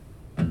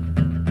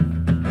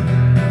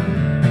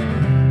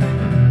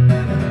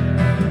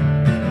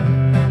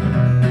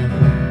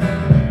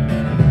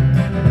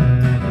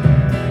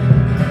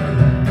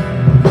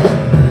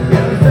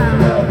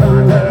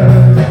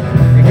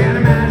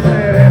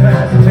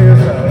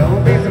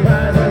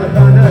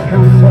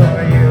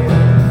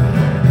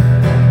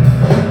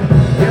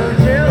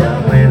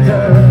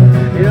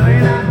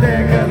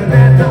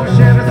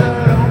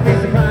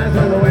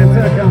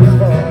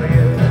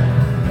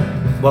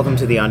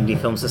the Oddity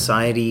Film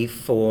Society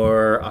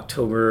for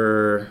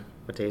October,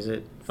 what day is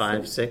it?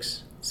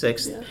 6th,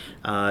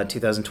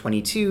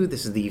 2022.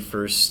 This is the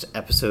first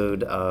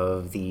episode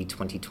of the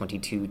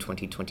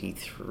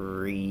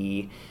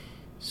 2022-2023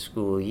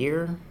 school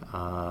year.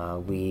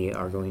 We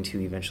are going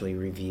to eventually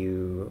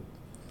review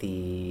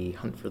The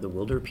Hunt for the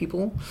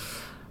Wilderpeople.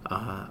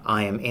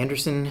 I am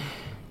Anderson.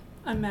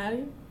 I'm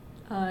Maddie.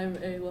 I'm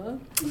Ayla.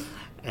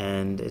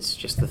 And it's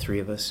just the three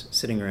of us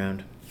sitting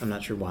around. I'm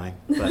not sure why,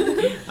 but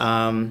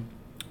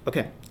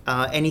okay.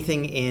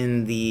 Anything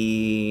in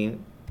the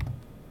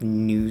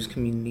news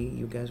community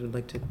you guys would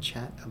like to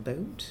chat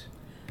about?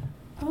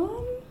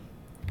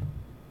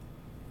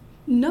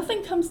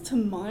 Nothing comes to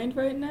mind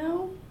right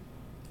now.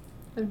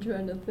 I'm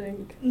trying to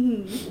think.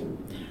 Mm-hmm.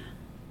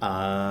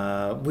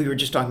 We were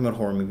just talking about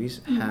horror movies.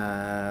 Mm-hmm.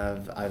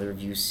 Have either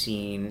of you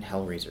seen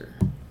Hellraiser?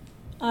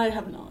 I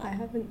have not. I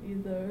haven't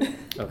either.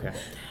 Okay.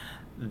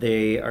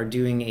 They are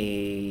doing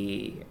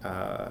a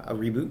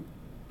reboot.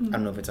 Mm-hmm. I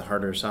don't know if it's a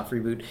hard or soft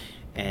reboot.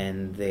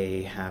 And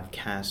they have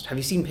cast... Have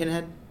you seen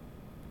Pinhead?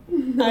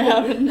 I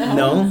haven't.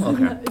 No?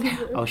 Okay.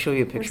 I'll show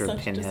you a picture We're of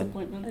such Pinhead.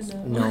 disappointments.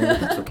 No,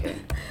 that's okay.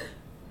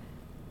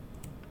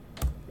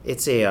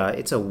 It's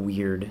a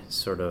weird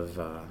sort of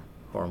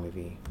horror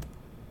movie.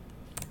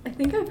 I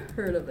think I've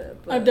heard of it.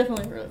 But I've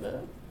definitely heard of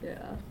it.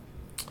 Yeah.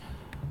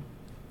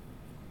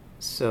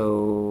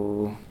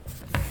 So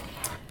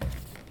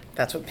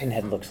that's what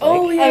Pinhead looks like.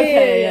 Oh yeah,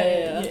 Okay,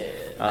 yeah.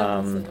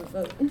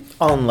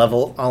 All in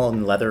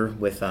leather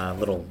with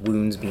little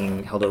wounds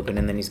being held open,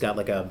 and then he's got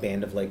like a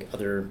band of like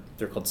other.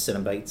 They're called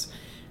Cenobites.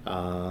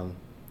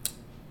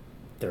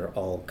 They're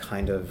all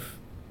kind of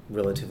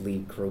relatively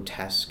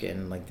grotesque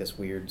and like this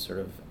weird sort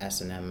of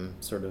S&M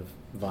sort of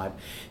vibe.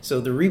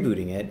 So they're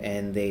rebooting it,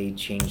 and they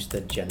changed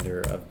the gender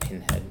of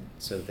Pinhead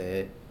so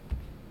that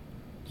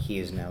he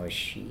is now a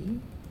she.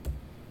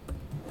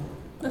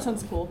 That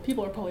sounds cool.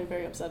 People are probably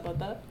very upset about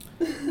that.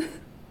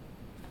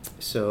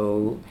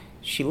 So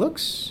she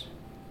looks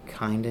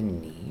kind of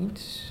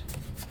neat.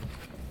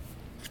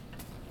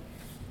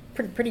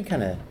 Pretty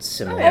kind of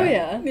similar.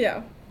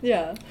 Oh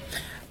yeah.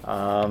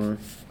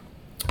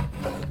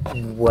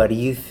 What do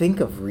you think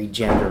of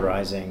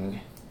regenderizing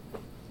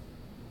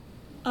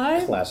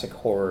I classic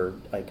horror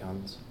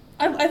icons?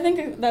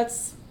 think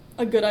that's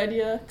a good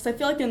idea, because I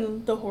feel like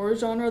in the horror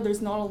genre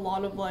there's not a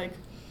lot of like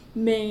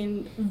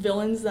main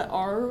villains that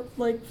are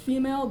like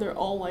female. They're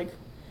all like,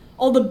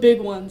 all the big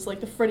ones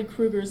like the Freddy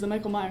Kruegers, the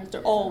Michael Myers,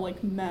 they're all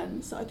like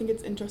men. So I think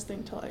it's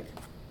interesting to like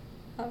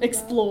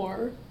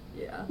explore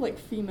like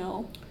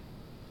female.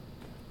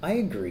 I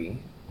agree.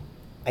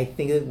 I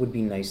think it would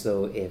be nice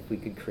though if we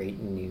could create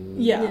new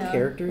Yeah.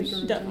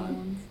 characters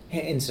Definitely.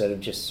 instead of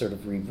just sort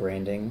of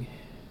rebranding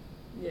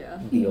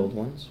the old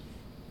ones.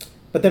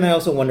 But then I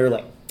also wonder,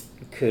 like,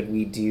 could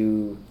we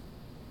do?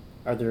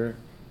 Are there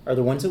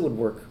ones that would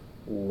work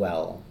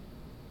well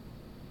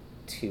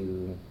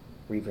to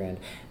rebrand?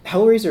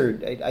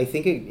 Hellraiser, I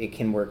think it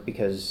can work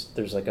because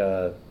there's like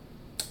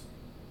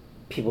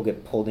people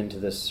get pulled into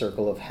this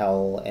circle of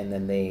hell, and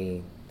then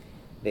they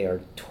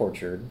are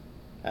tortured,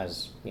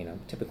 as you know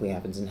typically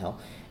happens in hell,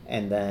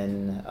 and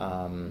then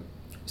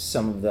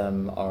some of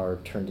them are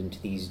turned into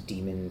these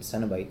demon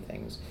Cenobite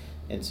things,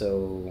 and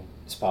so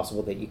it's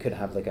possible that you could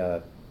have like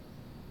a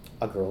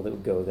girl that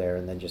would go there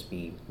and then just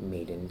be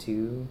made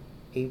into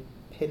a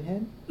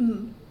Pinhead,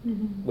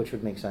 which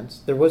would make sense.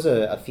 There was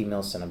a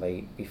female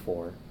Cenobite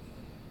before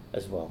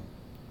as well.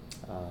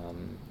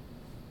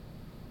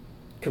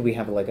 Could we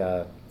have like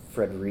a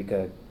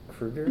Frederica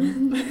Krueger?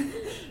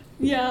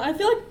 Yeah, I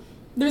feel like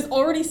there's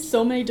already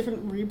so many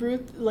different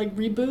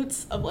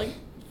reboots of like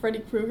Freddy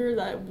Krueger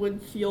that it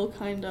would feel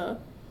kind of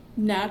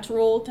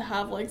natural to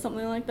have like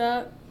something like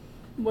that.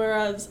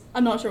 Whereas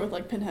I'm not sure with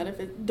like Pinhead if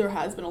there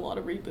has been a lot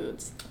of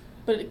reboots,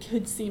 but it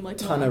could seem like a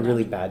ton of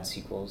really bad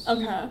sequels.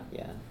 Okay.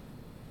 Yeah,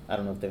 I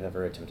don't know if they've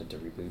ever attempted to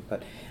reboot,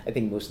 but I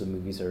think most of the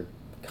movies are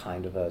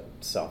kind of a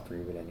soft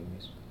reboot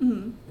anyways.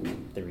 Mm-hmm.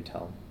 They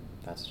retell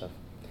that stuff.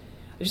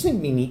 I just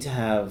think we need to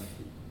have.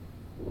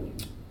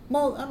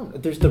 Well, I don't know.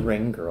 There's the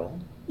Ring girl.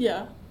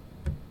 Yeah.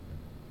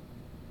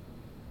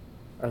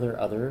 Are there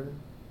other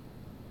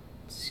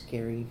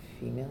scary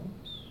females?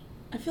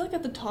 I feel like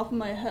at the top of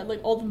my head, like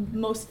all the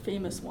most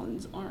famous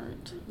ones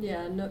aren't.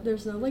 Yeah, no,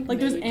 there's no like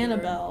there's major.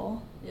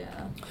 Annabelle.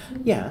 Yeah.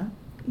 Yeah,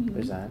 Mm-hmm.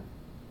 there's that.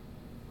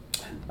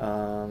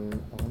 I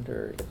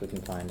wonder if we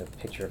can find a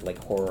picture of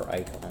like horror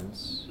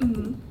icons.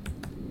 Mm-hmm.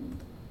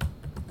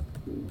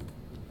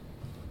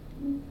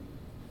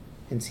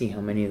 And see how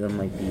many of them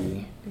might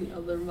be The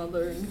other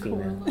mother and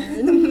female.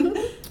 Coraline.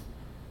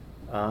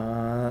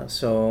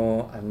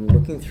 So I'm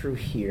looking through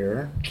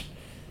here.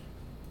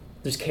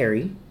 There's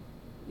Carrie.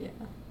 Yeah.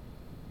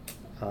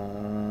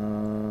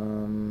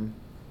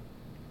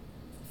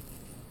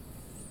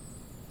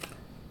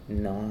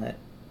 Not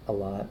a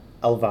lot.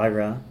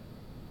 Elvira,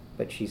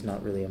 but she's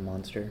not really a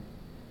monster.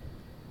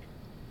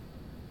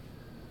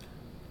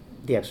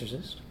 The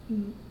Exorcist.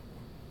 Mm-hmm.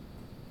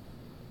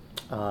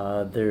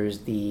 There's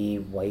the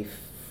wife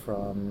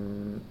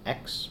from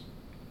X.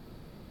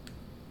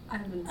 I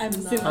haven't I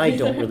haven't seen seen that. that. I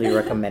don't really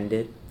recommend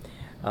it.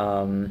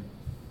 But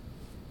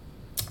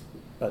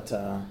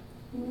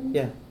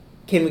yeah.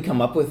 Can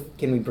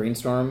we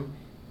brainstorm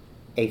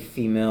a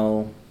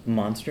female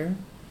monster?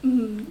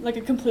 Mm-hmm. Like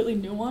a completely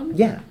new one?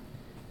 Yeah.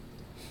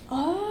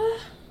 I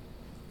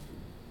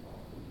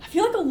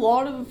feel like a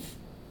lot of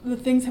the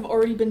things have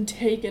already been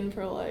taken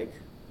for, like,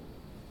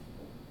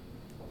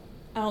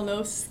 I don't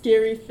know,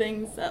 scary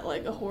things that,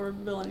 like, a horror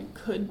villain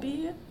could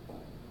be.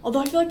 Although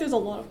I feel like there's a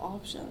lot of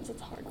options.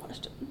 It's a hard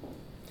question.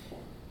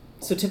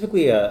 So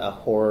typically a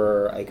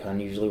horror icon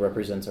usually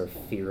represents our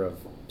fear of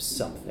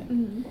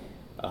something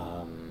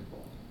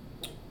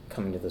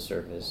coming to the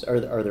surface. Are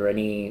there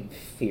any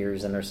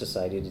fears in our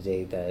society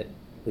today that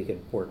we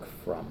could work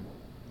from?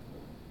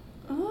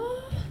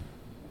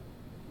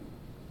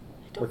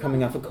 We're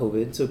coming off of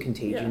COVID, so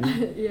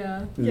Contagion,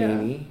 Yeah.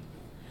 maybe.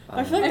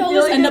 I feel like they'll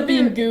just end up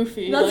being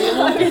goofy. That's like,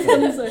 what I was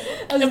gonna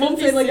say. I was gonna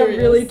say like a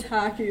really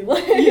tacky,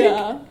 like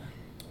yeah.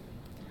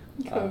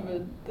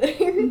 COVID thing.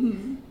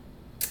 Mm-hmm.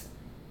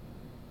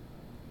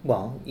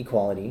 Well,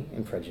 equality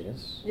and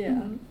prejudice. Yeah.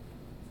 Mm-hmm.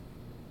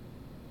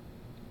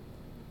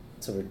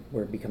 So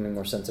we're becoming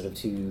more sensitive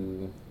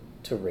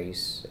to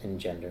race and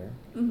gender.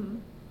 Mm-hmm.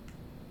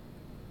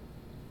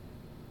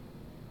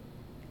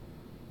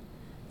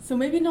 So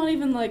maybe not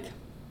even like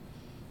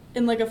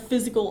in like a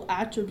physical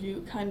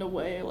attribute kind of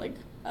way, like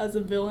as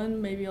a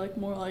villain, maybe like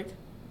more like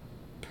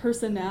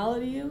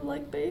personality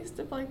like based,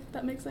 if like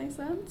that makes any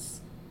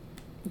sense.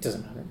 It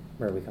doesn't matter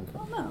where we come I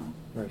from. don't know.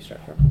 Where we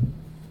start from.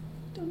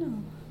 Don't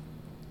know.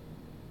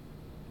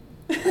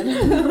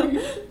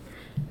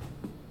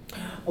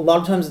 A lot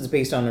of times it's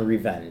based on a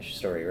revenge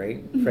story,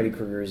 right? Mm-hmm. Freddy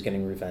Krueger is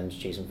getting revenge,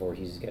 Jason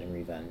Voorhees is getting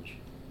revenge.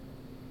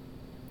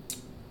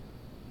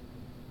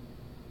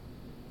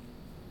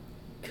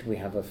 Could we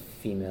have a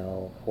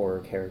female horror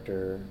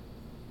character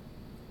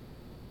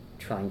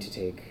trying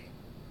to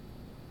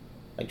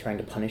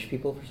punish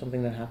people for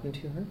something that happened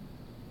to her?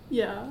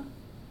 Yeah.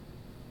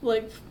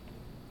 Like,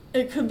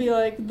 it could be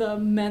like the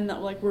men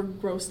that like were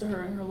gross to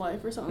her in her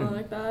life or something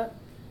like that.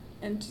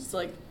 And she's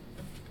like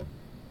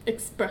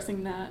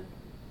expressing that.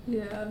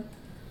 Yeah.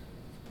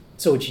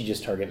 So would she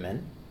just target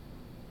men?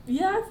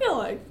 Yeah, I feel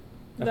like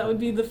that Okay. would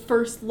be the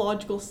first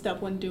logical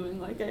step when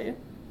doing like a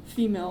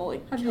female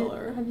like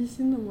killer. Have you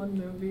seen the one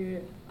movie?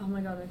 Oh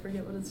my god, I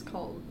forget what it's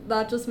called.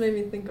 That just made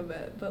me think of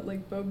it, but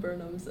like Bo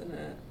Burnham's in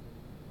it.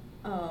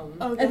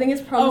 I think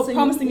it's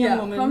Promising Young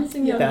Woman.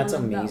 Promising Yeah. Young That's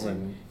Woman, that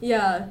amazing. one.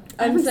 Yeah,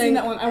 I haven't saying seen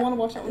that one. I want to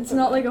watch that one. It's so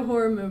not bad. like a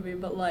horror movie,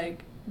 but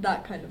like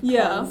that kind of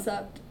Yeah.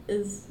 concept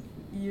is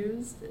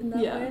used in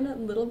that Yeah. way in a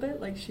little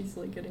bit. Like she's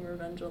like getting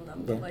revenge on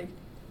them, but Yeah. like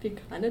if you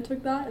kind of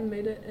took that and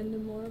made it into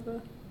more of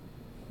a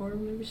horror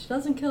movie, she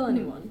doesn't kill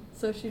anyone,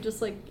 so she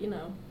just like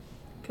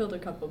killed a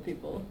couple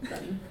people.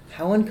 Then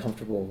How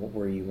uncomfortable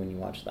were you when you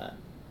watched that?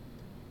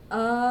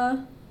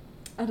 I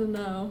don't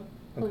know.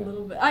 Okay. A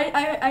little bit.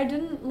 I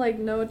didn't like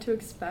know what to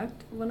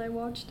expect when I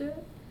watched it.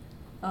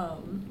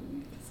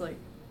 'Cause like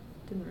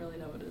didn't really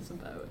know what it was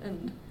about,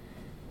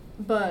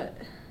 but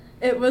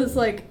it was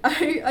like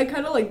I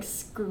kind of like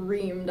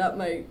screamed at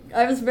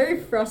I was very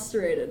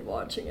frustrated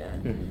watching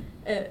it. Mm-hmm.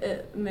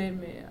 It made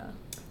me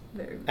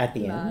very At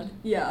the mad. end?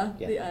 Yeah,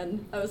 Yeah. the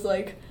end. I was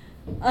like,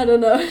 I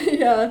don't know.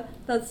 Yeah,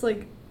 that's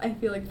like I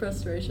feel like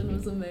frustration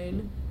was the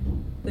main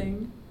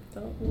thing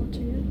about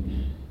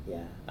watching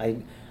Yeah,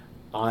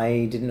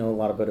 I didn't know a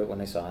lot about it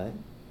when I saw it.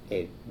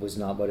 It was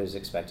not what I was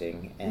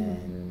expecting,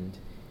 and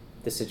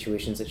the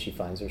situations that she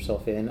finds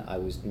herself in, I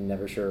was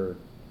never sure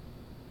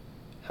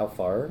how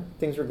far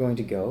things were going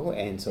to go,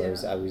 and so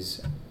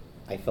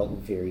I felt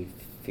very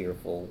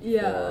fearful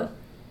Yeah.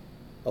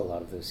 for a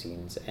lot of those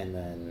scenes, and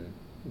then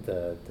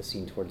the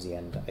scene towards the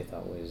end I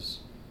thought was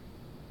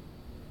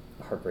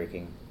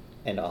heartbreaking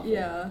and it. awful.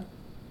 Yeah.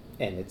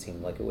 And it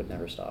seemed like it would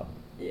never stop.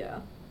 Yeah.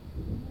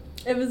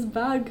 It was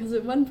bad because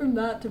it went from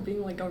that to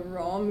being like a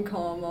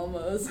rom-com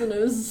almost, and it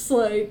was just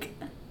like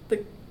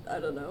I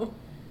don't know.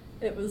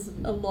 It was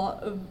a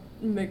lot of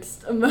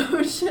mixed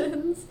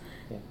emotions.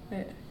 Yeah.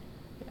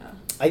 Yeah.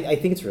 I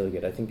think it's really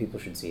good. I think people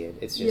should see it.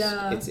 It's just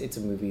Yeah. it's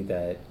a movie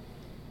that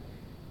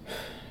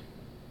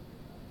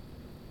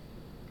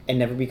it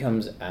never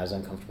becomes as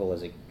uncomfortable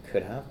as it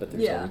could have, but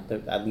there's Yeah.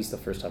 at least the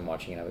first time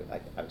watching it,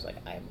 I was like,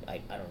 I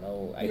don't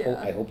know. Yeah.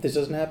 I hope this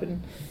doesn't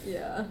happen.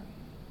 Yeah.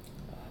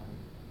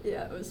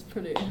 Yeah, it was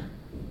pretty.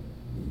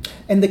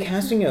 And the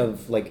casting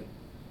of like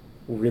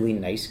really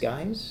nice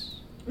guys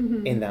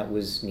Mhm. in that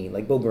was neat.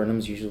 Like Bo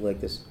Burnham's usually like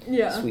this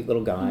Yeah. sweet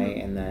little guy,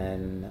 Mhm. and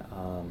then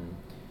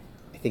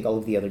I think all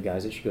of the other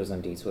guys that she goes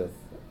on dates with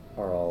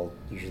are all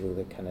usually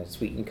like kind of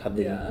sweet and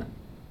cuddly. Yeah.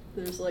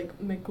 There's like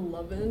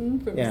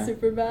McLovin from Yeah.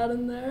 Superbad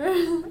in there.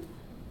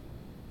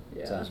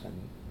 Yeah. So that's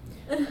funny.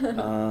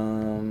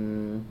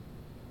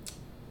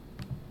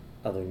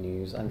 Other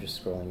news. I'm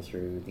just scrolling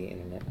through the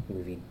Internet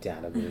Movie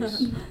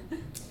Database.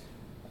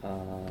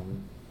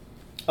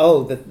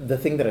 The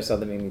thing that I saw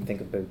that made me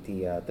think about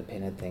the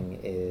Pinhead thing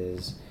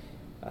is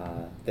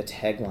the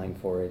tagline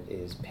for it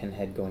is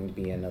Pinhead going to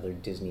be another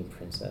Disney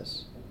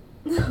princess.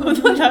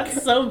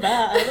 That's so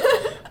bad.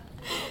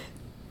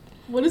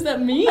 What does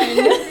that mean?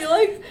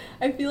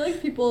 I feel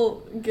like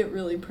people get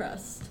really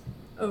pressed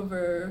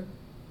over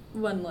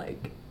when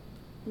like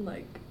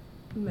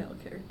male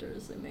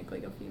characters, they make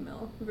like a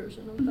female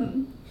version of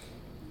them.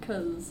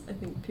 Because I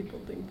think people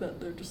think that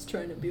they're just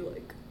trying to be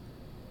like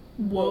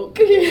woke.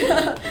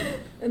 Yeah.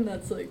 And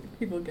that's like,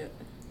 people get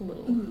a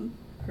little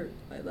hurt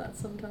by that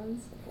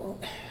sometimes. Well,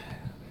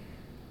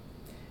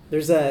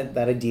 there's that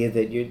idea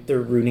that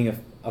they're ruining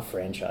a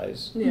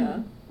franchise.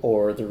 Yeah.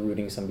 Or they're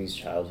ruining somebody's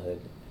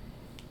childhood.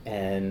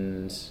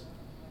 And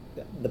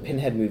the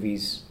Pinhead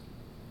movies,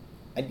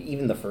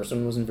 even the first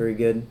one wasn't very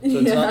good. So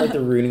it's not like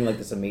they're ruining like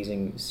this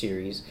amazing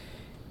series.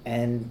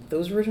 And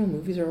those original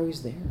movies are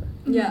always there.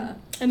 Yeah.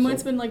 And when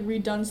it's been like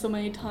redone so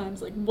many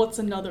times, like what's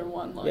another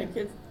one? Like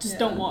just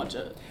don't watch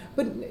it.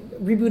 But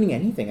rebooting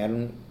anything, I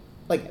don't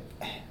like.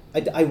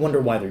 I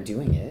wonder why they're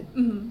doing it.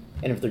 Mm-hmm.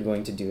 And if they're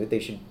going to do it, they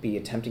should be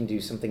attempting to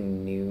do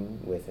something new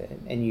with it.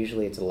 And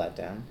usually it's a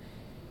letdown.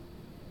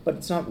 But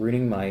it's not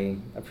ruining my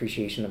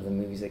appreciation of the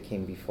movies that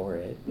came before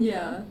it.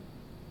 Yeah.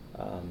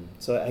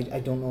 So I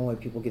don't know why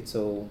people get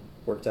so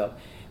worked up.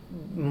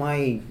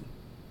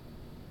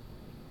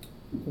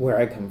 Where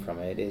I come from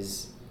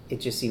is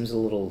it just seems a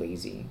little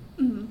lazy.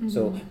 Mm-hmm.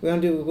 So we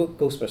want to do a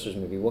Ghostbusters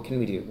movie. What can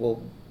we do?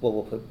 Well,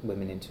 we'll put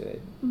women into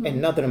it.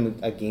 And not that I'm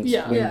against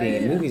women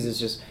being in movies. It's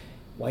just,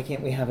 why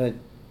can't we have a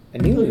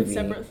new movie?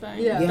 Separate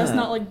thing. Yeah. That's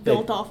not like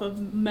built off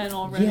of men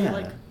already. Yeah.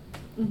 Like.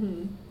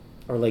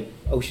 Or like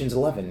Ocean's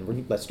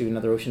 11. Let's do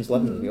another Ocean's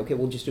 11 movie. Okay,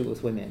 we'll just do it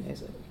with women.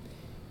 Is it?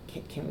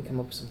 Can't we come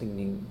up with something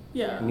new?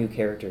 Yeah. New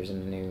characters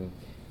and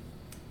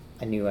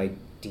a new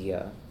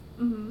idea.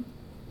 Mm-hmm.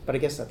 But I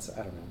guess that's,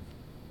 I don't know.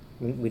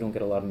 We don't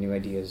get a lot of new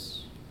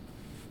ideas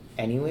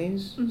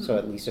anyways. So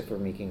at least if we're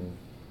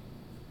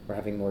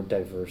having more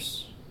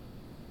diverse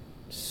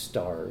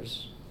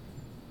stars,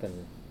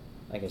 then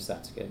I guess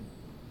that's good.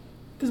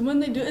 Because when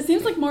they do, it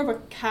seems like more of a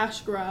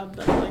cash grab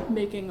than like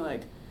making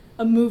like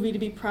a movie to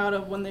be proud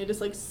of when they just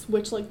like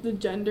switch like the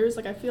genders.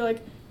 Like I feel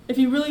like if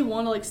you really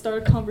want to like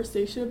start a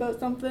conversation about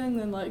something,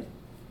 then like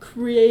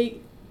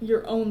create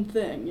your own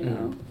thing, you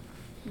know?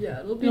 Yeah,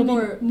 it'll be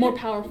more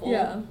powerful.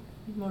 Yeah,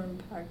 more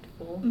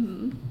impactful.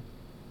 Mm-hmm.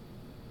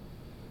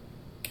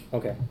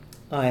 Okay.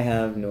 I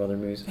have no other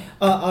movies.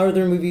 Are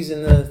there movies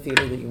in the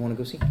theater that you want to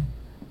go see?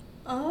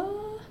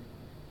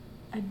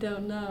 I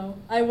don't know.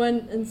 I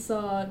went and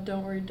saw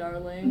Don't Worry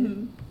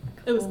Darling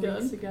It was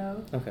weeks good.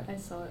 ago. Okay. I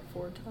saw it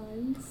 4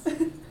 times.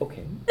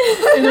 Okay.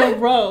 In a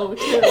row,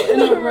 too.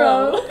 In a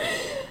row.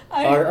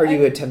 Are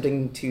you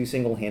attempting to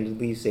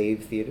single-handedly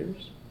save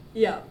theaters?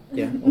 Yeah.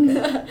 Yeah.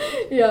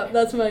 Okay. Yeah,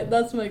 that's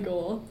my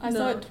goal. I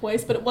saw it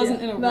twice, but it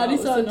wasn't in a row. Maddie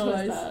saw it so no,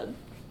 twice. it's bad.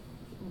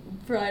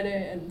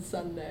 Friday and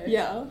Sunday.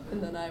 Yeah.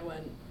 And then I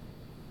went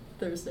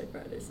Thursday,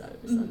 Friday,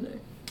 Saturday, Sunday.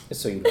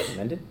 So you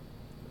recommend it?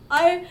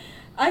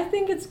 I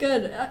think it's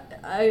good.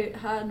 I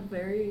had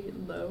very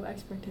low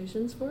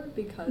expectations for it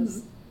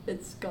because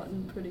it's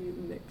gotten pretty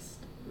mixed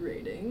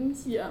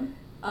ratings. Yeah.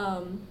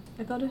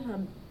 I thought it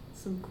had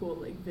some cool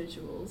like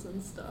visuals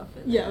and stuff.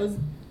 Yeah, it was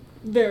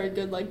very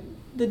good. Like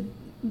the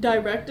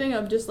directing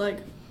of just like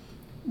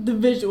the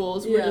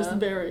visuals were just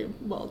very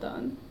well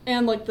done,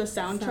 and like the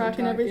soundtrack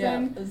and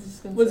everything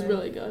was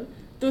really good.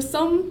 There was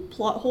some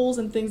plot holes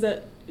and things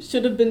that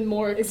should have been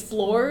more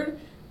explored,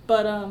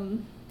 but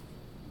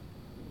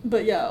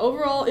yeah,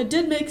 overall it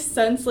did make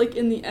sense like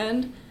in the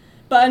end.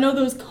 But I know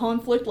there was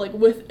conflict like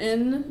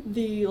within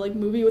the like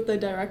movie with the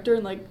director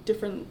and like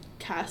different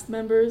cast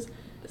members.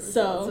 There was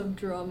lots of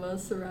drama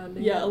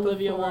surrounding it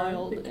Olivia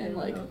Wilde and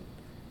like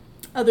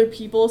other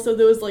people. So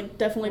there was like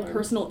definitely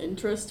personal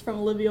interest from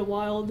Olivia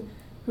Wilde,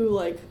 who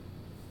like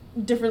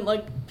different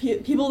like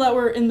people that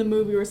were in the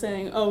movie were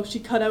saying, oh, she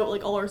cut out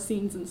like all our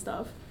scenes and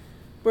stuff,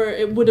 where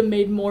it would have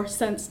made more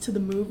sense to the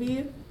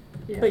movie.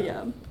 Yeah. But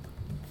yeah.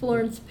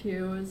 Florence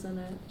Pugh is in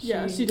it.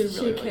 She did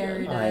really, she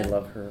carried good. it. I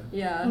love her.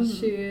 Yeah,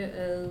 she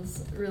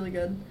is really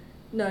good.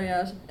 No,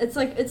 yeah, it's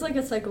like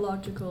a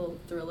psychological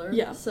thriller.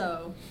 Yeah.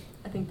 So,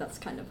 I think that's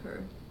kind of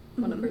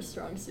one of her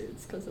strong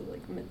suits because of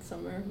like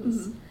Midsummer.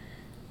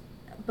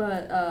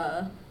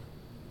 But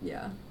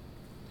yeah,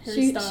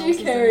 she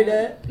carried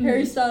it.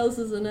 Harry Styles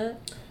is in it.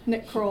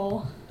 Nick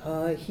Kroll.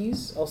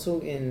 He's also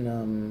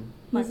in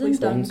He's in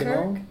Bones and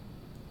All. Dunkirk.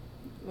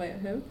 Wait,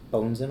 who?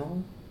 Bones and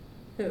All.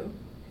 Who?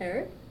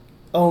 Harry?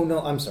 Oh no,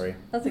 I'm sorry.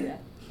 That's okay.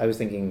 I was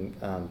thinking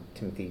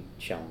Timothy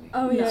Chalamet.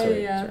 Oh yeah,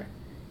 sorry, yeah. Sorry.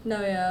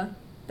 No, yeah,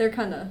 they're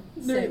kind of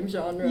same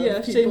genre. Yeah,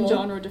 of people. same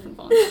genre, different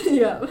fonts.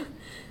 Yeah.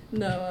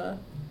 No,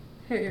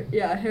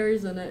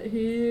 Harry's in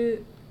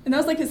it. And that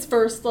was like his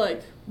first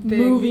like big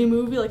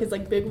movie, like his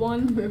like big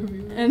one.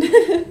 movie. And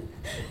it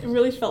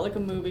really felt like a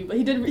movie, but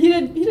he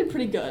did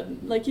pretty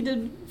good. Like he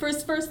did for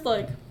his first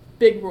like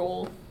big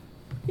role.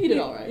 He did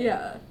all right.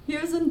 Yeah, he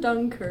was in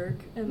Dunkirk,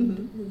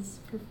 and his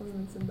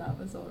performance in that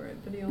was all right,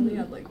 but he only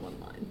had like one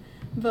line.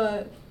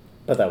 But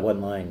that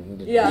one line.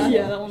 He did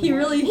that one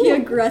line. He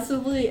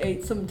aggressively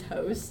ate some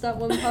toast at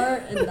one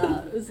part, and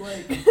that was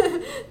like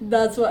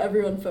that's what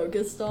everyone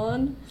focused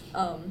on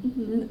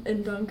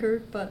in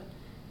Dunkirk. But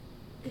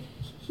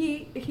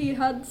he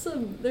had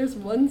some. There's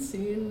one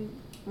scene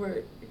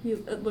where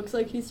it looks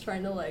like he's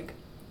trying to like,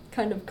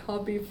 kind of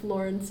copy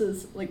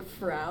Florence's like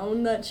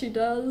frown that she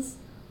does.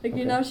 Like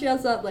you Okay. know she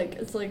has that like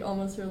it's like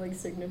almost her like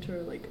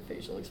signature like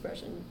facial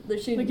expression.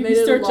 That she Like made if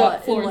you it search a lot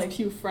up Florence in like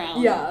Pugh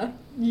frown. yeah.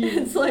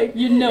 It's like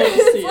you know you'll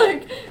see it's it.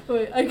 like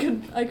wait I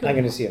could I'm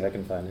gonna see if I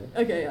can find it.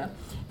 okay yeah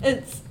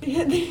it's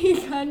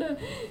he kind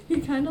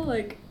of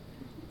like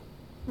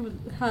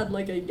had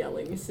like a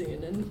yelling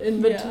scene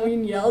in Yeah.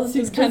 between yells. He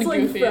It's was kinda just like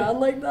goofy. frown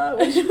like that,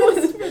 which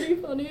was pretty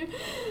funny.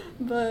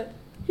 But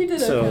he did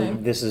So okay.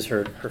 this is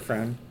her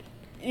frown.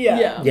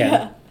 Yeah.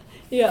 Yeah.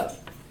 Yeah.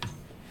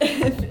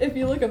 If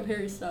you look up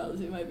Harry Styles,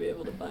 you might be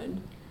able to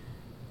find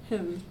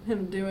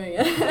him doing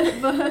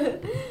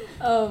it.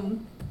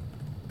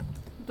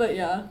 But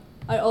yeah,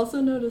 I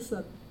also noticed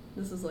that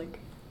this is like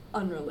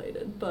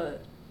unrelated,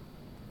 but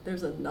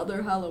there's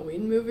another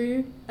Halloween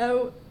movie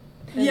out.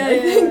 And Yeah, I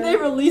yeah, think yeah. they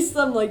release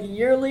them like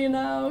yearly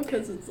now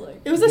because it's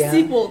like It was a Yeah.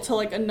 sequel to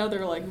like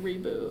another like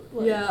reboot.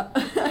 Like, yeah.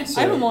 I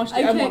haven't watched it. I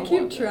I can't wanna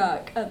keep watch it.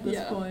 track at this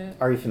Yeah. point.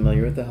 Are you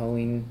familiar with the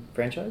Halloween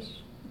franchise?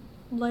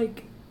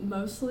 Like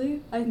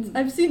mostly, Mhm.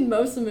 I've seen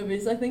most of the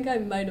movies. I think I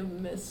might have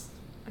missed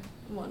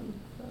one.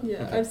 though.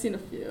 Yeah, Okay. I've seen a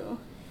few.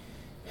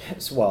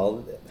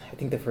 Well, I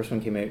think the first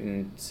one came out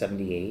in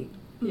 '78,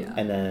 Yeah.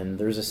 and then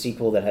there's a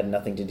sequel that had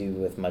nothing to do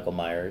with Michael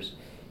Myers,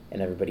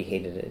 and everybody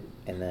hated it.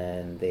 And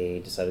then they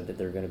decided that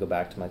they were going to go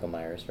back to Michael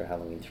Myers for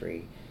Halloween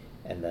 3,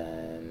 and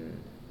then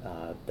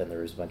there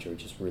was a bunch of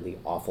just really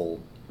awful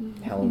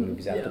Halloween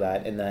movies after Yeah.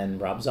 that. And then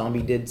Rob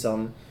Zombie did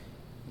some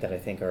that I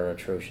think are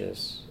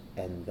atrocious,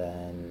 and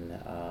then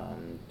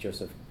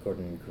Joseph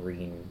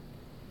Gordon-Green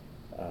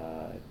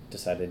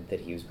decided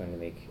that he was going to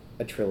make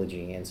a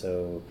trilogy, and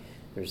so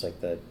there's like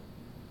the,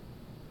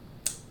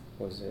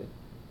 what was it,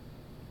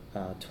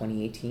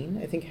 2018,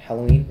 I think,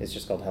 Halloween, it's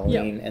just called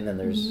Halloween, and then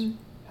there's Mhm.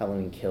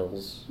 Halloween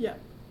Kills, Yeah.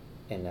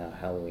 and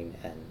Halloween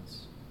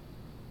Ends.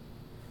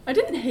 I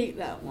didn't hate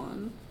that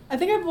one. I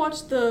think I've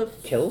watched the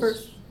Kills?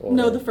 first. Or-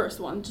 No, the first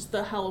one, just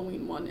the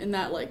Halloween one. In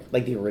that like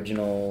Like the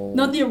original...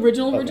 not the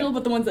original, Okay.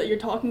 but the ones that you're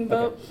talking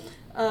about.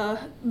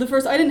 The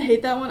first, I didn't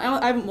hate that one.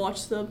 I haven't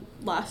watched the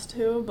last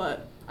two,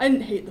 but I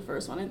didn't hate the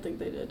first one. I didn't think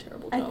they did a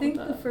terrible job I think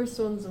with the that. first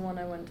one's the one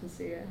I went to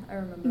see. I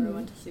remember I Mhm.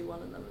 went to see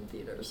one of them in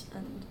theaters,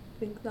 and I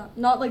think that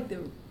not like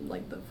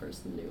the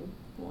first new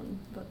one,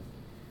 but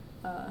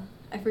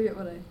I forget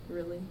what I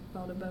really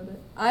thought about it.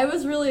 I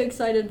was really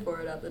excited for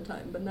it at the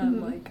time, but now I'm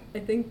Mhm. like, I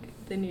think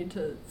they need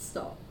to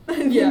stop. I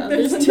think Yeah,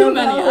 there's enough too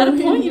many. At a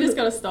Halloween point, you just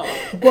movies. gotta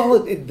stop. Well,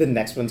 the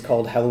next one's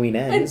called Halloween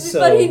And, Ends, so...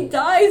 But he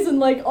dies in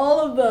like all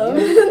of them,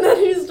 Yeah. and then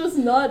he's just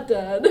not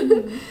dead.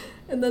 Mhm.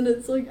 And then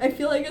it's like I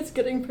feel like it's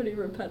getting pretty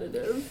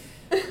repetitive.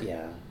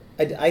 Yeah.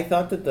 I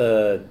thought that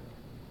the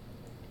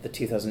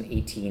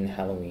 2018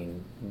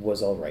 Halloween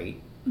was all right.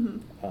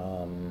 Mhm.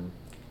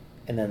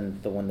 And then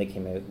the one that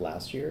came out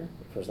last year,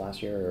 if it was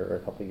last year or a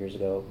couple of years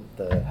ago,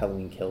 the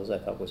Halloween Kills, I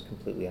thought was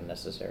completely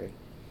unnecessary.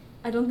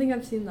 I don't think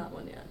I've seen that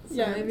one yet. So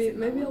Yeah, I haven't maybe seen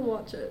that maybe one. I'll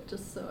watch it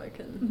just so I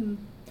can.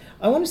 Mhm.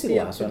 I want to see the Be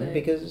up last to one date.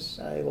 because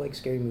I like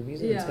scary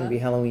movies and it's Yeah. going to be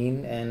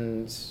Halloween,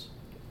 and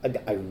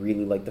I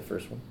really like the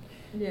first one.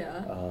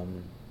 Yeah.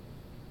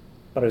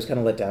 But I was kind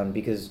of let down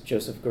because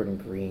Joseph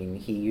Gordon-Green,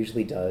 he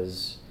usually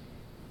does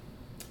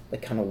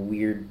like kind of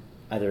weird,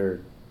 either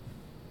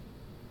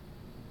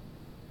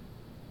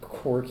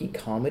quirky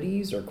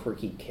comedies or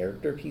quirky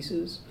character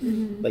pieces.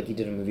 Mhm. Like he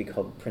did a movie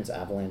called Prince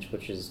Avalanche,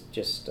 which is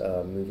just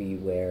a movie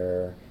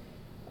where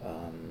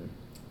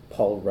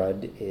Paul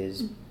Rudd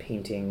is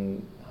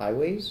painting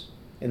highways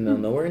in the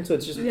middle of nowhere, and so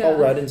it's just Paul Yeah.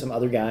 Rudd and some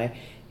other guy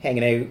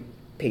hanging out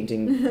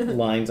painting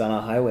lines on a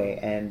highway,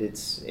 and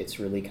it's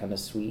really kind of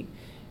sweet.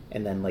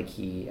 And then like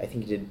I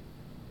think he did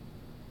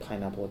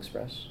Pineapple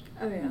Express,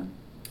 Oh yeah.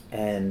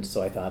 and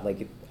so I thought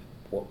like,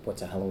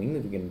 what's a Halloween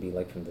movie going to be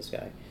like from this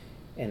guy?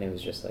 And it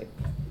was just like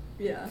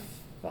Yeah.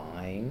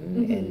 fine,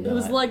 Mhm. and It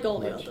was not like all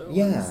the much- other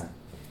Yeah, ones.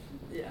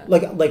 Yeah.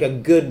 like a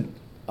good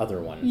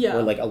other one. Yeah.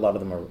 Where like a lot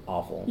of them are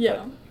awful. Yeah.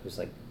 But it was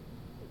like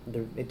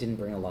it didn't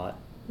bring a lot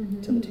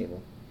Mhm. to the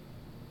table.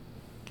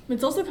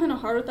 It's also kind of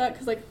hard with that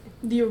because like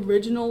the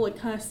original like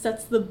kind of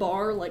sets the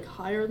bar like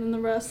higher than the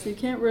rest. So you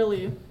can't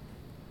really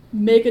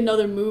make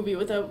another movie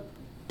without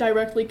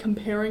directly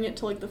comparing it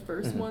to like the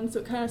 1st Mhm. one. So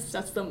it kind of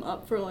sets them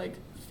up for like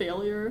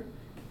failure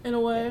in a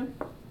way.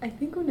 I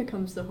think when it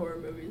comes to horror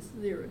movies,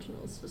 the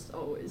original is just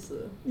always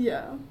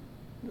Yeah.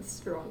 the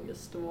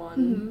strongest one.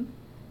 hmm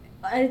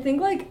I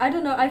think like I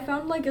don't know. I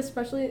found like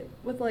especially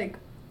with like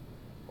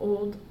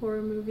old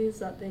horror movies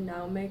that they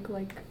now make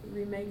like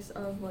remakes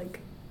of, like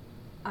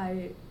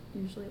I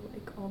usually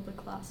like all the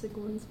classic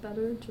ones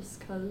better just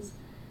because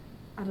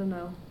I don't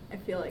know. I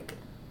feel like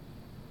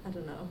I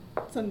don't know.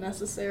 It's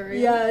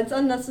unnecessary. Yeah, it's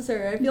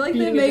unnecessary. I feel like they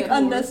Beating a make dead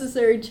horse.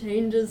 unnecessary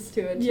changes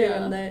to it too,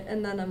 Yeah.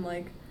 and then I'm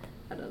like,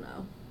 I don't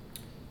know.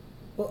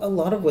 Well, a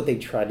lot of what they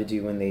try to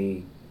do when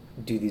they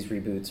do these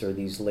reboots or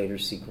these later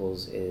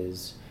sequels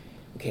is,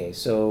 okay,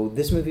 so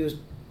this movie was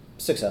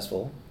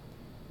successful,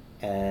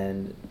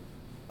 and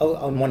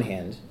on one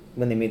hand,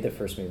 when they made the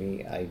first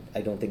movie,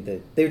 I don't think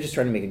that they were just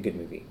trying to make a good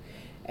movie.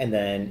 and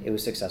then it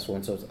was successful,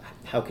 and so it's,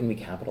 how can we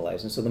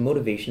capitalize? And so the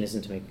motivation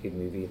isn't to make a good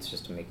movie, it's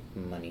just to make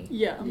money.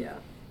 Yeah. Yeah.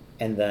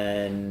 And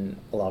then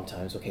a lot of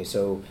times, okay,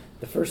 so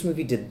the first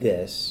movie did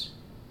this,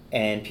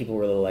 and people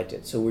really liked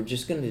it, so we're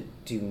just going to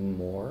do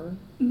more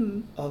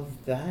of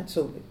that.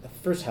 So the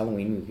first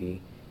Halloween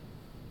movie,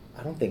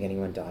 I don't think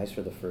anyone dies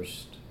for the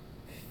first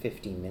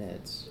 50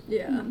 minutes.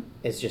 Yeah.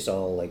 It's just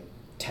all like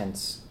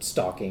tense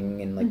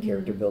stalking and like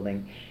character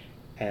building,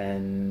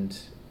 and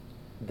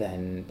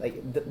then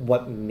like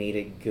what made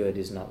it good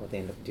is not what they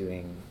end up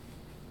doing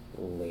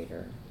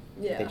later.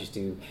 Yeah. They just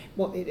do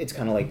well. It's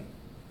kind of like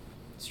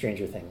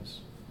Stranger Things.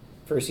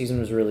 First season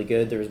was really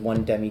good. There was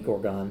one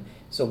Demogorgon.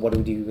 So what do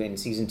we do in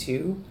season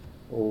 2?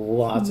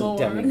 Lots More. of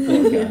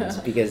Demogorgons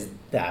Yeah. because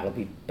that'll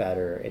be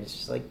better. And it's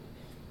just like,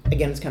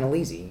 again, it's kind of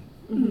lazy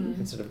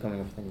instead of coming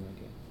up with a new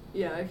idea.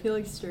 Yeah, I feel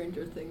like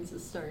Stranger Things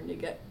is starting to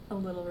get a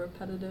little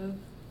repetitive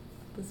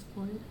at this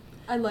point.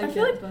 I like I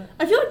feel it, like but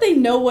I feel like they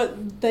know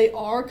what they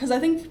are, because I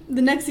think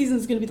the next season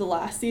is going to be the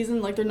last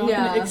season. Like, they're not going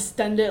to Yeah.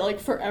 extend it like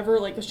forever,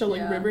 like a show like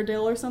Yeah.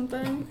 Riverdale or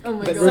something. oh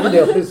my But god.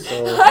 Riverdale is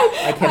so...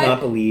 I cannot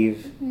I-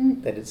 believe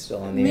that it's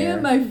still on the Me air.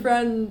 and my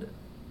friend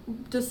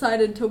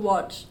decided to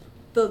watch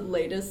the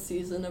latest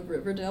season of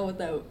Riverdale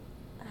without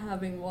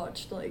having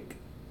watched like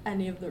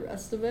any of the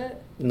rest of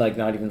it. Like,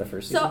 not even the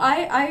first season? So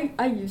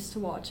I used to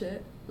watch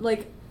it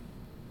like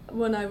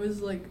when I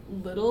was like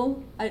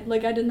little. I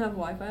didn't have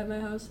Wi-Fi at my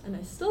house, and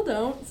I still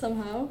don't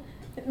somehow.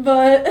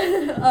 But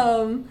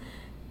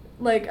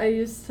like I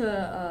used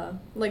to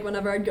like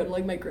whenever I'd go to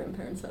like my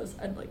grandparents' house,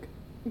 I'd like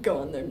go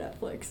on their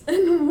Netflix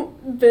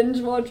and binge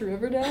watch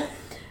Riverdale.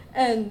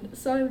 And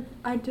so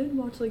I did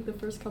watch like the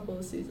first couple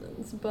of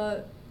seasons,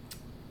 but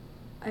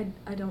I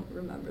don't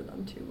remember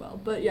them too well.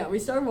 But yeah, we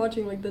started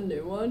watching like the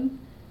new one.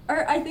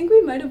 Or I think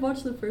we might have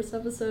watched the first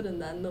episode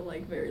and then the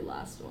like very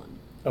last one.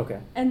 Okay.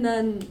 And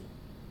then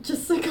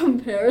just the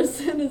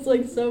comparison is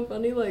like so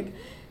funny. Like,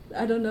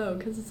 I don't know,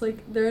 because it's like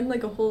they're in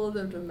like a whole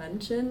other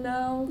dimension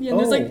now. Yeah, and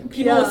there's Oh. like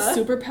people with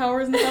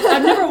superpowers and stuff.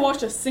 I've never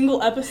watched a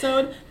single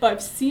episode, but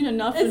I've seen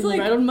enough It's and like-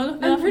 read enough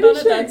I'm about pretty it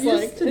sure that's it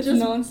used like, to it's just-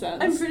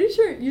 nonsense. I'm pretty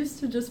sure it used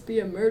to just be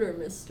a murder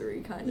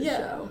mystery kind of Yeah.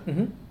 show.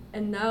 Mm-hmm.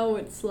 And now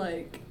it's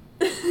like...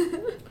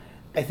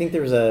 I think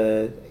there was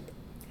a...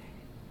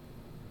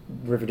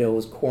 Riverdale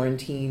was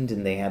quarantined,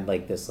 and they had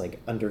like this like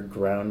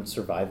underground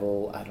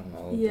survival. I don't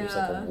know. There was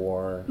like a Yeah.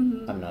 war.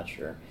 Mhm. I'm not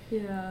sure.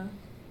 Yeah.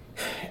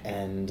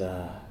 And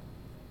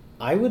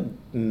I would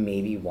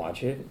maybe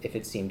watch it if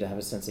it seemed to have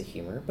a sense of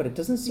humor, but it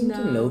doesn't seem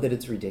to No. know that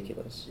it's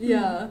ridiculous.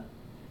 Yeah.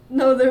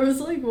 No, there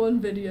was like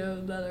one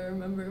video that I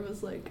remember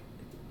was like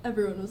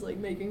everyone was like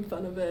making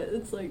fun of it.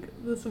 It's like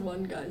this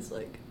one guy's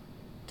like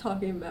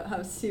talking about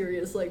how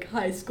serious like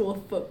high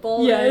school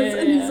football Yeah, is, yeah,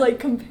 and he's yeah. like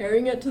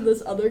comparing it to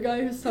this other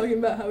guy who's talking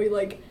about how he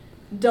like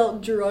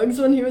dealt drugs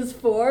when he was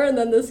 4, and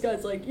then this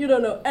guy's like, you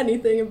don't know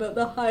anything about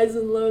the highs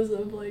and lows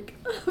of like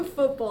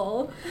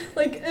football.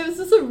 Like, it was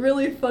just a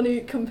really funny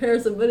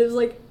comparison, but it was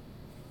like,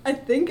 I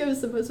think it was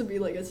supposed to be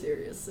like a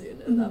serious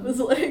scene, and that was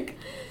like,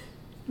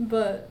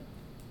 but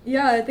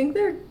yeah, I think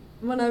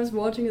when I was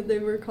watching it, they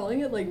were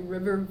calling it like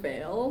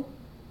Rivervale,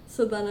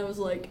 so then I was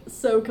like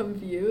so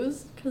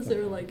confused, because they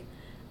were like,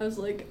 I was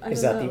like, I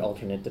Is don't that know. the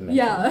alternate dimension?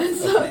 Yeah,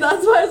 so Okay.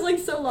 that's why I was like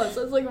so lost.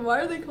 I was like, why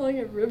are they calling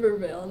it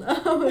Rivervale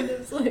now? And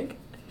it's like,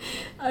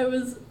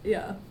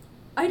 yeah.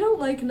 I don't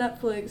like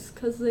Netflix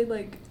because they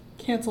like,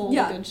 Cancel all the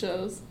Yeah. good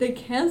shows. they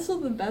cancel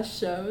the best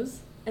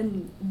shows,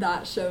 and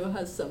that show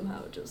has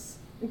somehow just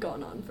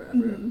gone on forever.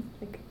 Mhm.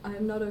 Like,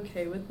 I'm not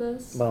okay with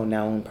this. Well,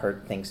 now in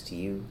part thanks to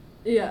you.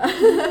 Yeah.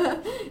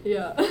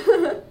 Yeah.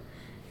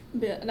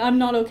 Yeah, and I'm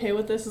Not Okay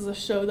With This is a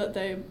show that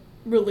they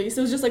released.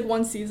 It was just like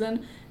one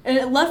season, and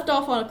it left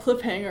off on a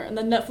cliffhanger, and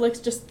then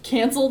Netflix just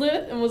canceled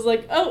it and was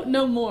like, oh,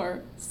 no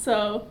more.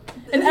 So,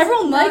 and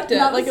everyone liked it.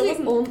 That Like, was it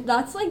the wasn't...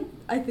 that's like,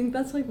 I think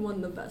that's like one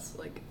of the best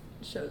like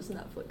shows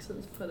Netflix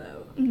has put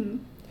out, Mhm.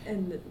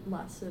 and it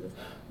lasted.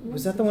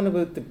 Was that the one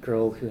about the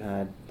girl who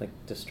had like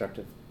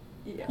destructive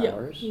Yeah.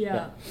 powers?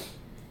 Yeah.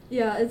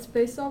 Yeah, it's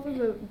based off of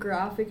a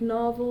graphic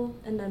novel,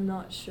 and I'm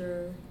not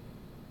sure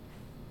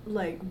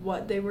like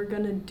what they were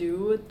gonna do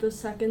with the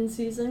second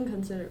season,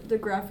 consider the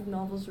graphic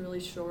novel's really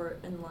short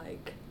and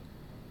like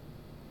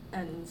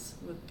ends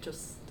with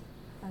just,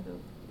 I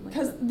don't like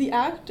Because that. the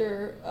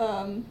actor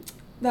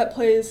that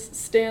plays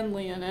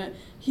Stanley in it,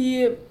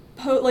 he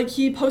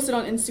posted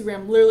on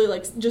Instagram literally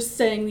like just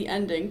saying the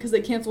ending because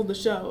they canceled the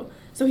show.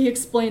 So he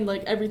explained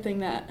like everything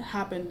that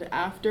happened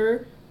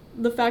after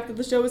the fact that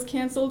the show was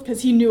canceled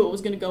because he knew it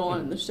was going to go on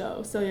in the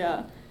show. So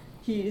yeah,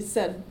 he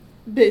said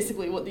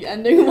basically what the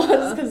ending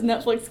was because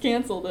Netflix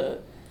canceled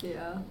it.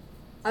 Yeah.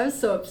 I was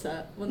so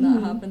upset when that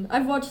Mhm. happened.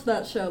 I've watched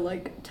that show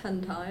like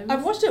 10 times.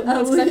 I've watched it at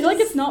once because I feel like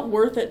least. it's not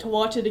worth it to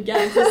watch it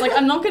again. Because like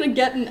I'm not going to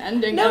get an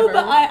ending No, ever.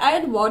 but I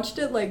had watched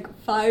it like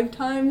 5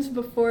 times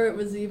before it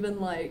was even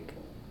like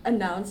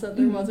announced that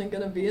there Mhm. wasn't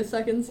gonna be a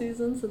second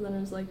season. So then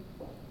it was like,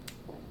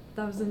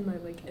 that was in my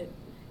like it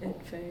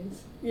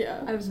phase.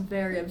 Yeah. I was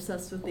very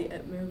obsessed with the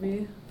It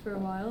movie for a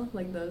while,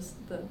 like both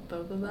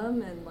of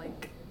them, and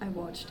like I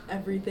watched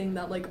everything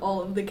that like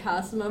all of the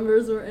cast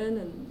members were in,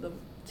 and the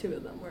 2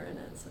 of them were in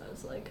it. So I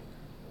was like,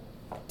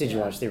 Did you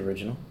watch the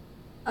original?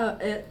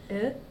 It?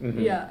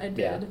 Mhm. Yeah, I did.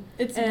 Yeah.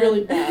 It's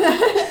really bad.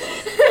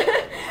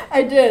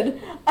 I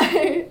did.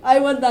 I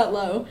went that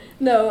low.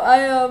 No,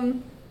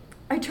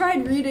 I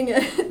tried reading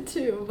it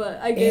too, but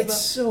I gave up. It's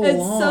so It's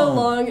long. so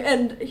long,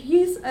 and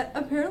he's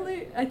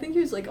apparently, I think he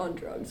was like on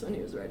drugs when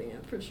he was writing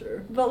it for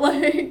sure. But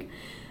like,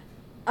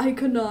 I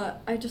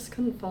just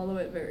couldn't follow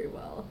it very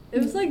well.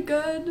 It was like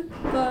good,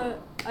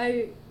 but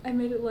I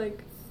made it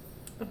like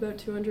about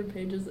 200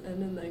 pages in,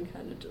 and then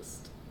kind of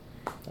just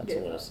That's gave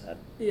a little up. sad.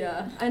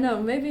 Yeah, I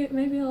know. Maybe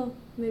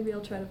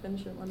I'll try to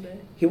finish it one day.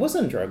 He was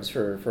on drugs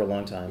for a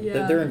long time.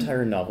 Yeah. There are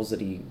entire novels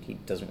that he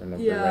doesn't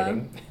remember Yeah.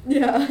 writing.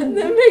 Yeah,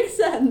 that makes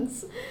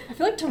sense. I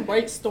feel like to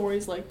write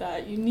stories like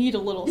that, you need a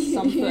little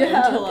something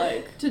Yeah. to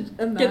like. To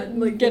imagine,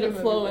 like, get think it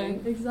of flowing.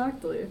 everything.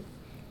 Exactly.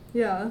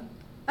 Yeah,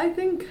 I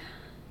think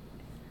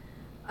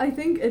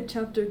it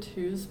chapter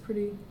 2 is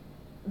pretty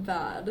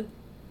bad.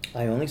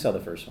 I only saw the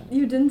first one.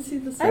 You didn't see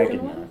the I second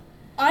did one? not.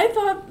 I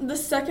thought the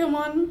second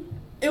one,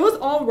 it was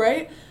all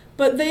right,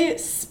 but they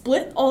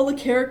split all the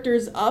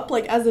characters up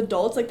like as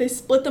adults. Like they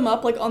split them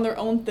up like on their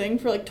own thing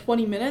for like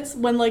 20 minutes.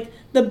 When like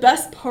the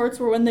best parts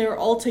were when they were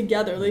all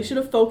together. They should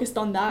have focused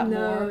on that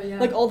more. Yeah.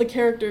 Like all the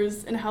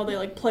characters and how they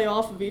like play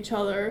off of each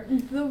other.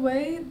 The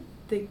way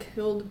they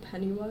killed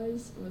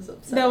Pennywise was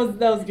upsetting.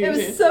 That was goofy.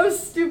 It was so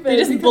stupid. They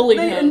just because bullied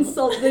they him.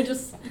 They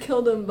just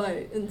killed him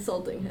by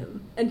insulting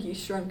him, and he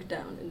shrunk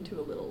down into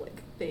a little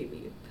like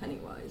baby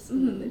Pennywise,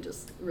 and then Mhm. they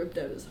just ripped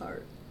out his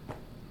heart.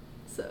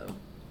 So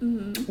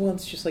Mm-hmm. Well,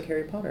 it's just like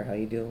Harry Potter, how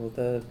you deal with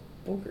a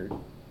Bogart.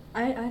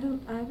 I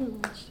haven't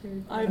watched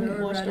Harry Potter. I haven't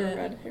or watched or it.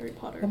 read Harry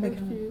Potter. Oh my I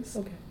god. refuse.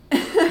 Okay.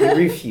 You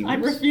refuse? I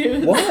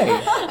refuse.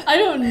 Why? I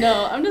don't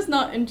know. I'm just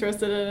not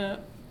interested in it.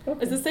 Okay.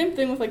 It's the same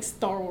thing with like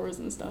Star Wars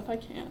and stuff. I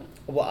can't.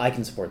 Well, I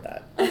can support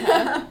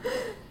that.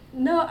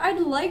 No, I'd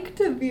like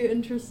to be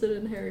interested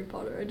in Harry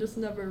Potter. I just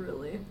never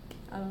really.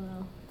 I don't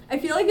know. I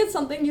feel like it's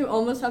something you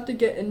almost have to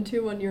get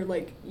into when you're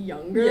like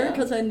younger, Yeah.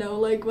 because I know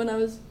like when I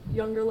was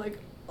younger, like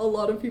a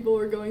lot of people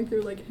were going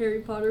through like Harry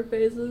Potter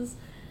phases,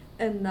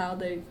 and now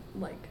they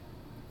like.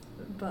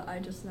 But I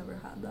just never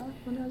had that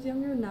when I was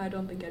younger. Now I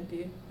don't think I'd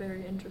be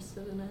very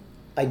interested in it.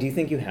 I do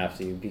think you have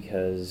to,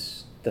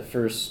 because the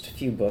first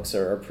few books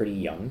are pretty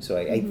young, so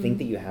I think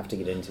that you have to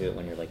get into it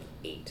when you're like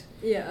 8.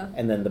 Yeah.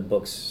 And then the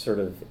books sort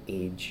of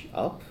age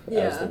up as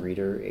Yeah. the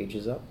reader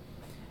ages up.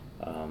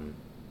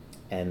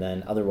 And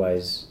then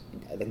otherwise,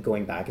 I think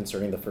going back and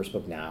starting the first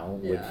book now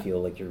would Yeah.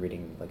 feel like you're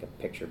reading like a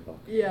picture book.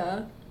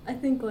 Yeah. I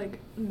think like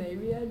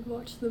maybe I'd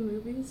watch the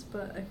movies,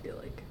 but I feel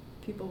like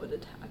people would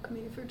attack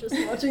me for just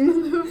watching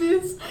the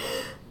movies.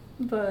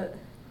 But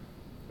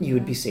You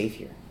would yeah. be safe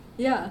here.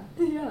 Yeah,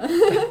 yeah.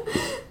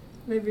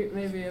 maybe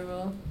I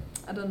will.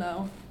 I don't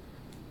know.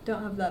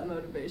 Don't have that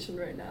motivation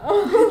right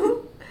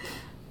now.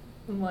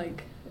 I'm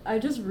like, I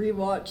just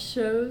rewatch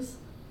shows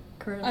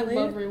I currently.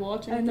 love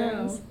rewatching I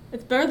know. things.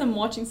 It's better than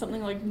watching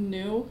something like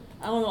new.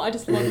 I don't know. I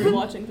just love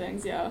rewatching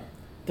things. Yeah.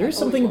 There's I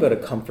something always about a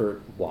love it.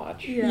 comfort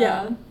watch.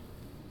 Yeah.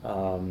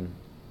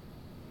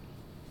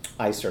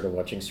 I started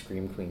watching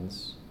Scream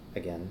Queens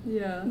again.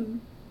 Yeah. Mm.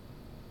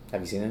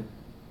 Have you seen it?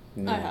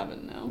 No. I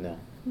haven't. No. No.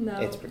 No.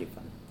 It's pretty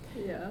fun.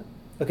 Yeah.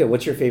 Okay,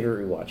 what's your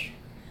favorite rewatch?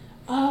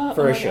 oh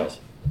For a my show. gosh.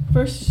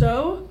 For a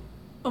show?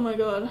 Oh my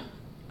god.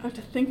 I have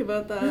to think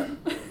about that.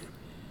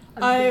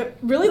 I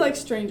really like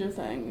Stranger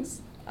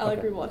Things. I like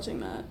Okay. rewatching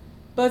that.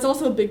 But it's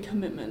also a big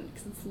commitment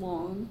because it's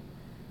long.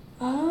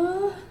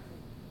 I'm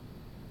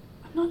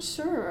not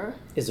sure.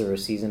 Is there a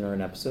season or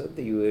an episode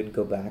that you would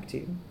go back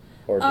to?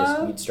 Or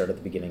just you'd start at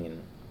the beginning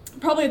and...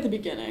 Probably at the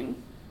beginning.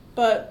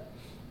 But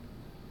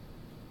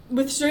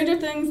with Stranger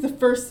Things, the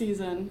first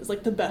season is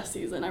like the best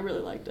season. I really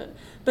liked it.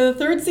 But the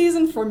third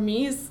season for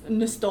me is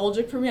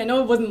nostalgic for me. I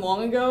know it wasn't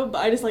long ago, but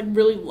I just like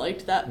really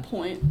liked that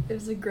point. It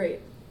was a great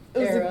It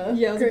was era.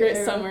 it was a great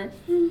era. summer.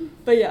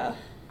 But yeah,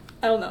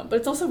 I don't know. But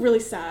it's also really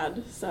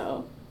sad.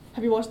 So,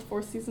 have you watched the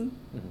fourth season?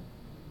 Mhm.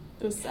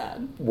 It was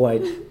sad.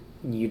 What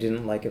you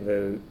didn't like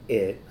about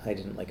it, I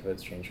didn't like about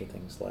Stranger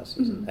Things last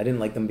season. Mhm. I didn't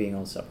like them being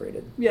all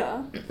separated.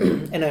 Yeah.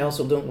 And I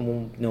also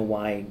don't know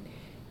why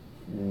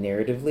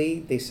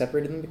narratively they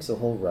separated them, because the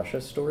whole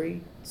Russia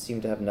story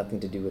seemed to have nothing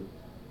to do with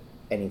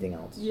anything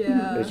else.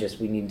 Yeah. It was just,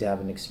 we need to have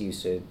an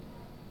excuse to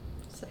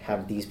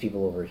have these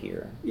people over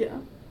here. Yeah.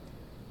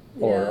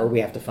 Or we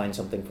have to find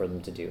something for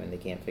them to do, and they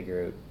can't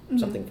figure out Mhm.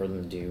 something for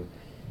them to do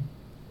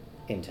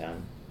in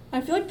town.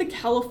 I feel like the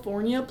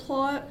California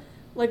plot,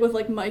 like with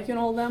like Mike and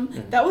all them,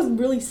 Mhm. that was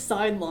really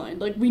sidelined.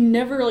 Like we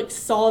never like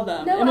saw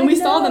them, No, and when I we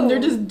saw them, they're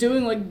know. just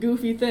doing like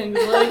goofy things,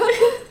 like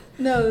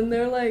No, and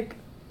they're like,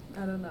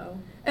 I don't know.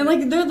 and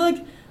like they're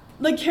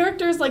like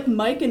characters like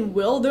Mike and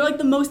Will. They're like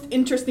the most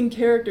interesting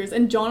characters,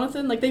 and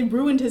Jonathan, like they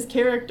ruined his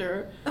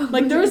character.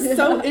 Like they're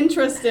so Yeah.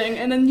 interesting,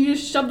 and then you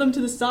just shove them to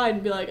the side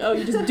and be like, oh,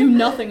 you just do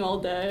nothing all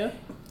day.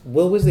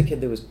 Will was the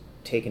kid that was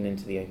taken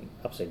into the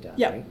Upside Down,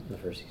 Yeah. right? In the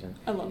first season.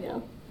 I love Yeah.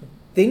 Will.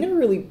 They never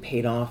really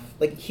paid off.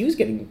 Like, he was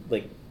getting,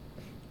 like,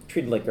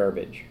 treated like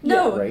garbage.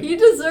 No, right? he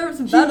deserves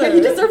better. He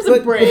deserves a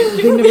break.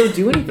 But they never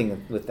do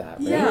anything with that,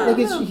 right? Yeah.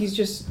 Like he's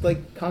just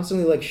like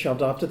constantly like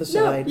shoved off to the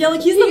side. Yeah,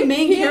 like he's the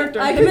main character.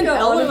 I Him could and go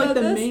Ellen on are like about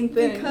the this main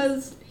thing.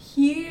 because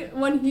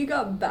when he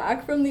got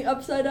back from the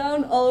Upside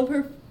Down, all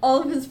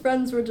of his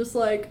friends were just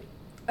like,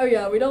 oh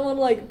yeah, we don't want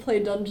to like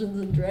play Dungeons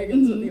and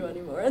Dragons with you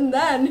anymore. And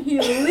then he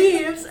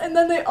leaves, and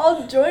then they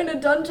all join a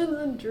Dungeons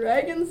and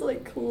Dragons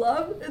like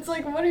club. It's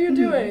like, what are you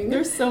doing?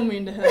 They're so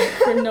mean to him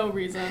for no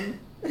reason.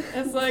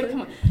 It's like,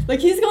 come on. Like,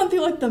 he's gone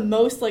through, like, the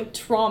most, like,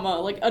 trauma,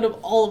 like, out of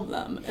all of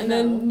them. And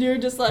then you're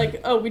just like,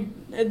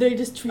 they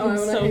just treat him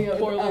so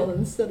poorly. Ellen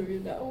instead of you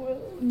now, Will.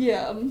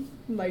 Yeah.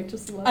 Mike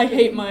just left I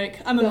hate him.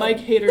 Mike. I'm a Mike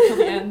hater till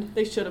the end.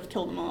 They should have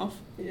killed him off.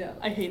 Yeah.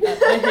 I hate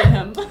that. I hate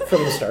him.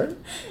 From the start?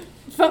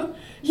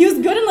 He was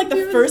good in, like, the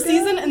He was first good.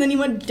 season, and then he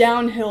went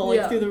downhill, like,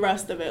 Yeah. through the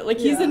rest of it. Like,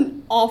 he's Yeah.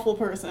 an awful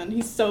person.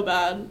 He's so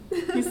bad.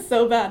 He's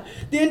so bad.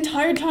 The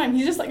entire time,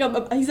 he's just, like,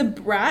 he's a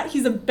brat.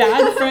 He's a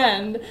bad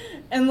friend.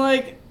 And,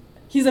 like...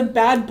 He's a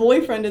bad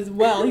boyfriend as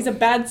well. He's a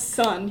bad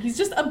son. He's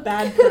just a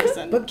bad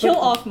person. Kill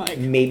off Mike.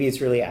 Maybe it's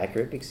really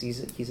accurate because he's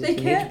a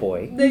teenage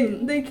boy.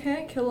 They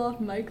can't kill off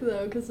Mike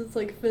though, because it's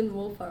like Finn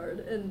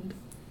Wolfhard, and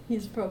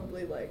he's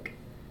probably like,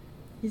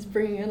 he's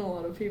bringing in a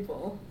lot of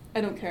people. I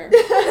don't care.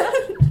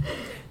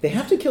 They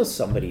have to kill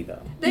somebody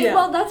though.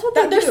 Well, that's what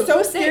they do. They're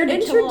so scared they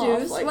to kill off,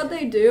 introduce, like- what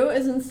they do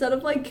is instead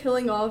of like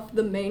killing off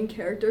the main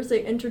characters,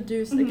 they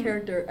introduce a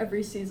character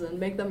every season,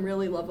 make them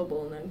really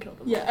lovable, and then kill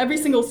them. Yeah, every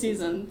single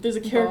season, there's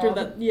a character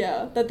Bob.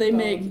 that they Bob,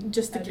 make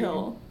just to Eddie.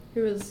 kill.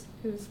 Who's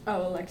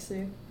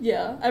Alexi.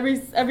 Yeah,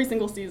 every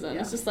single season.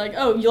 Yeah. It's just like,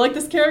 oh, you like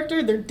this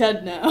character? They're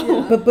dead now.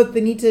 Yeah. But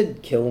they need to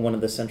kill one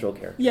of the central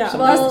characters. Yeah,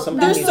 Somebody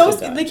they're needs so to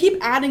die. they keep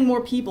adding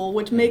more people,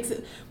 which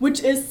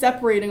is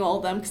separating all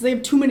of them because they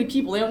have too many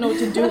people. They don't know what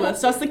to do with.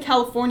 So that's the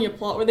California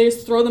plot where they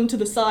just throw them to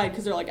the side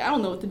because they're like, I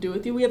don't know what to do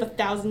with you. We have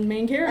 1,000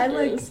 main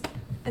characters.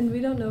 And we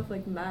don't know if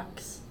like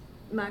Max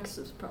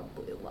is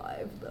probably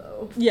alive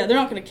though. Yeah, they're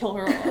not gonna kill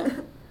her off.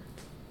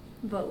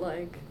 But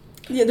like.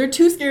 Yeah, they're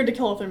too scared to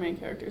kill off their main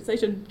characters. They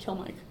should kill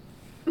Mike.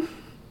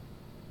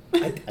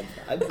 I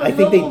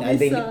think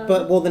they sad.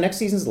 but well the next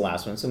season's the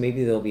last one, so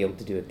maybe they'll be able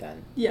to do it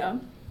then. Yeah.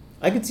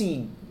 I could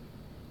see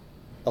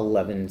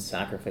 11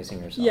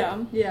 sacrificing herself.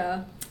 Yeah.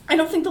 Yeah. I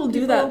don't think they'll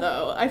do that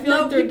though. I feel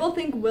like people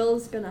think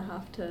Will's gonna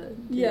have to do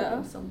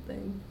Yeah.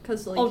 something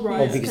because like Oh,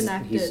 right. he's because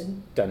connected. he's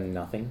done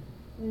nothing.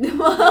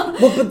 Well,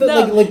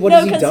 But like what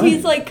has he done? because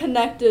he's like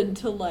connected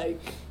to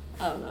like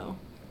I don't know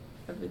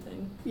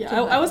everything. Yeah, to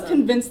I was them.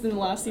 convinced in the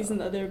last season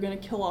that they were gonna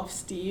kill off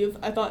Steve.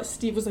 I thought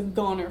Steve was a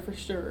goner for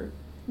sure.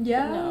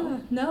 Yeah.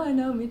 No, I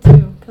know. Me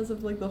too. Because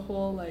of like the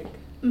whole like.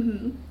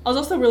 I was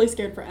also really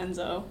scared for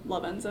Enzo.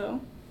 Love Enzo.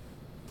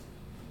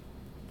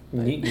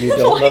 You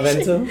don't love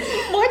Enzo?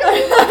 Why don't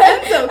you love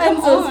Enzo? Come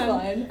Enzo's on.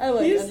 fine. I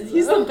like Enzo.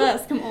 He's the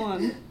best. Come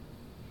on.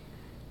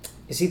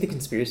 Is he the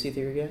conspiracy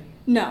theory guy?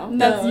 No,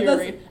 that's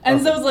Yuri.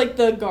 Enzo's like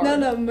the guard.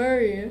 No,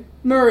 Murray.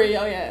 Murray.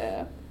 Oh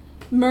yeah.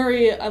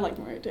 Murray. I like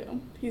Murray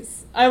too.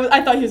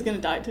 I thought he was gonna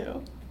die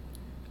too.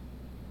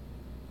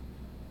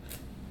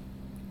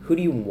 Who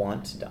do you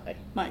want to die?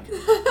 Mike.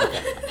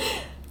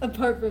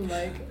 Apart from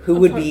Mike. Who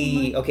would Apart be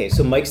from Mike? Okay,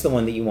 so Mike's the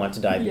one that you want to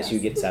die because Yes. you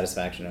get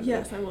satisfaction out of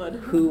Yes, it. I would.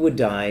 Who would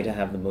die to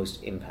have the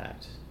most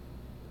impact?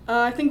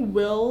 I think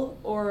Will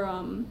or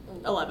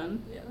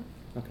 11. Yeah.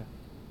 Okay.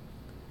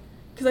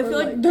 Because I Or, feel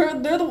like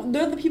like-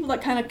 they're the people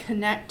that kind of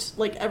connect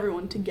like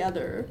everyone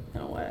together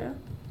in a way.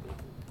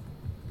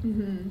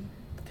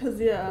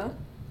 Because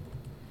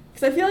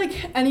I feel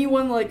like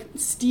anyone like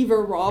Steve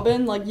or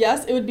Robin, like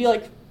yes, it would be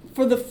like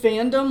for the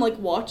fandom like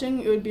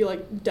watching, it would be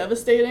like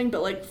devastating,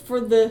 but like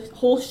for the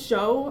whole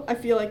show, I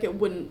feel like it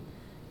wouldn't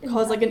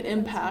cause like an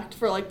impact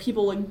for like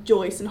people like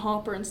Joyce and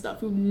Hopper and stuff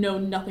who know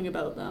nothing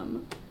about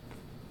them.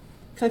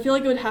 Because I feel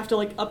like it would have to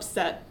like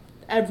upset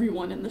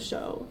everyone in the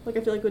show. Like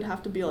I feel like it would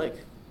have to be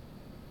like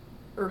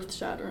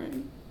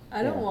earth-shattering.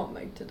 I don't Yeah. want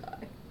Mike to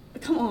die.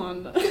 Come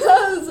on.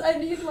 Because I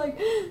need like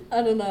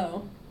I don't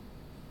know.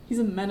 He's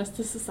a menace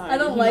to society. I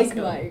don't He like must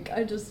go. Mike.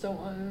 I just don't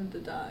want him to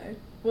die.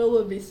 Will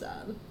would be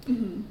sad.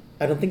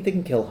 I don't think they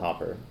can kill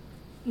Hopper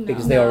No.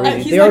 because they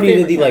already He's they my already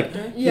did favorite the like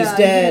character. he's Yeah,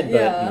 dead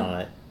but yeah.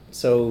 not.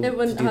 So It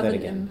wouldn't to do have that an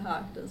again.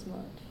 impact as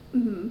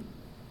much.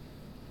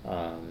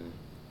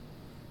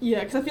 Yeah,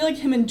 because I feel like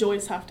him and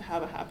Joyce have to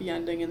have a happy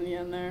ending in the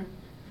end there.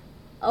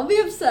 I'll be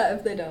upset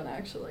if they don't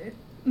actually.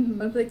 Mm-hmm.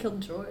 What if they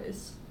killed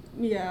Joyce?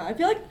 Yeah, I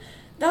feel like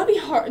that'd be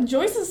hard.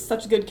 Joyce is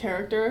such a good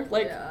character.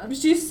 Like, Yeah.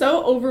 she's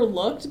so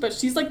overlooked, but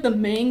she's like the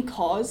main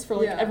cause for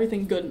like Yeah.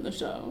 everything good in the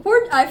show.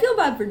 I feel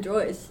bad for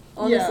Joyce,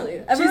 honestly.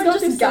 Yeah. Everyone She's just going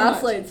through so much.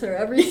 gaslights her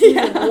every season.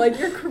 Yeah. They're like,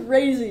 you're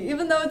crazy.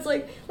 Even though it's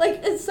like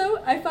it's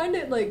so, I find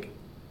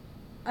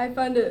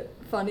it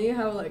funny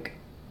how like,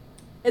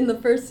 in the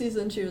first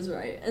season she was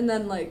right, and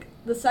then like,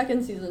 the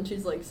second season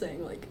she's like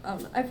saying like,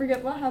 I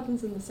forget what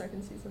happens in the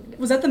second season again.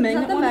 Was that the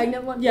magnet Is that the one?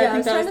 magnet one? Yeah, I I think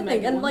was that trying was to the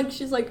think. magnet And one. like,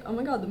 she's like, oh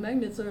my god, the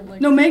magnets are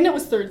like... No, Magnet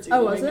was third season.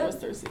 Oh, was Magnet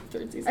it? was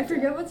third season. I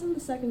forget what's in the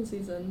second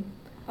season.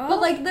 But,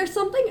 like, there's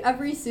something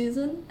every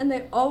season, and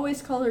they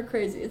always call her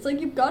crazy. It's like,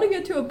 you've got to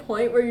get to a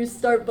point where you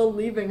start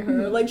believing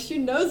her. Like, she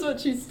knows what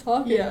she's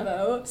talking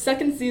about.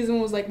 Second season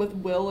was, like, with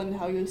Will and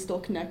how he was still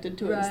connected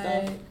to it and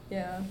stuff.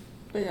 Yeah.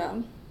 But,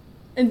 yeah.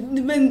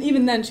 And then,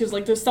 even then, she was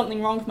like, there's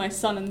something wrong with my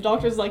son, and the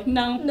doctor's like,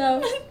 no.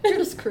 No, you're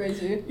just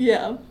crazy.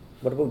 Yeah.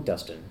 What about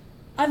Dustin?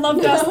 I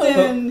love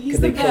Dustin. He's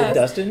Could the they kill best.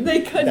 Dustin?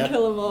 They could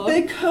kill him off.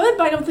 They could,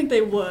 but I don't think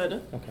they would.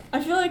 Okay.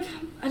 I feel like,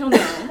 I don't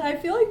know. I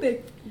feel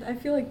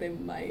like they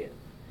might.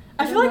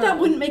 I feel like that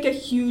wouldn't make a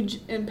huge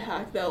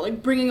impact though,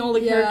 like bringing all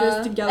the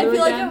characters together. I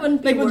feel again. like it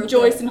wouldn't be like with worth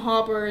Joyce it. and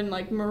Hopper and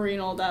like Marie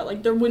and all that.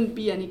 Like there wouldn't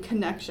be any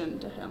connection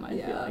to him. I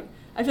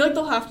feel like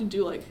they'll have to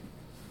do like,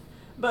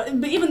 but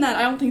even that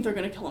I don't think they're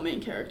gonna kill a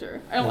main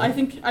character. I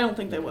don't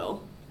think they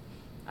will.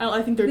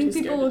 I think they're too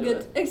scared people will to do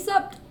get it.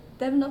 except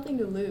they have nothing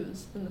to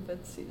lose in the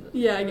 5th season.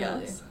 Yeah, I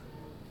really. guess.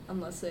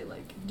 Unless they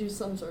like do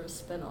some sort of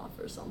spin-off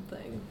or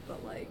something,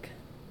 but like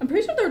I'm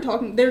pretty sure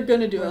they're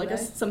gonna do Were like they?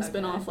 some Okay.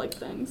 spin-off like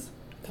things.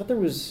 I thought there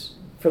was,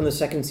 from the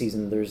second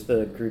season, there's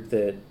the group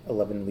that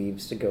Eleven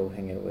leaves to go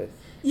hang out with.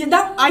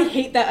 Yeah, I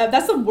hate that.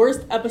 That's the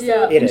worst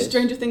episode It in is.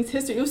 Stranger Things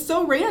history. It was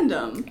so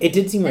random. It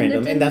did seem And it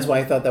random, and that's didn't- why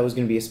I thought that was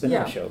going to be a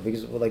spin-off Yeah. show,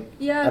 because, like,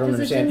 yeah, I don't 'cause it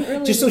understand. didn't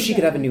really Just so make she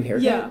could have a sense. new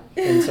haircut. Yeah.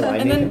 And so I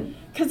And made then, him.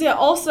 because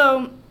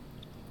also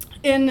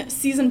in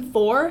season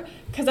 4,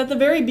 because at the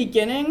very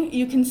beginning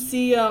you can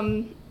see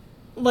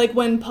like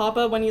when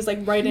he's like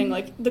writing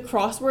like the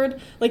crossword,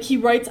 like he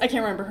writes, I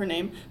can't remember her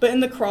name, but in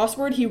the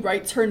crossword he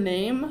writes her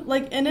name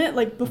like in it,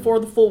 like before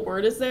the full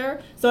word is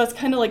there. So that's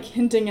kind of like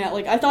hinting at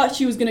like I thought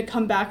she was gonna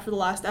come back for the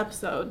last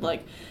episode,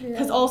 like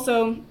because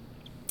also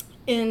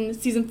in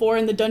season 4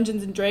 in the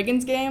Dungeons and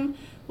Dragons game,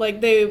 like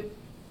they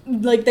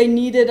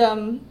needed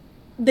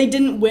they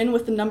didn't win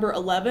with the number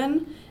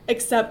 11,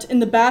 except in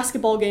the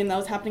basketball game that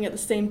was happening at the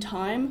same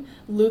time,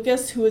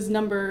 Lucas, who was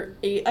number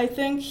 8, I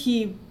think,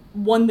 he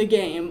won the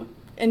game,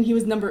 and he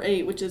was number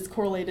 8, which is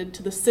correlated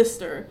to the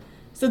sister.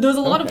 So there's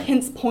a lot of Okay.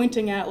 hints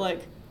pointing at,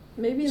 like,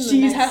 Maybe in the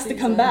she next has to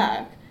come season.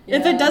 back.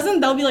 If Yeah. it doesn't,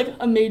 that'll be, like,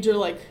 a major,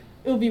 like,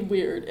 it would be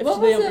weird if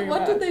What they was don't it? bring her What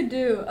back. did they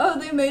do? Oh,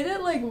 they made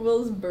it like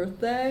Will's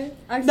birthday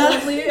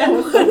accidentally. That and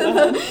was so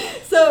one of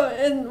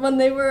bad. and when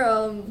they were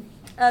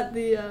at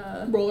the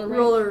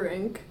Roller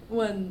rink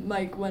when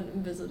Mike went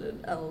and visited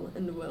Elle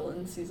and Will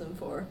in season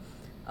 4,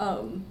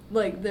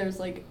 like there's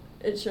like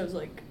it shows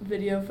like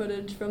video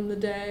footage from the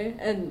day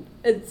and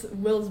it's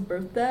Will's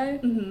birthday,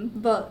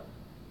 but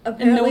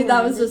apparently one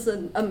that was remembers.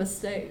 just a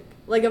mistake.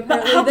 Like But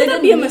apparently how they could that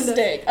didn't be a mean to-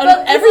 mistake? But Out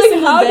of it's every like,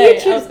 single how do day you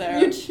choose, out there.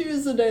 You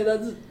choose the day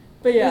that's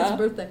But yeah. his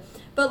birthday.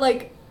 But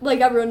like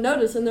everyone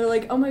noticed and they're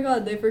like, oh my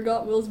god, they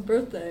forgot Will's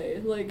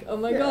birthday. Like, oh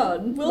my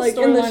god. Will's like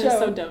in the storyline show, is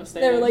so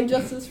devastating. they were like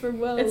justice for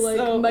Will. It's like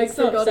so- Mike it's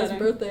so forgot upsetting.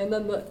 his birthday,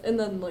 and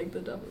then like the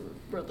Duffer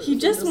brothers. He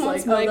were just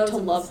wants like, oh, Mike that to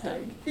was a love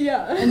mistake. him.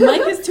 Yeah. And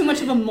Mike is too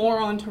much of a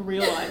moron to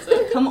realize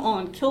it. Come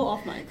on, kill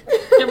off Mike.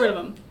 Get rid of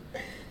him.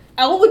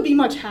 Elle would be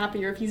much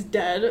happier if he's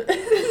dead.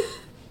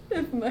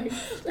 If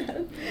Mike's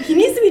dead. He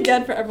needs to be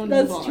dead for everyone to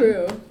That's move on.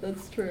 true.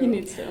 That's true. He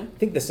needs to. I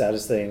think the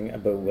saddest thing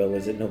about Will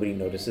is that nobody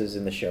notices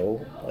in the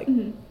show, like,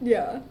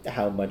 Yeah.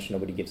 how much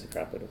nobody gives a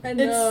crap out of him. I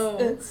know.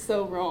 It's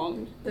so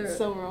wrong. They're- It's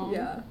so wrong.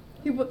 Yeah.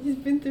 He's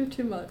been through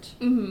too much,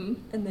 Mm-hmm.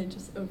 and they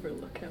just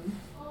overlook him.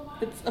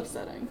 It's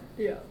upsetting.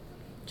 Yeah.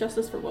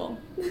 Justice for Will.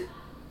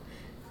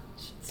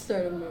 Should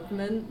start a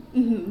movement.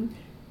 Mm-hmm.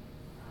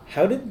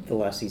 How did the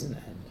last season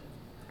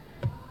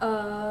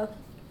end?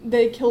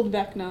 They killed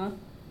Vecna.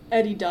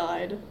 Eddie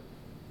died.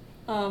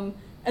 And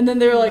then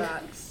they were like,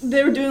 Max.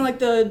 they were doing like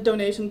the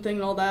donation thing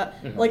and all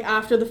that, Mhm. like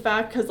after the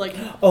fact, because like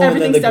Oh, and then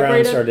everything the ground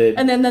separated. started-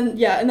 And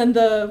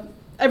then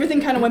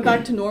everything kind of went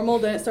back to normal.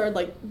 Then it started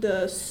like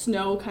the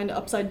snow kind of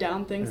upside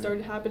down thing Mhm.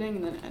 started happening,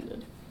 and then it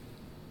ended.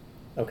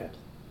 Okay.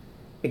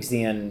 Because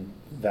the end,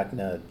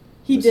 Vecna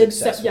He was did,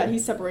 successful. he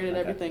separated Okay.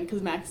 everything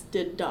because Max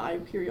did die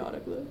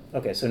periodically.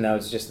 Okay, so now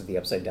it's just that the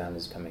upside down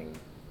is coming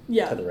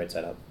Yeah. to the right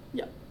side up.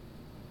 Yeah.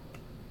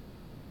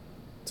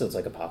 So it's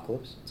like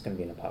apocalypse? It's going to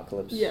be an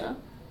apocalypse? Yeah.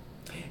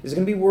 Is it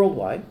going to be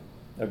worldwide?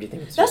 Or do you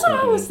think it's That's just what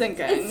I gonna was be...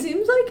 thinking. It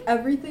seems like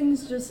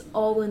everything's just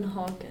all in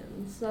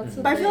Hawkins. That's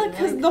the But I feel thing, like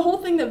because the whole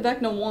thing that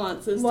Vecna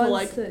wants is to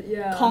like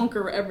yeah.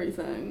 conquer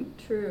everything.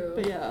 True.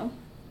 But yeah.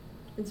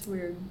 It's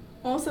weird.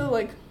 Also,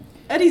 like,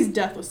 Eddie's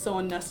death was so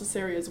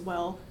unnecessary as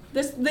well.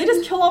 They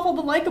just kill off all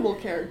the likable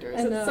characters.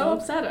 I It's so know.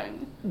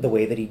 upsetting. The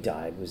way that he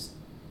died was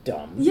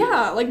dumb.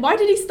 Yeah, like, why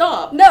did he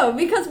stop? No,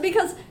 because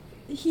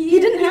he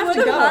didn't have to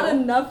would have go. had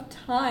enough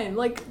time.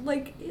 Like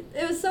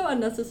it was so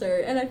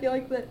unnecessary, and I feel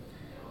like that.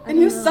 And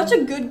he was such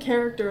a good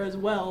character as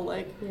well.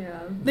 Like, Yeah.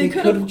 They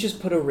could could have just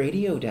put a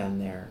radio down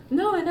there.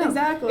 No, I know.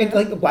 exactly. And,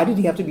 like, why did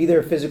he have to be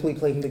there physically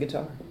playing the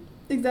guitar?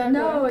 exactly.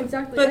 No,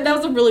 exactly. But And- that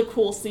was a really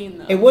cool scene,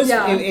 though. It was.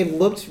 Yeah. It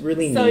looked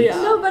really So, neat.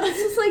 yeah. No, but it's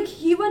just like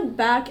he went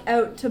back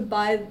out to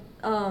buy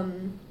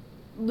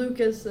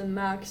Lucas and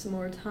Max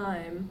more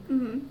time,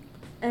 Mm-hmm.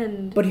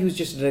 and But he was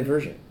just a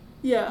diversion.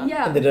 Yeah.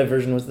 yeah. And the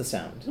diversion was the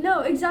sound.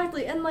 No,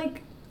 exactly, and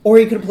like Or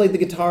he could have played the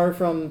guitar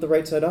from The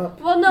Right Side Up.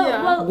 Well, no,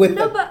 Yeah. well, With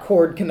no, a but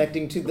cord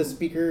connecting to the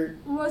speaker.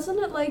 wasn't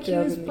it like he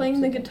Yeah, was didn't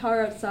playing the he?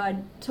 guitar outside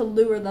to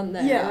lure them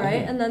there, Yeah.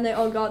 right? Mhm. And then they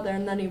all got there,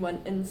 and then he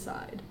went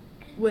inside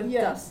with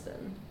Yeah.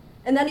 Dustin.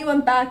 And then he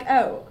went back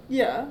out,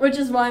 Yeah. which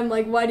is why I'm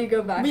like, why do you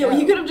go back But yeah, out?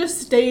 he could have just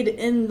stayed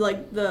in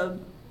like the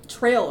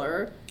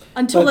trailer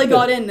until But they the-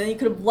 got in, and he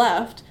could have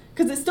left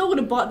because it still would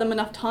have bought them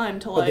enough time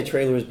to But like. the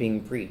trailer was being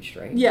preached,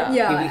 right? Yeah.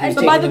 Yeah, He was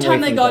But by taking the away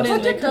time they from got Dustin. in,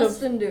 What they did could have.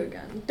 Dustin do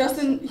again?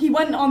 Dustin,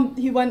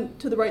 he went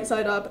to the right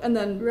side up, and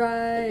then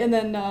Right. and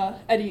then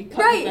Eddie cut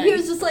the Right, thing. he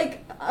was just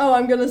like, oh,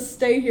 I'm gonna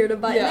stay here to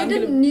buy. Yeah, they I'm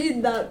didn't gonna-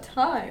 need that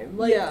time.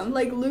 Like, Yeah.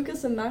 like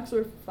Lucas and Max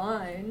were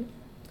fine.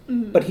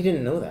 Mhm. But he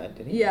didn't know that,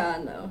 did he? Yeah,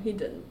 no, he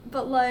didn't.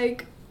 But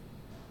like,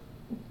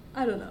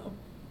 I don't know.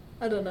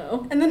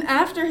 And then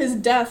after his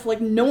death,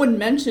 like no one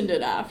mentioned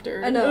it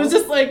after. I know. It was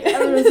just like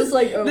Everyone was just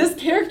like, oh. this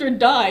character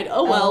died.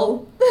 Oh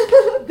well.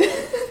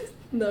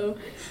 No,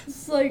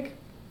 it's like,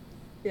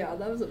 yeah,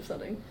 that was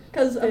upsetting.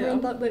 Because everyone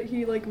Yeah. thought that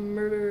he like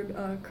murdered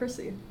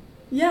Chrissy.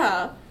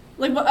 Yeah.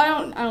 Like, but I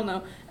don't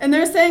know. And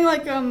they're saying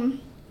like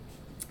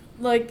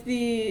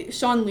the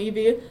Sean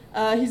Levy,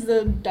 he's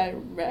the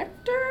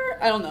director.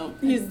 I don't know.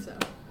 I think so.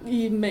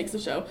 He makes the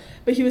show,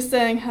 but he was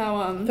saying how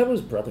I thought it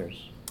was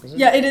brothers. Wasn't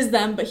yeah, it? it is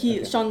them, but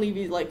Okay. Sean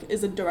Levy like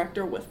is a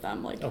director with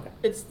them. Like Okay.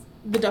 it's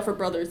the Duffer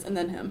Brothers and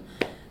then him.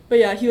 But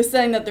yeah, he was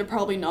saying that they're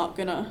probably not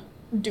gonna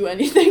do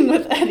anything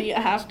with Eddie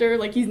after.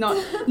 Like he's not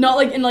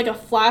like in like a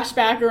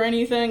flashback or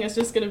anything. It's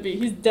just gonna be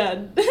he's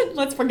dead.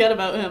 Let's forget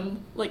about him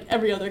like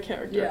every other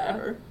character Yeah.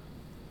 ever.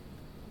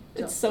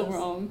 It's so Justice.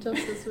 wrong.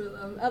 Justice for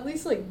them. At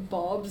least like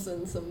Bob's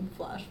in some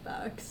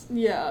flashbacks.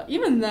 Yeah,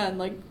 even then,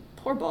 like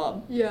poor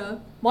Bob. Yeah.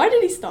 Why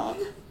did he stop?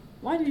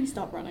 Why did he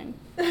stop running?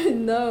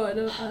 No, I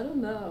don't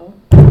know.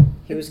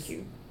 He was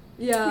cute.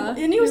 Yeah.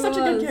 And he was such a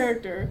good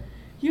character.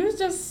 He was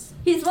just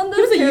He's one of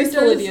He was those a useful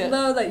characters idiot.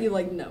 though that you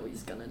like know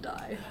he's gonna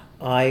die.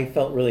 I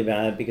felt really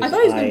bad because I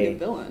thought he was gonna be a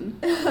villain.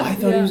 I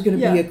thought he was going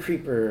to Yeah. be a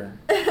creeper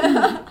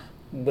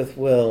with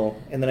Will,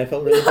 and then I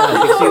felt really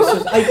bad because he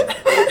was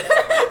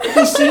just,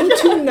 he seemed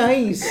too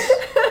nice.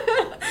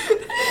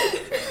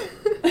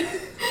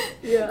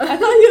 Yeah. I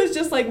thought he was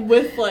just like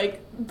with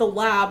like the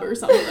lab or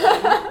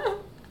something.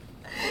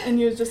 And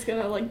he was just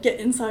gonna like get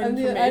inside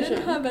information. I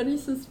didn't have any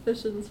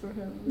suspicions for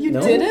him. You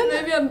No? didn't?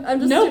 Maybe I'm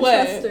just No too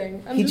way.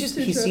 trusting. I'm He just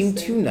too he seemed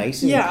too trusting.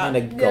 nice and Yeah. kind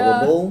of Yeah.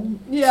 gullible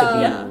Yeah. to be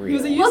Yeah. real. He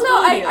was a Well,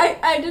 no, useful idiot.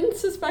 I didn't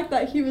suspect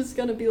that he was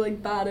gonna be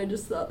like bad. I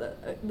just thought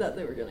that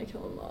they were gonna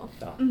kill him off.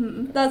 Oh.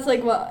 Mhm. That's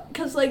like what,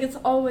 cause like it's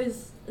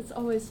always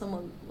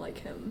someone like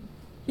him.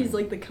 He's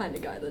like the kind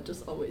of guy that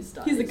just always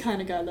dies. He's the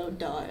kind of guy that would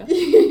die.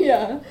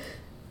 Yeah.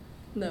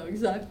 No,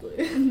 exactly.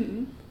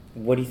 Mhm.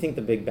 What do you think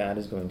the big bad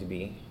is going to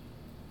be?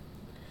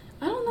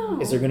 I don't know.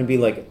 Is there going to be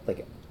like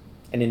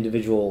an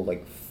individual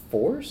like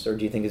force, or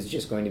do you think it's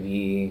just going to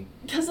be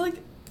Cause like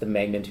the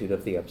magnitude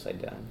of the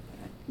Upside Down?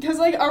 Because,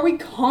 like, are we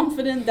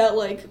confident that,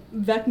 like,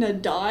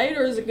 Vecna died,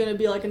 or is it going to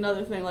be, like,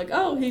 another thing? Like,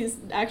 oh, he's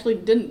actually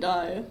didn't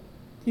die.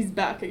 He's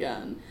back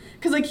again.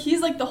 Because, like,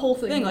 he's, like, the whole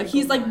It's like thing. Like, Michael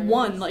he's, like, Myers.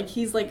 one. Like,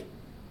 he's, like,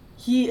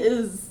 he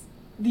is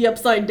the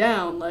Upside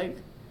Down. Like,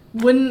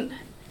 when...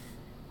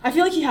 I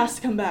feel like he has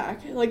to come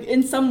back. Like,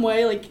 in some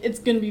way, like, it's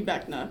going to be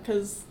Vecna,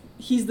 because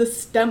he's the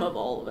stem of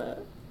all of it.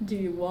 Do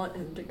you want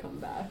him to come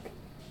back?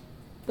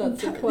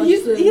 That's the question.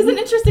 He's an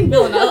interesting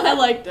villain. I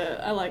liked it.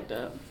 I liked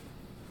it.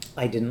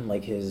 I didn't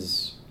like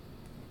his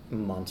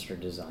monster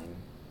design.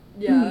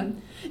 Yeah. Mhm.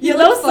 He Yeah,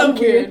 that looked was so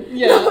funky. weird. The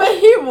Yeah. way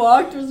he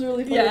walked was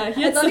really funny. Yeah,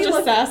 he I had thought such a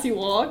looked- sassy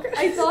walk.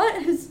 I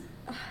thought his,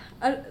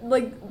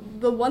 like,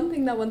 the one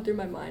thing that went through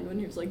my mind when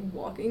he was, like,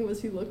 walking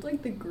was he looked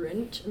like the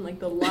Grinch in, like,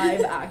 the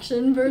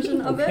live-action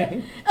version of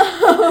Okay. it.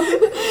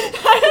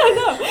 I don't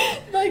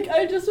know. Like,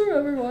 I just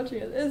remember watching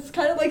it. It's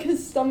kind of like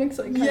his stomach's,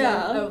 like, kind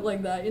Yeah. of out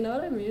like that, you know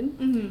what I mean?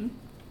 Mm-hmm.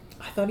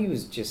 I thought he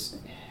was just...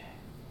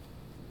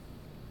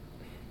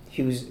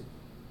 He was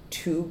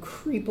too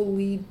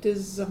creepily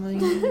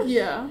designed.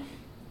 Yeah.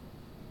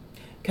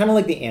 Kind of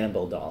like the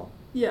Annabelle doll.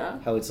 Yeah.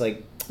 How it's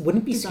like,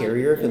 wouldn't it be Design.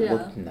 scarier if it Yeah.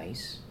 looked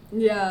nice?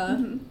 Yeah.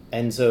 Mhm.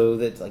 And so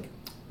that's like,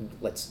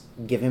 let's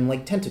give him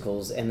like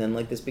tentacles and then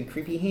like this big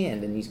creepy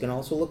hand, and he's gonna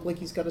also look like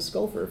he's got a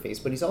skull for a face,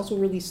 but he's also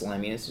really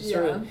slimy. And it's just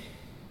sort of,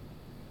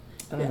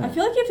 I don't know. I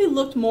feel like if he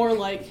looked more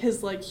like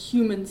his like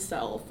human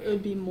self, it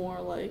would be more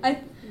like.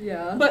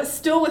 Yeah. But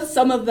still with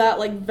some of that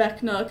like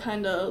Vecna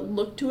kind of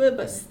look to it,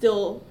 but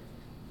still,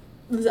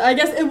 I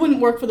guess it wouldn't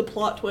work for the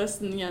plot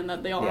twist in the end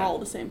that they are Yeah. all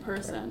the same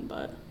person.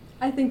 But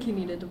I think he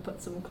needed to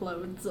put some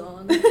clothes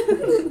on.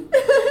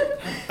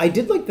 I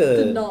did like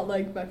Did not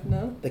like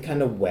Vecna. the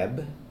kind of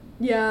web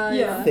Yeah, Yeah.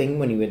 yeah. thing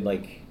when he would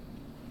like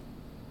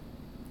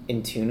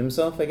intune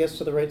himself, I guess,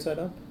 to the right side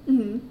up.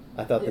 hmm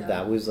I thought Yeah.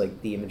 that was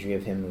like the imagery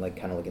of him like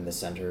kind of like in the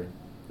center.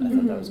 I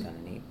thought that was Mhm. kind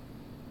of neat.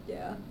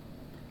 Yeah.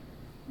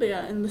 But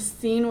yeah, and the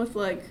scene with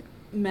like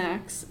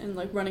Max and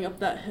like running up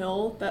that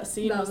hill, that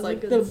scene That was was a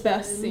like good the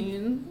best scene.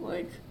 scene,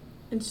 like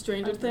in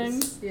Stranger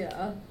Things.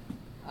 Yeah.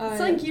 I- It's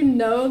like you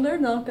know they're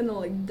not gonna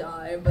like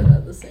die, but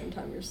at the same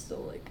time you're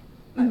still like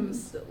I Mhm.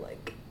 was still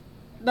like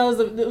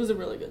It was a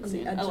really good On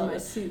scene. the edge I of love my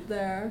it. seat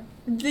there.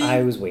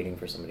 I was waiting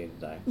for somebody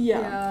to die.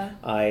 Yeah.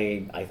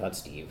 I thought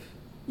Steve.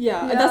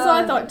 Yeah, Yeah. that's what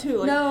I thought too.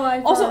 Like, No,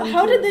 I also, thought him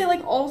how did too. they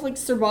like all like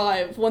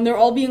survive when they're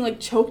all being like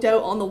choked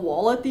out on the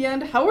wall at the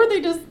end? How are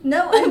they just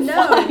No, I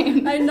know.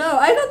 fine? I know.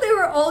 I thought they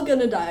were all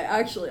gonna die,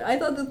 actually. I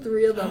thought the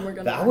 3 of them were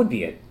gonna die. That would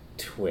be a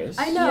twist.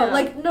 I know. Yeah.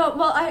 Like, no,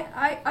 well,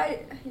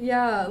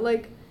 yeah,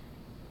 like,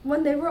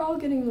 when they were all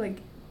getting,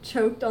 like,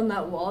 choked on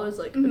that wall, I was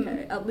like, Mhm.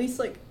 okay, at least,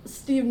 like,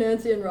 Steve,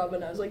 Nancy, and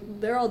Robin, I was like,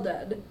 they're all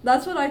dead.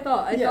 That's what I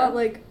thought. I Yeah. thought,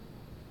 like,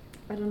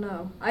 I don't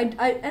know. I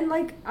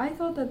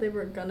thought that they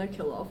were gonna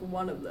kill off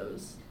one of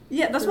those.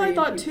 Yeah, that's what I 3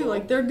 thought too. people.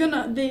 Like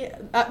they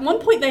at one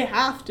point they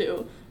have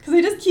to, because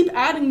they just keep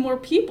adding more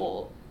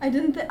people. I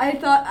didn't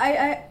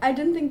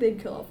think they'd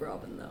kill off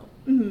Robin,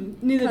 though.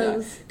 Mm-hmm. Neither did I.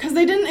 'Cause-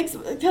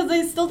 Because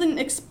they still didn't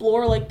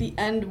explore like the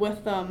end with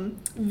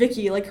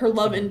Vicky, like her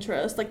love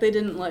interest. Like they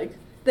didn't like.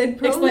 They'd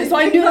probably, Explain- so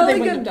I knew that they probably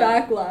wouldn't get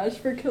have backlash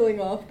for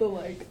killing off the,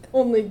 like,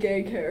 only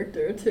gay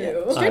character, too.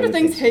 Yeah. Stranger I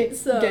Things think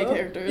hates So- gay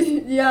characters.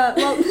 Yeah,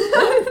 well,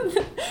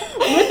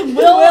 With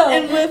Will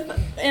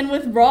and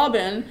with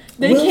Robin,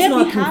 they Will's can't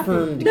not be happy.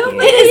 confirmed no, gay.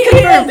 but It is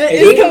confirmed. It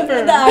It is is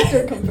confirmed. The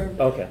actor confirmed.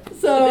 Okay.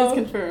 So It is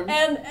confirmed.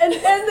 And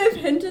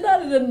they've hinted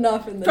at it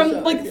enough in the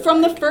show. I feel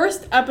From the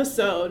first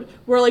episode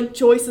where like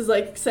Joyce is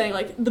like saying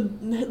like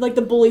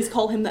the bullies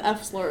call him the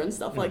F slur and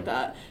stuff like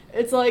that.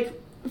 It's like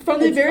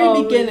from the It's very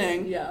always-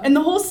 beginning. yeah. And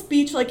the whole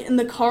speech like in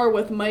the car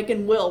with Mike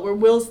and Will, where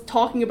Will's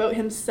talking about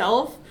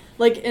himself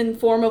like in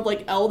form of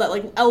like Elle, that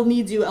like Elle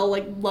needs you, Elle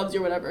like loves you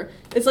or whatever.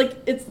 It's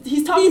like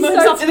he's talking He about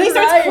himself starts and then he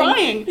starts crying.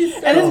 crying. He And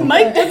starts then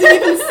Mike crying. doesn't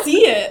even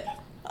see it.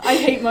 I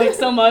hate Mike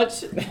so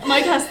much.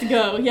 Mike has to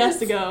go. He has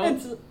to go.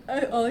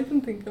 All I can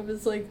think of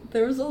is like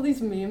there was all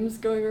these memes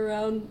going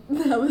around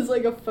that was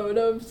like a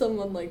photo of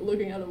someone like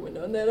looking out a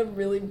window and they had a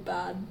really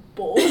bad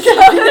bowl.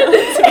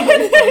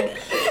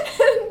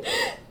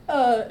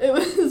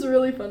 It was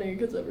really funny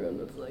because everyone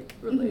was like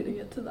relating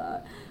it to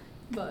that,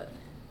 but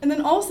And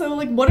then also,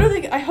 like, what are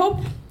they? I hope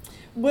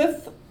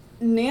with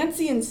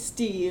Nancy and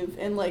Steve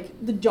and like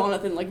the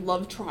Jonathan like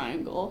love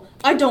triangle.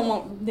 I don't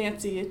want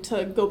Nancy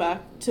to go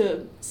back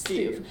to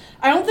Steve.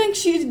 I don't think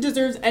she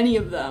deserves any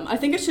of them. I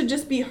think it should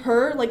just be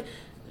her. Like,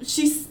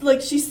 she sees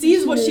what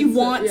she needs it,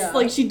 wants. yeah.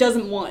 Like she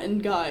doesn't want in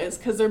guys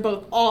because they're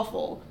both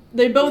awful.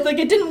 They both like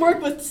it didn't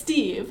work with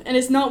Steve and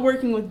it's not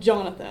working with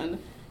Jonathan.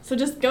 So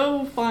just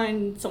go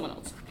find someone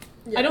else.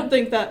 yeah. I don't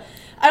think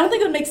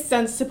it makes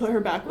sense to put her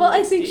back. Well,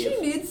 with, I think Steve.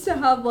 she needs to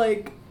have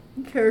like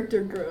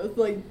character growth.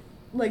 Like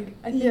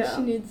I think Yeah.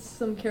 she needs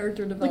some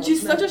character development. Like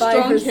she's such a by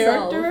strong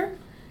herself. character,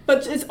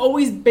 but it's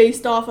always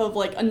based off of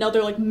like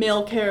another like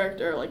male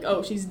character. Like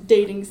oh, she's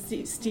dating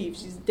Steve.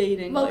 She's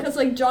dating. Well, because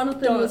like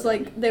Jonathan was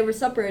Jonathan. like they were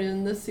separated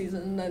in this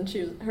season, and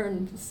then her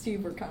and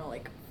Steve were kind of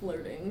like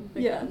flirting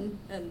Yeah. again,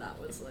 and that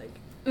was like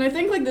and I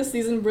think like this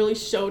season really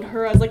showed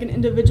her as like an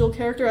individual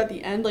character at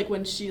the end, like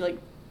when she like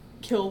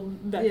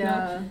killed Vecna.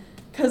 yeah.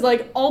 Because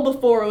like all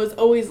before it was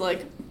always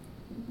like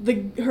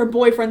her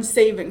boyfriend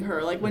saving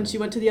her. Like when she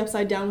went to the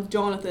Upside Down with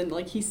Jonathan,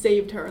 like he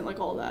saved her and like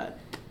all that.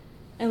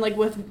 And like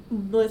with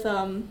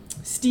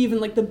Steve and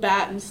like the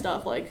bat and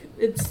stuff, like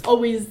it's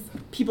always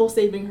people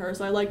saving her.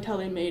 So I liked how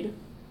they made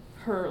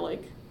her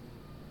like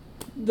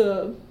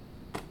the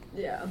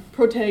Yeah.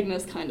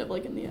 protagonist kind of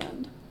like in the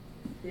end.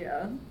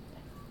 Yeah.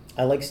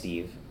 I like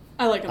Steve.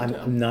 I like him I'm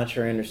too. not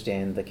sure I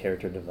understand the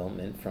character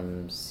development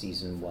from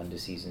season 1 to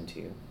season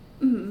 2.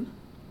 Mm-hmm.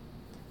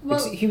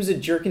 Well, He was a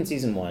jerk in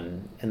season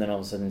 1, and then all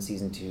of a sudden in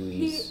season 2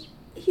 he's...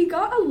 he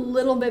got a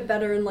little bit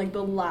better in like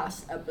the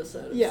last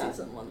episode of Yeah.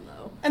 season 1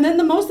 though. And then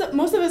the most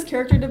of his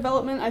character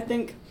development, I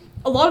think,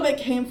 a lot of it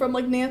came from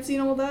like Nancy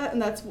and all that,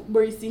 and that's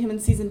where you see him in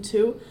season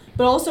 2.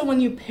 But also when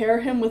you pair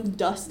him with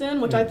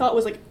Dustin, which I thought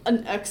was like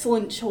an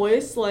excellent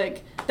choice,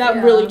 like that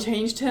Yeah. really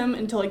changed him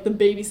into like the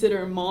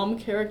babysitter and mom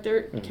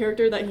character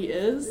that he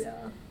is. Yeah.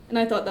 And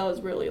I thought that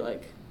was really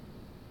like,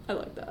 I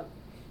like that.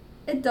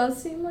 It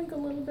does seem like a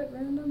little bit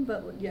random,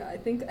 but yeah, I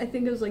think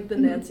it was like the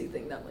Nancy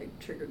thing that like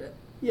triggered it.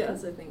 Yeah.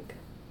 Because I think.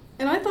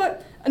 And I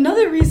thought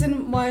another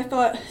reason why I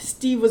thought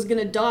Steve was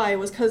gonna die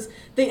was because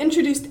they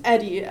introduced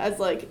Eddie as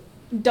like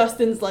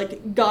Dustin's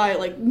like guy,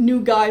 like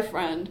new guy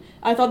friend.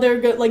 I thought they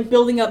were like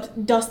building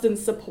up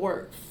Dustin's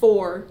support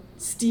for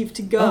Steve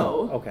to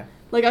go. Oh, okay.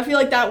 Like I feel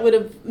like that would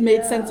have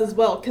made sense Yeah. as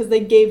well because they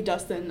gave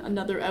Dustin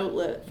another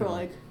outlet for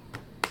like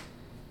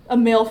a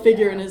male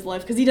figure in Yeah. his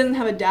life because he doesn't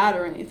have a dad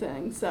or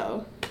anything.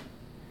 So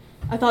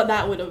I thought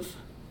that would have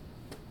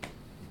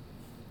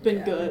been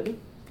Yeah. good,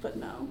 but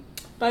no.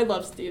 But I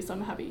love Steve, so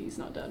I'm happy he's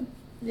not dead.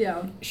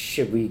 Yeah.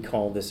 Should we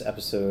call this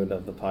episode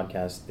of the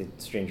podcast the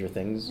Stranger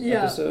Things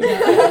Yeah. episode?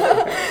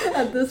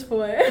 At this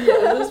point.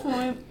 Yeah, at this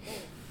point.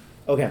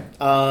 Okay.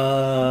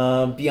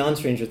 Beyond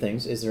Stranger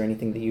Things, is there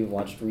anything that you've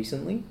watched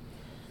recently?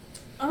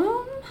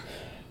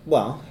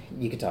 Well,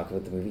 you could talk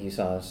about the movie you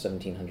saw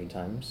 1,700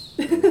 times.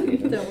 in the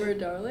theater. Don't worry,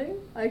 darling.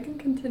 I can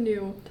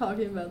continue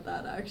talking about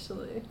that,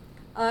 actually.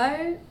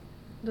 I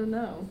don't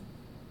know.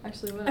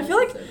 Actually, what I else feel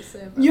is like there to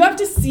say about you have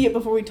to see it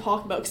before we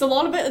talk about it, because a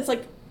lot of it, it's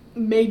like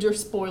major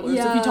spoilers. If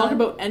you Yeah. talk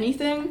about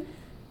anything,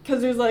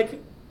 because there's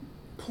like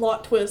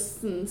plot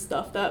twists and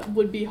stuff that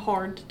would be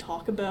hard to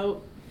talk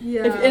about.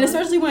 Yeah. And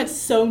especially when it's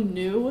so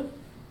new.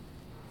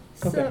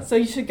 Okay. So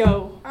you should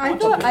go. I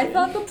watch thought the I movie.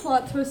 thought the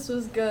plot twist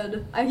was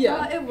good. I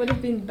thought it would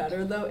have been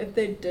better though if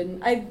they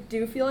didn't. I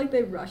do feel like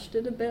they rushed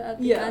it a bit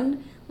at the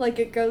end. Like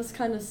it goes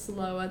kind of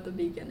slow at the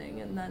beginning,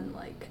 and then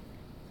like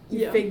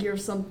you figure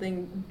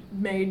something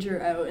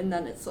major out, and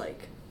then it's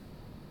like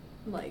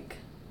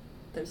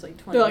there's like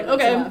 20 They're like,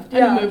 minutes okay, left.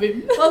 end the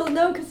movie. Well,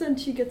 no, because then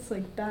she gets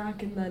like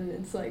back, and then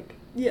it's like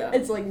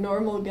it's like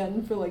normal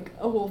again for like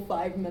a whole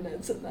 5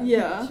 minutes, and then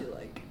she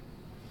like.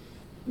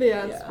 But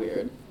it's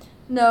weird.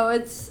 No,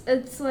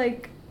 it's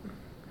like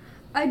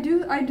I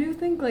do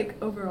think like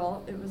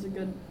overall it was a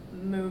good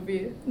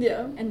movie.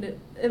 Yeah. And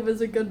it was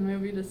a good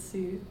movie to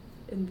see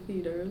in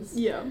theaters.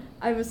 Yeah.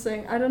 I was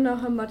saying I don't know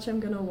how much I'm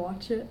gonna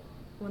watch it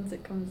once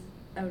it comes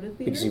out of theaters.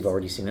 Because you've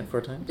already seen it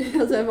 4 times?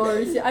 Because I've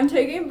already seen it. I'm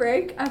taking a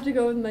break. I have to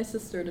go with my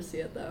sister to see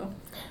it though.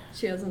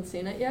 She hasn't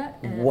seen it yet.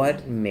 And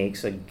What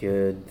makes a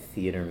good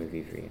theater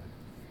movie for you?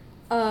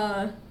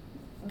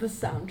 the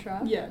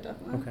soundtrack. Yeah,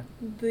 definitely.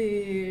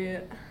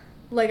 Okay.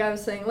 Like I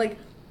was saying, like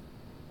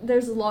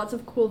there's lots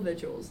of cool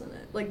visuals in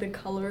it. Like the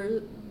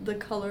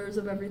colors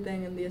of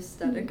everything and the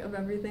aesthetic of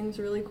everything's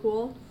really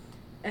cool.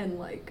 And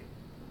like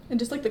And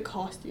just like the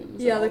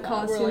costumes. yeah, and the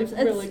all that were, costumes.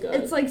 like, really good.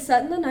 It's like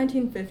set in the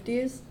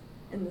 1950s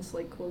in this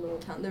like cool little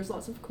town. There's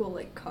lots of cool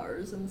like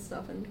cars and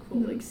stuff and cool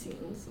like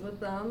scenes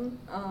with them.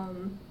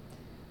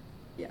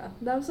 Yeah,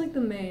 that was like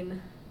the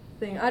main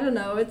thing. I don't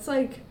know. It's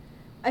like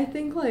I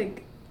think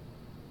like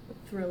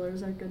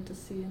thrillers are good to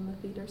see in the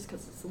theaters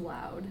because it's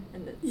loud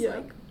and it's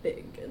like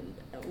big,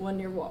 and when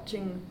you're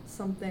watching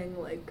something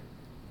like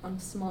on a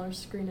smaller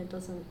screen it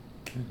doesn't,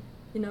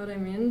 you know what I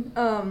mean.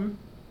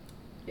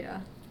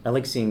 Yeah, I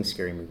like seeing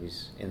scary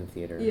movies in the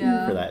theater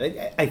for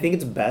that. I think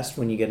it's best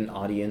when you get an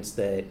audience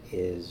that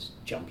is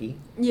jumpy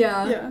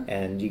yeah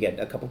and you get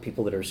a couple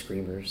people that are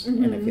screamers,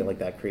 and I feel like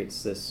that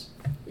creates this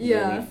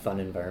really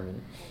fun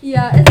environment.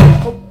 Yeah, it's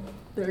oh,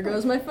 there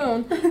goes my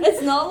phone.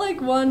 It's not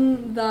like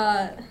one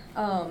that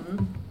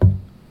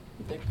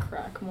the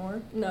crack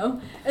more.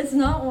 No, it's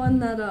not one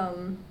that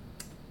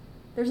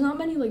there's not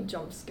many like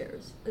jump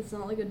scares. It's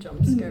not like a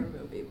jump scare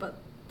movie, but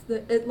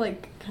it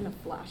like kind of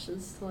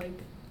flashes to like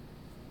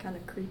kind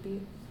of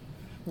creepy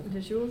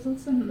visuals and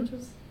stuff, which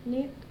was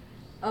neat.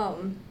 I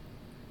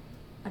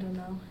don't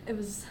know. It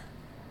was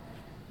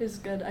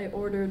good. I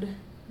ordered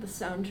the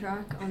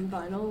soundtrack on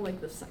vinyl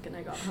like the second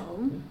I got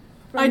home.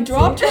 I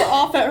dropped her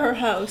off at her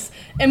house,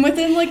 and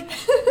within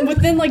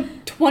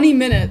 20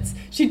 minutes,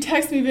 she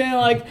texted me being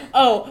like,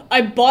 "Oh,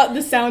 I bought the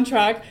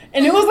soundtrack,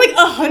 and it was like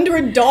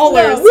 $100." No,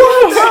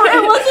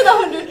 it wasn't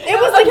 $100. It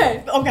was like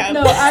okay.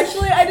 No,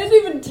 actually, I didn't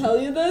even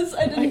tell you this.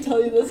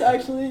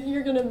 Actually,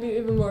 you're gonna be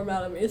even more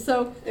mad at me.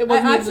 So It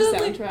wasn't the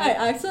soundtrack.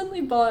 I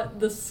accidentally bought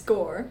the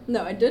score.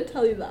 No, I did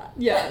tell you that.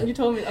 Yeah, you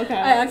told me. Okay.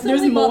 I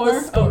accidentally bought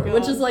the score, God.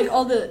 which is like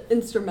all the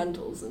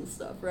instrumentals and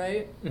stuff,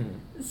 right?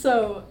 Mm-hmm.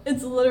 So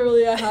it's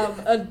literally I have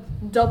a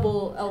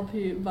double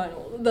LP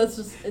vinyl that's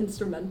just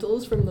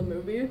instrumentals from the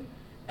movie,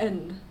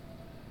 and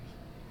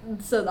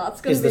so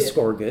that's gonna Is be the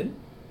score good?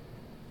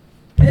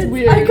 It's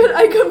weird.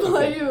 I could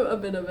play you a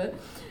bit of it.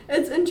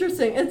 It's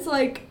interesting. It's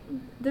like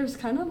there's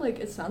kind of like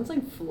it sounds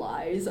like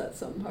flies at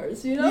some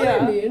parts. You know what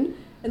I mean?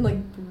 And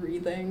like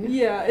breathing.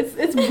 Yeah, it's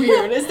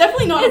weird. It's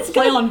definitely not a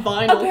play on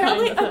vinyl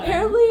Apparently, kind of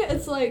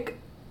thing.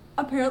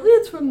 apparently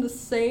it's from the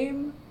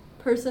same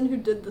person who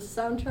did the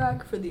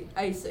soundtrack for the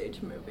Ice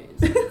Age movies.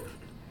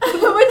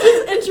 Which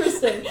is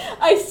interesting.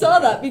 I saw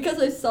that because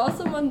I saw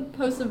someone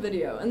post a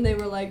video and they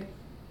were like,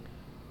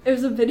 it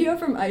was a video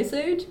from Ice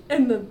Age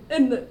and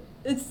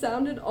it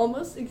sounded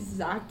almost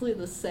exactly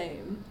the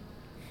same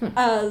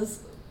as,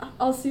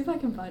 I'll see if I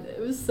can find it.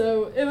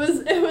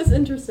 It was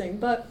interesting,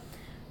 but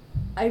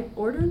I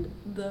ordered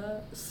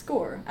the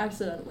score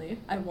accidentally.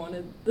 I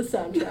wanted the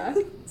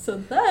soundtrack, so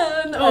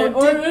then I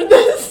ordered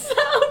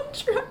the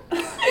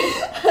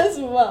soundtrack as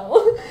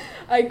well.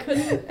 I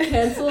couldn't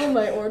cancel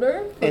my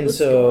order. And the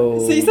so...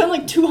 score. So you spent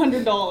like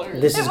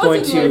 $200. This It is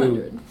going wasn't to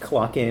 100.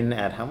 clock in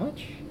at how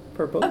much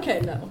per book?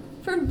 Okay, no.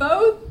 For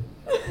both,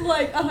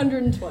 like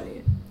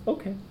 120.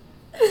 Okay.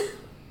 I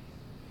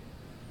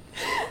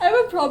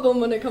have a problem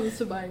when it comes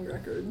to buying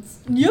records.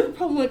 You have a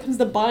problem when it comes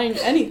to buying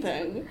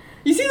anything.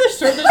 You see the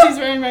shirt that she's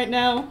wearing right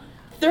now?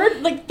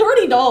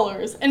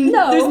 $30, and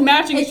No, there's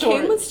matching it shorts.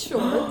 came with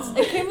shorts.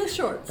 It came with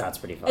shorts. That's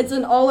pretty fun. It's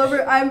an all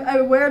over.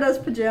 I wear it as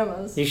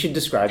pajamas. You should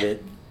describe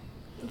it.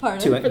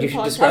 Pardon? You should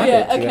podcast. describe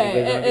Okay, it to okay.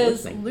 everybody It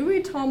is listening.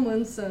 Louis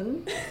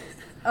Tomlinson.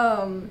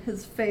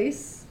 His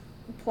face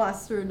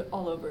plastered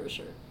all over his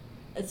shirt.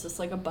 It's just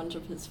like a bunch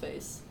of his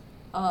face.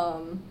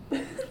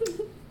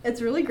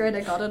 It's really great.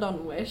 I got it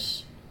on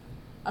Wish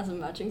as a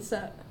matching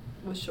set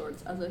with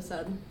shorts, as I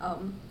said.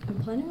 I'm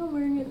planning on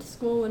wearing it to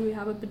school when we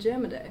have a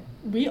pajama day.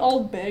 We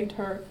all begged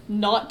her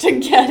not to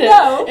get it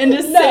No, and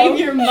to no. save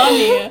your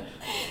money.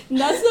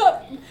 That's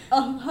not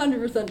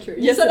 100% true.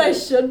 You Yes, said it I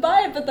is. should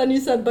buy it, but then you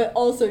said, but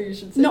also you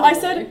should save No, your I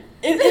said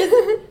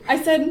money.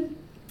 I said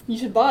you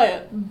should buy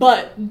it,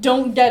 but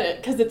don't get it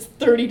because it's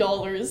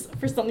 $30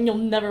 for something you'll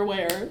never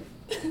wear.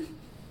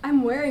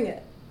 I'm wearing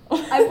it.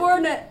 I've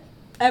worn it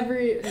I've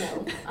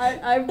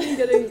been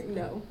getting,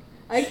 no.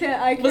 I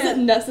can't. Was it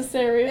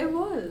necessary? It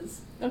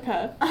was.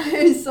 Okay.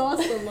 I saw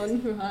someone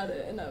who had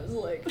it, and I was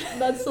like,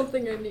 that's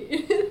something I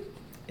need.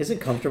 Is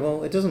it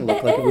comfortable? It doesn't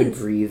look like it would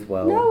breathe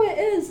well. No, it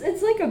is.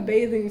 It's like a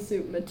bathing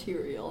suit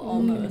material,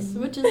 almost,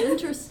 which is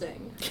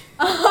interesting.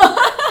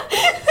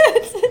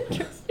 It's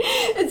interesting.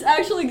 It's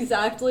actually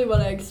exactly what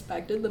I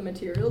expected the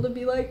material to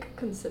be like,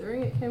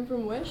 considering it came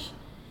from Wish.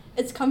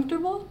 It's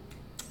comfortable,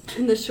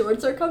 and the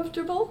shorts are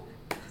comfortable.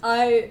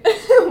 I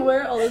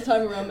wear it all the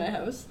time around my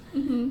house.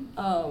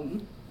 Mm-hmm.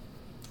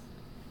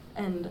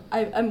 And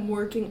I'm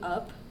working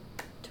up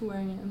to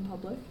wearing it in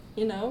public.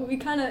 You know, we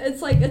kind of,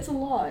 it's a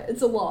lot.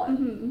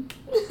 Mm-hmm.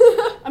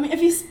 I mean,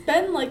 if you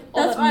spend like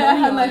all that's that why I money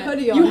had on my it,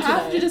 hoodie on you today.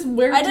 have to just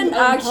wear it. I didn't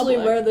actually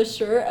public. wear the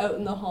shirt out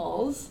in the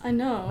halls. I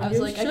know. I was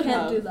you like, I should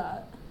can't have. do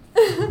that.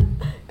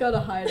 Gotta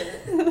hide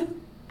it.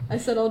 I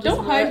said I'll just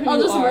Don't wear hide it. who I'll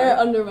you just are. wear it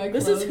under my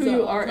clothes. This is who at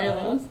you all are,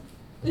 times. Ayla.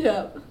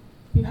 Yeah.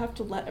 You have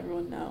to let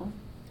everyone know.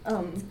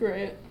 It's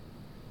great.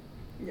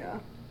 Yeah.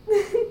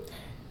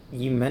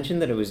 You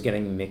mentioned that it was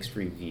getting mixed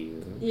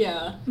reviews.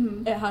 Yeah.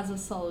 Mm-hmm. It has a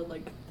solid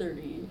like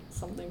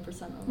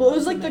 30-something% on Well, it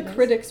was like the Tomatoes.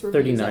 critics'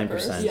 reviews.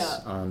 39% Yeah.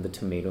 on the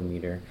tomato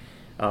meter.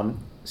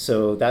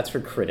 So that's for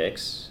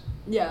critics,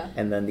 Yeah.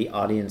 and then the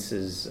audience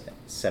is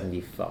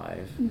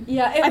 75.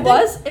 Yeah, I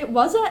it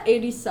was at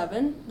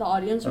 87, the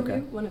audience Okay.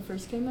 review, when it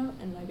first came out,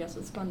 and I guess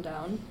it's gone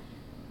down.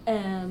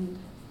 And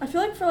I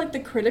feel like for like the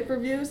critic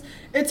reviews,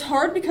 it's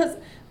hard because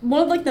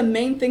one of like the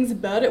main things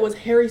about it was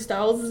Harry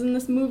Styles is in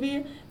this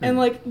movie, and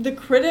like the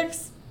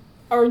critics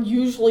are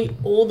usually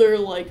older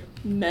like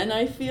men,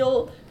 I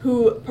feel,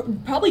 who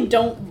probably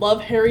don't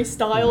love Harry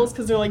Styles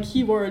because they're like,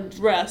 he wore a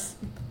dress,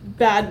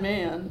 bad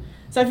man.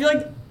 So I feel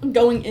like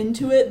going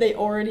into it, they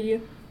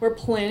already were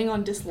planning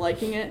on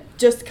disliking it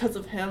just because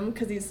of him,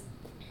 because he's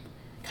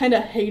kind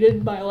of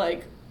hated by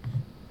like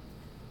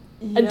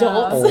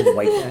adults. Old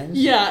white guys?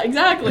 Yeah,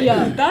 exactly.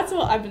 Yeah. That's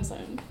what I've been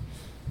saying.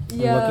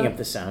 yeah, I'm looking up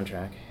the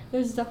soundtrack.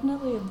 there's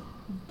definitely a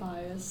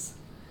bias.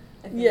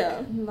 I think.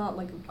 Yeah. Not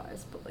like a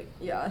bias, but like,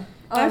 yeah.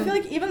 I feel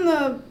like even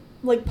the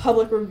like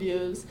public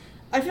reviews,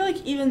 I feel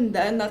like even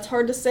then that's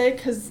hard to say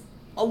because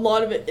a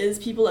lot of it is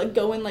people that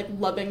go in like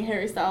loving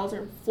Harry Styles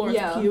or Florence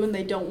Yeah. Pugh and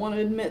they don't want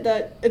to admit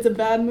that it's a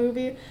bad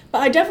movie. But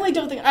I definitely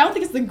don't think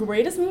it's the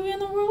greatest movie in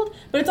the world,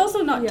 but it's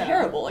also not Yeah.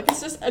 terrible. Like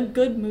it's just a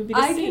good movie to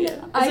I see.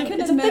 can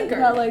It's a admit thinker.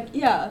 that, like,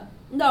 yeah.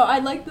 No, I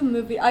like the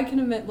movie. I can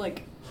admit,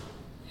 like,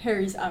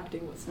 Harry's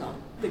acting was not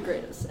the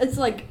greatest. It's,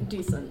 like,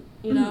 decent,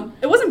 you know?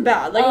 It wasn't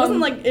bad. Like it wasn't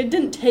Um, like it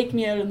didn't take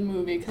me out of the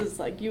movie because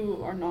like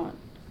you are not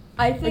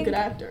I a think good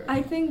actor.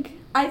 I think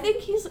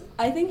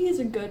he's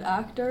a good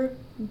actor,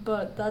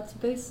 but that's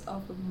based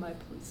off of My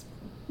Policeman.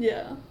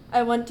 Yeah.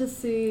 I went to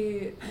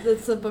see,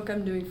 it's a book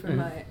I'm doing for Mhm.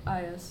 my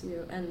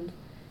ISU, and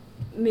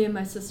me and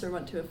my sister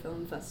went to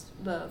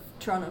the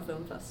Toronto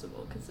Film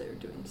Festival because they were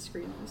doing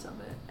screenings of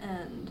it,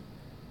 and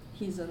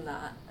he's in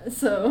that.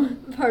 So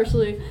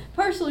partially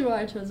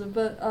why I chose it,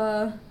 but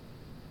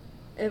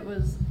it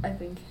was, I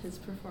think his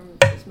performance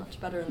was much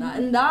better in that.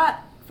 And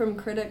that, from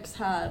critics,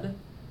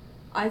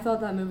 I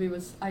thought that movie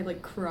was, I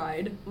like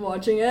cried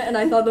watching it, and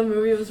I thought the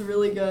movie was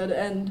really good,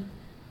 and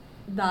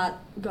that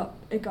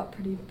got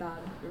pretty bad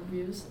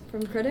reviews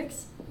from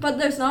critics. But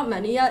there's not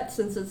many yet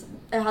since it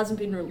hasn't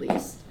been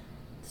released.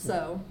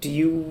 So Do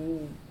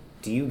you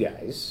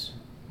guys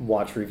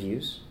watch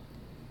reviews?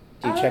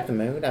 Do you check them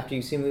out after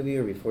you see a movie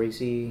or before you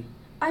see?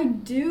 I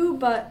do,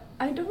 but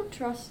I don't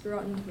trust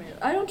Rotten Tomatoes.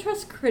 I don't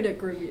trust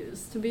critic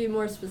reviews, to be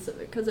more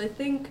specific, because I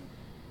think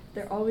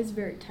they're always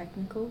very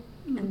technical,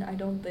 and I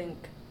don't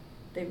think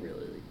they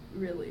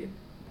really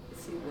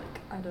see,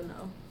 like, I don't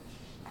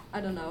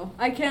know.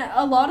 I can't,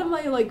 a lot of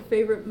my, like,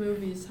 favorite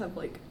movies have,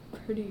 like,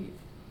 pretty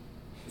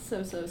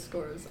so-so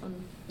scores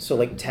on So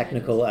like Rotten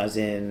technical Tomatoes. as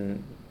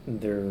in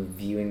they're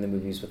viewing the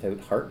movies without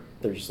heart?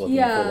 They're just looking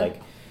Yeah. for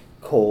like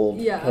cold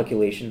Yeah.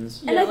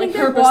 calculations? And Yeah, I think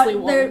like purposely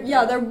wanting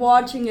they're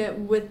watching it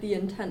with the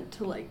intent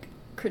to, like,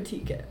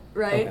 critique it,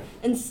 right? Okay.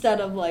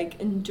 Instead of, like,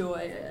 enjoy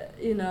it,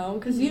 you know?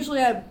 Because Mhm. usually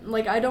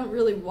I don't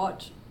really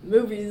watch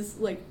movies,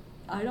 like,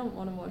 I don't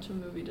want to watch a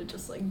movie to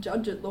just, like,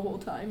 judge it the whole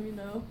time, you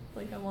know?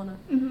 Like, I want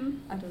to, Mm-hmm.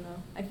 I don't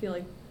know. I feel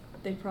like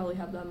they probably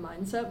have that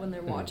mindset when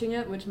they're Mhm. watching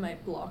it, which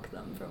might block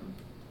them from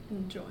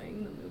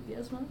enjoying the movie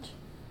as much.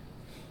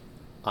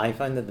 I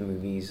find that the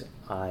movies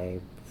I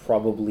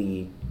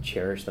probably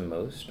cherish the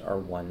most are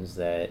ones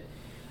that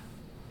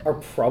are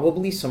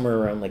probably somewhere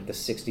around like the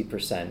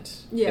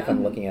 60% Yeah. if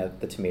I'm looking at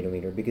the tomato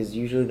meter, because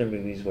usually they're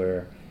movies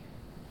where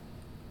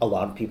a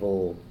lot of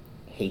people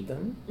hate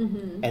them,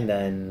 Mm-hmm. and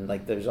then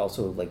like there's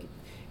also like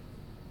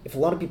if a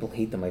lot of people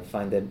hate them, I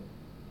find that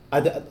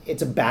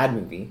it's a bad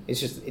movie. It's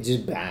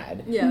just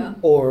bad. Yeah.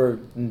 Or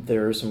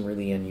there are some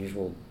really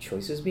unusual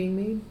choices being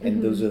made, and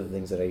Mhm. those are the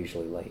things that I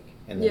usually like.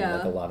 And then Yeah.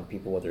 like a lot of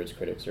people, whether it's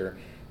critics or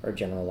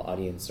general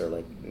audience, are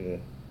like, ugh.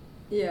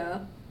 Yeah.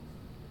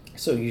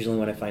 So usually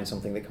when I find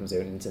something that comes out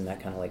and it's in that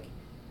kind of like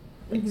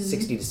like Mhm.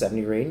 60 to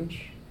 70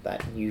 range,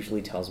 that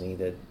usually tells me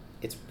that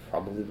it's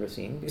probably worth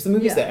seeing. Because the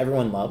movies that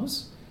everyone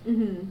loves,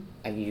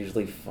 I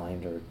usually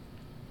find are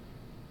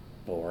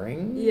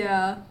boring.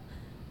 Yeah.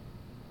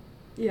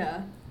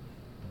 Yeah.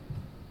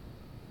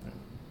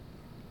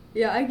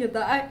 Yeah, I get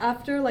that.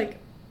 After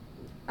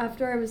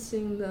I was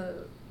seeing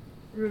the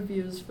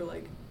reviews for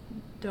like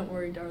Don't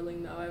Worry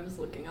Darling, though, I was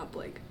looking up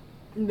like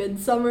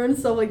Midsummer and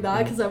stuff like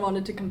that because I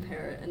wanted to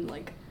compare it, and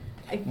like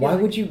I feel Why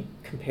like, would you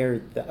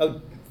compare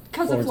the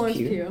because of Florence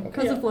Pugh.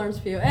 Because Okay. of Florence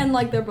Pugh. And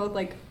like they're both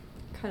like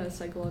kind of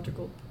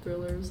psychological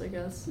thrillers, I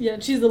guess. Yeah,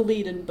 she's the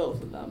lead in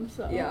both of them.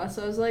 So Yeah,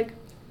 so I was like,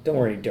 Don't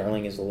Worry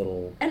Darling is a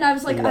little and I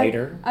was like,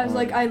 lighter. I was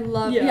like, I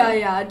love, Yeah.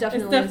 yeah,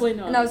 definitely. It's definitely is.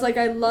 not. And I was like,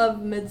 I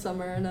love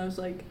Midsummer, and I was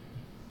like,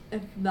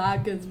 if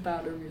that gets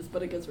bad reviews,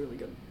 but it gets really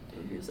good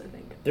reviews, I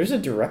think. There's a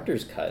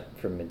director's cut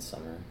for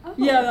Midsummer. Oh.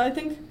 Yeah, I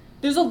think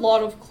there's a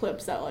lot of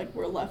clips that like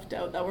were left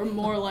out that were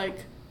more like.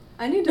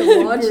 I need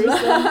to watch gruesome.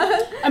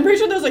 that. I'm pretty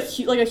sure there was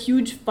a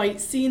huge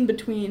fight scene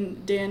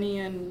between Danny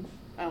and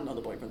I don't know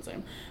the boyfriend's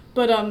name,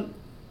 but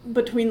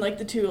between like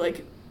the two,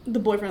 like the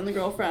boyfriend and the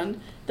girlfriend,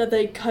 that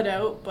they cut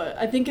out. But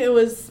I think it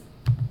was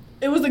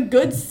a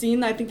good scene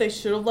that I think they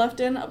should have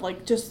left in, of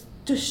like just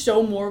to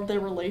show more of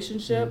their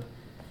relationship. Mm-hmm.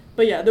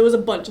 But yeah, there was a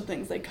bunch of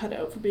things they cut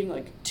out for being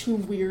like too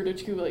weird or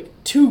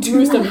too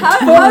gruesome.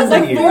 How is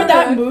like it for weird?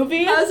 that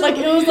movie, How's like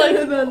it was like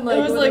weirder than, like,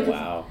 it was like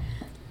Wow.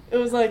 it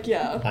was like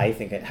yeah. I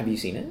think have you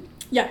seen it?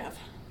 Yeah, I have.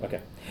 Okay.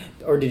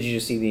 Or did you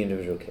just see the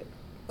individual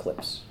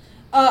clips?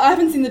 I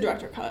haven't seen the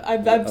director cut.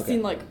 I've Okay.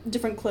 seen like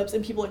different clips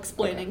and people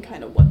explaining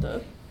kind of what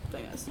the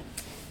thing is.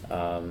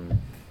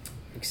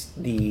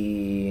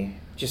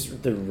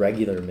 The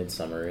regular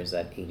Midsummer is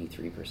at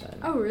 83%.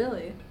 Oh,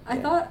 really? I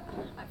Yeah. thought,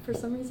 for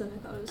some reason,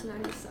 I thought it was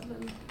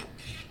 97.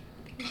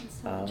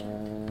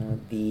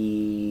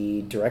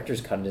 The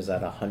director's cut is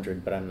at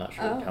 100, but I'm not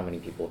sure Oh. how many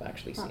people have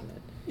actually seen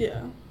it.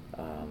 Yeah.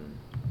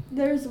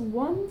 There's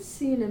one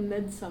scene in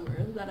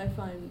Midsummer that I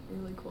find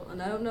really cool,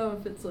 and I don't know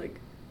if it's like,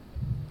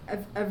 if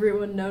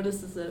everyone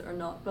notices it or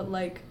not, but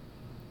like,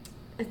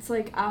 it's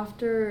like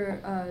after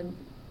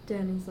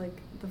Danny's like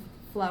the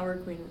flower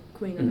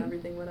queen and Mhm.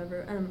 everything, whatever,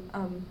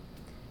 and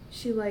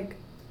she like,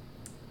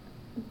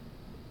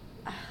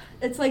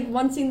 it's like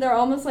one scene they're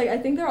almost like, I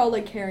think they're all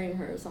like carrying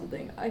her or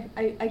something.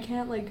 I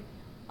can't like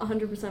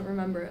 100%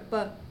 remember it,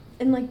 but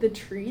in like the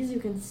trees you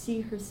can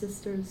see her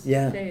sister's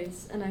Yeah.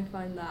 face, and I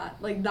find that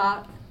like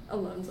that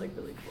alone's like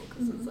really cool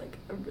because it's like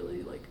a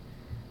really like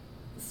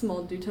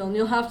small detail, and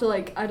you'll have to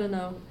like, I don't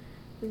know,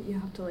 you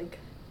have to like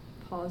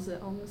pause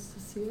it almost to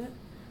see it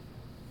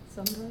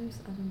sometimes.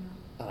 I don't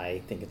know. I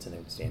think it's an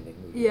outstanding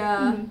movie.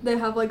 Yeah, Mhm. they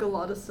have like a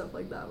lot of stuff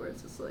like that where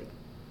it's just like,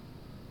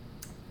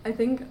 I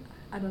think,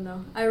 I don't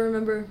know, I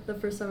remember the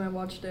first time I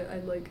watched it,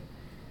 I'd like,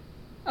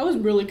 I was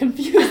really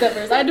confused at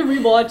first. I had to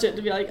rewatch it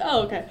to be like,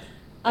 oh, okay.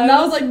 And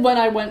that was like when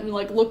I went and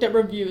like looked at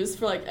reviews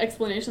for like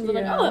explanations. I'm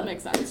like, Yeah. oh, that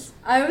makes sense.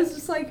 I was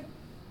just like,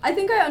 I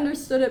think I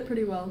understood it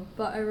pretty well,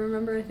 but I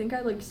remember I think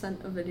I like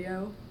sent a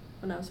video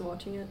when I was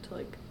watching it to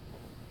like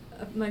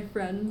my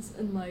friends,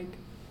 and like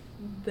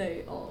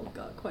they all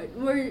got quite,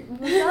 was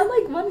that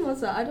like, when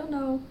was that? I don't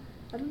know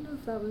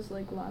if that was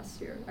like last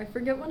year. I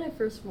forget when I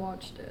first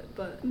watched it,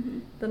 but Mm-hmm.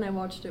 then I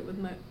watched it with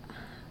my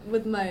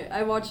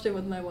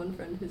one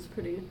friend who's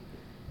pretty,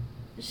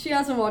 she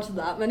hasn't watched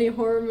that many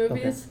horror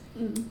movies,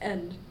 Mm.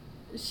 and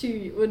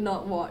she would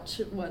not watch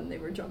when they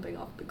were jumping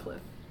off the cliff.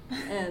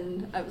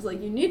 And I was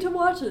like, you need to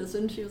watch this,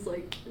 and she was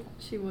like,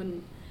 she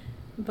wouldn't,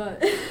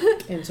 but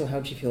And so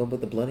how'd you feel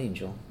about The Blood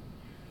Angel?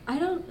 I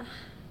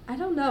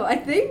don't know. I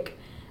think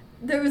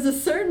there was a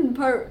certain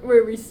part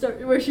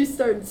where she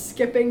started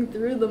skipping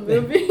through the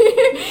movie, and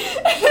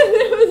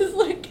it was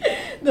like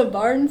the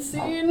barn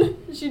scene.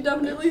 She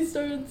definitely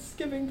started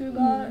skipping through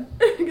that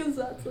because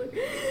that's like,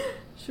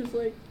 she was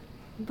like,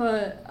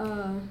 but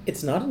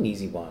It's not an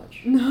easy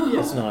watch. no,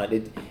 It's not.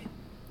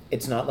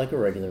 It's not like a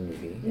regular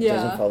movie. It Yeah.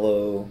 doesn't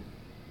follow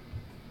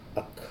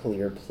a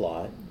clear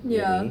plot, really.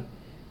 Yeah.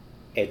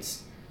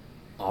 It's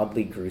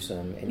oddly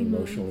gruesome and Mhm.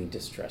 emotionally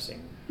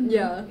distressing.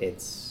 Yeah,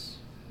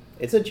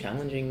 It's a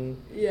challenging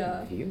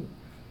yeah. view.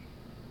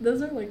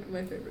 Those are like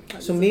my favorite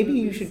kinds. So of maybe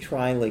you movies. should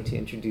try like to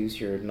introduce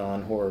your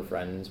non-horror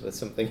friends with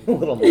something a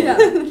little more. Yeah,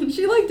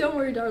 she liked Don't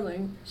Worry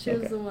Darling. She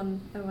was Okay. the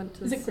one I went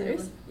to Is it see Grace?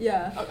 with.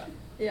 Yeah. Okay.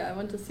 Yeah, I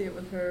went to see it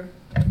with her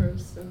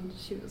first, and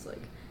she was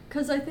like,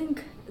 because I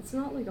think it's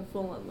not like a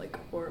full-on like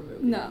horror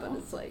movie, No. but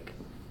it's like,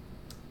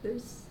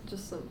 there's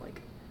just some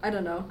like, I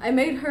don't know. I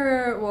made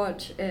her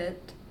watch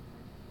it,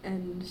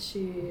 and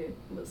she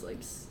was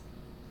like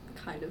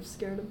kind of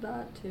scared of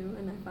that too,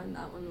 and I find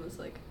that one was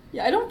like,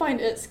 Yeah, I don't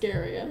find it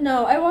scary.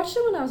 no, I watched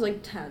it when I was like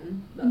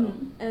 10 though,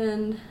 Mhm.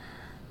 and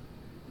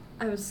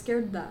I was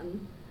scared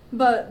then,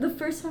 but the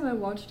first time I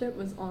watched it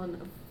was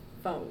on a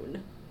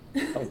phone.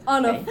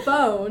 On a Okay.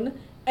 phone,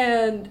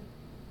 and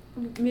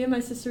me and my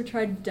sister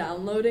tried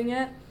downloading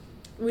it.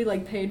 We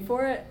like paid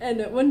for it, and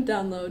it wouldn't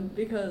download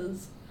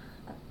because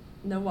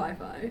no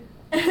Wi-Fi,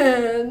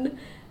 and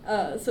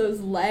so it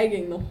was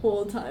lagging the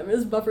whole time. It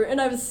was buffer,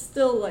 and I was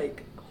still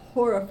like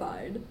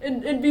horrified.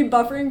 It'd be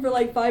buffering for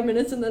like 5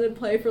 minutes and then it'd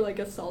play for like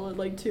a solid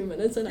like 2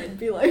 minutes and I'd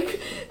be like,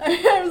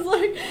 I was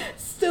like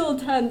still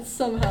tense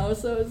somehow.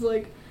 So it was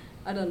like,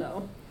 I don't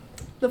know.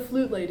 The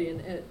flute lady in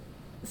it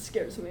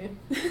scares me.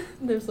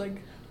 There's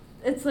like,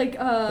 it's like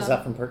Is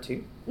that from part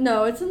 2?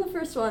 No, it's in the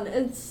first one.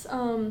 It's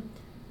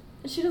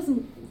she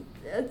doesn't.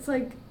 It's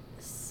like,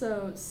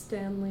 so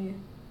Stanley,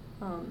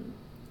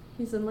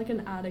 he's in like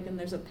an attic and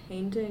there's a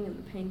painting and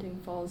the painting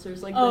falls.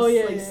 There's like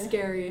this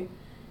scary.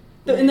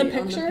 In the lady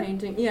on picture? the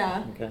painting,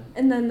 yeah. Okay.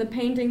 And then the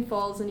painting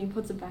falls and he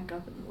puts it back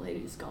up and the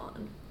lady's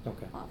gone.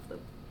 Okay. Off the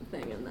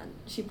thing, and then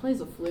she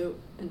plays a flute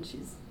and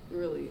she's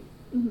really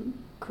Mm-hmm.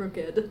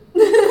 crooked.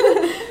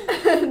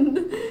 And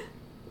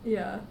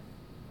yeah.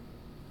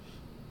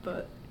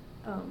 But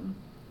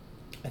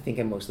I think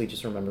I mostly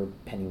just remember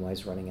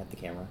Pennywise running at the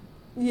camera.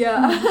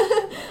 yeah.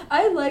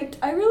 I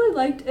really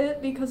liked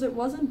it because it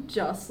wasn't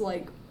just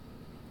like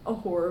a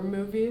horror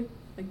movie.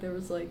 Like there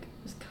was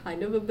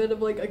kind of a bit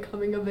of like a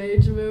coming of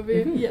age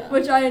movie, Mhm. Yeah.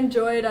 which I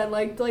enjoyed. I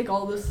liked like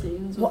all the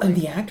scenes. Well, with, and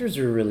like, the actors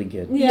are really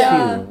good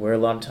Yeah. too. Where a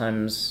lot of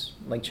times,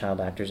 like child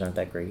actors aren't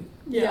that great.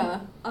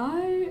 yeah.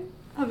 I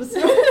have a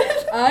story.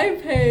 I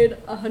paid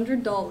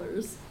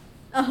 $100.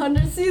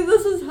 See,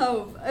 this is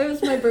how it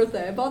was my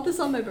birthday. I bought this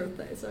on my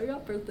birthday, so I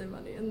got birthday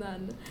money, and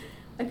then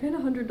I paid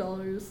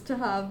 $100 to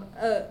have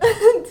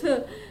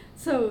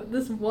So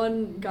this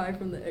one guy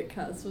from the It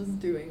Cast was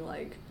doing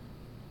like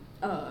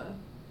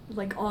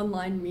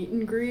online meet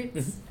and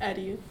greets.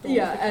 Eddie.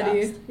 Yeah,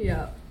 Eddie.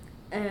 Yeah,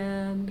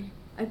 and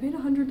I paid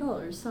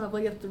 $100 to have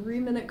like a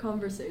 3-minute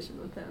conversation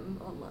with him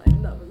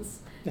online. That was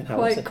And how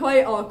was it?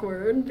 quite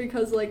awkward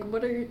because like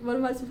what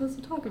am I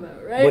supposed to talk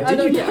about, right? What did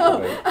I don't you talk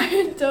know. about?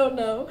 I don't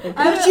know.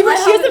 Okay. She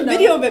has a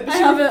video of it, but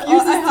she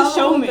refuses to have a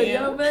show whole me.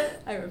 video of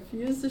it. I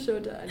refuse to show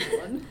it to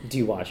anyone. Do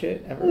you watch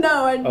it ever?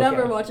 No, I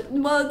never Okay. watch it.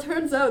 Well, it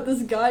turns out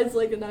this guy's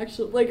like an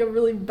actual, like a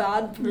really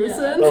bad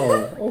person.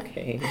 Oh,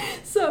 okay.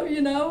 So,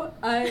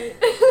 I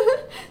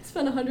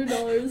spent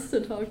 $100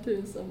 to talk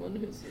to someone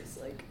who's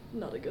just like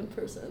not a good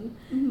person.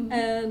 Mhm.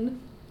 And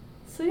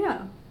so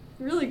yeah,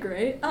 really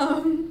great.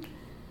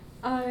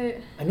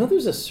 I know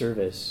there's a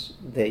service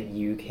that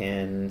you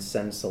can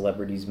send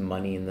celebrities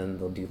money and then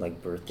they'll do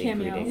like birthday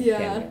Cameo. greeting. Yeah,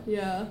 Cameo.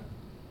 yeah.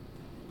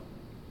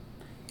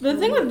 The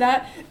thing with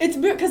that, it's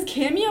weird because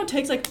Cameo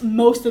takes like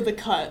most of the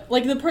cut.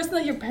 Like the person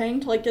that you're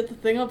paying to like get the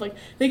thing of, like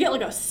they get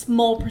like a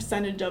small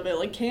percentage of it.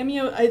 Like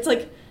Cameo, it's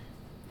like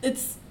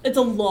it's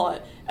a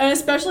lot, and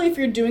especially if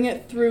you're doing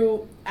it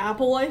through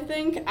Apple. I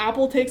think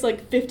Apple takes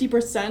like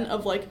 50%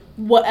 of like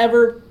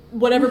whatever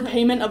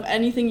payment of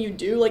anything you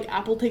do. Like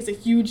Apple takes a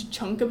huge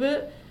chunk of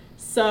it,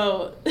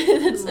 so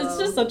it's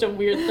just such a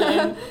weird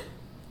thing.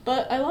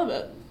 But I love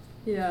it.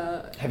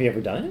 Yeah. Have you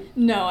ever done it?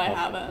 No, I Okay.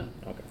 haven't.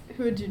 Okay.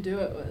 Who would you do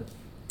it with?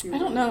 I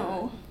don't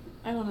know.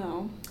 I don't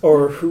know.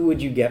 Or who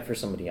would you get for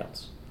somebody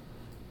else?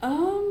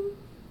 Who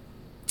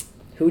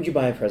would you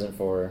buy a present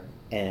for,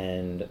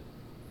 and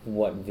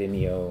what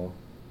Vimeo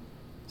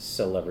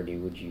celebrity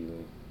would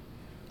you...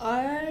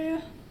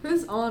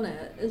 Who's on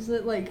it? Is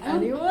it like I don't-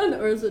 anyone,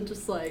 or is it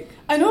just like?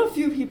 I know a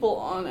few people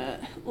on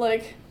it.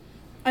 Like,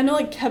 I know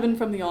like Kevin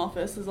from The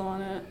Office is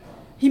on it.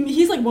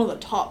 He's like one of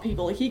the top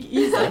people. Like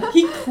he's like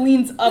he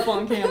cleans up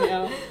on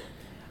Cameo.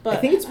 But I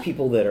think it's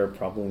people that are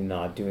probably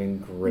not doing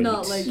great.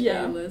 Not like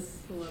Yeah.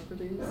 A-list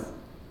celebrities.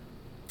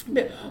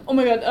 But, oh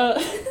my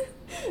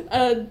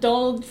god,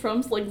 Donald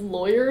Trump's like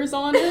lawyers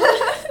on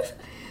it.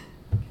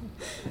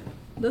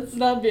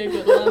 That'd be a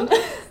good one.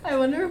 I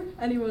wonder if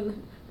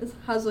anyone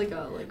has like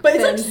a But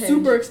it's fan like page.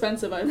 super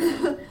expensive. I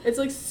think it's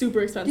like super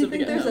Do expensive you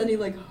think to get there's him. any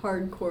like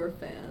hardcore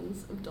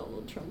fans of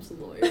Donald Trump's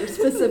lawyer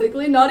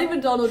specifically? Not even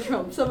Donald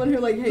Trump. Someone who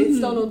like hates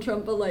Mhm. Donald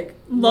Trump but like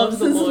Loves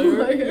the his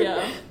lawyer.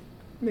 Yeah.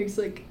 Makes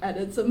like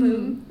edits of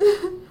him.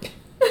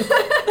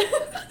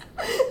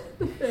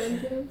 Fan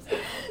cams.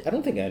 I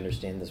don't think I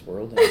understand this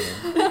world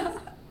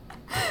anymore.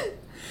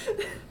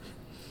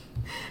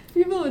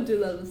 People would do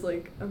that as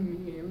like a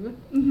meme.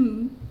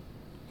 Mm-hmm.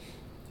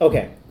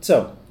 Okay,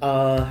 so,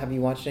 have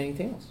you watched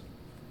anything else?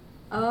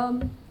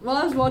 Well,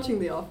 I was watching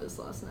The Office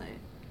last night.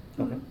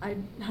 Okay. I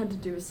had to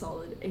do a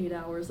solid 8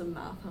 hours of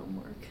math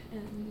homework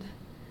and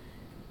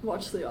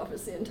watch The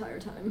Office the entire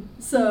time.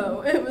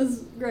 So it was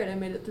great. I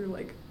made it through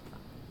like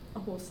a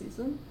whole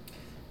season.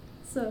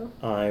 So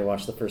I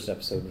watched the first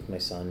episode with my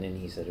son,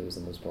 and he said it was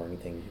the most boring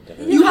thing he'd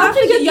ever You have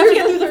to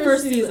get through the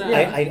first season.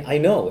 Yeah. I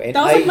know. And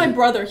That was like my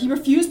brother. He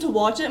refused to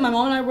watch it. My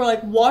mom and I were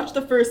like, watch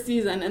the first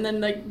season, and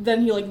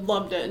then he like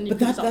loved it, and you But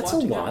couldn't stop that's a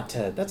watching lot.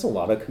 That's a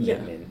lot of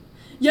commitment.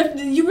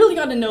 You really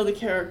got to know the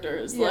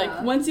characters. Yeah.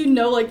 Like once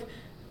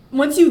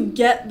you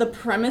get the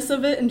premise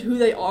of it and who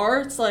they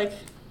are, it's like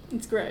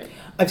it's great.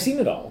 I've seen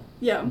it all,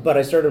 Yeah. but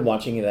I started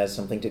watching it as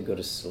something to go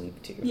to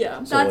sleep to.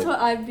 Yeah. So that's like,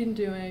 what I've been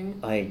doing.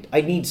 I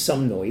need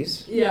some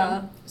noise.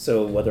 Yeah.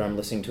 So whether I'm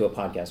listening to a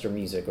podcast or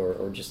music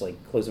or just like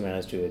closing my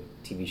eyes to a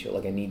TV show,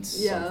 like I need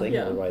Yeah. something,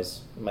 Yeah. otherwise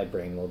my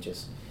brain will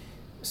just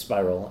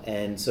spiral.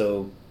 And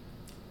so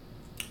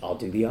I'll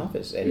do The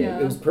Office. And Yeah.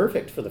 it was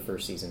perfect for the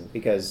first season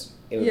because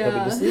it would Yeah.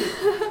 put me to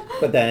sleep.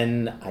 But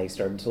then I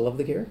started to love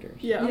the characters.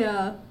 Yeah.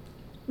 Yeah.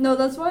 No,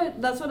 that's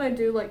what I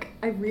do. Like,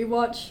 I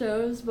rewatch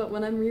shows, but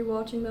when I'm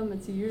rewatching them,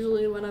 it's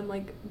usually when I'm,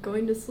 like,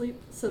 going to sleep.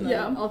 So then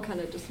Yeah. I'll kind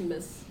of just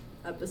miss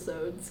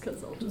episodes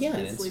because I'll just Yeah,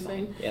 be it's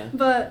sleeping. fine. Yeah.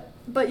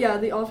 But yeah,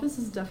 The Office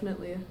is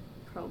definitely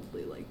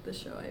probably, like, the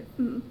show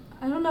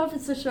I don't know if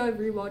it's the show I've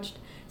rewatched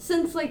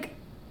since, like,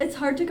 it's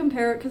hard to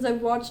compare it because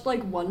I've watched,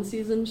 like,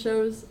 one-season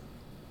shows.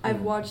 I've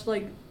Mhm. watched,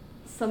 like,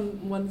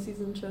 some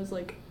one-season shows,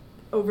 like,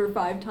 over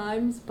 5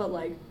 times, but,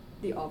 like,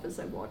 The Office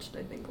I've watched,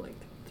 I think, like,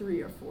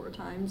 3 or 4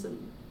 times, and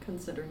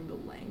considering the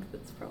length,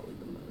 it's probably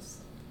the most.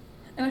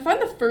 And I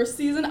find the first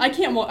season, I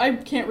can't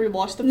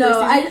rewatch the first No,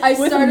 season. I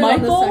with started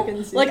Michael, on the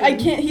second season. like I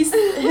can't.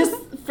 His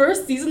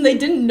first season, they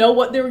didn't know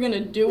what they were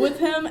gonna do with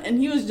him, and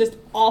he was just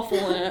awful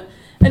in it.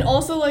 And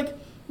also, like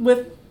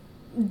with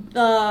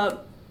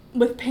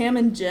Pam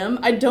and Jim,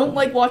 I don't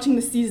like watching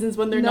the seasons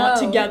when they're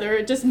not No. together.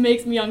 It just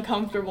makes me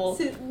uncomfortable.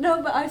 See,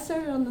 no, but I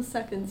started on the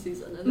second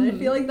season, and I Mhm.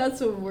 feel like that's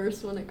the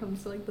worst when it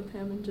comes to, like, the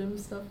Pam and Jim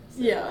stuff.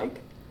 So, Yeah.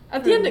 like,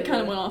 At the end, it kind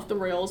of remember. went off the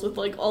rails with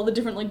like all the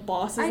different like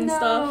bosses I and know.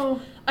 stuff.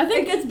 I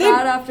think It gets they,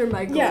 bad after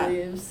Michael yeah.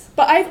 leaves.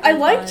 But I I'm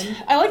liked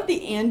fine.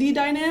 the Andy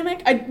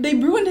dynamic. They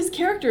ruined his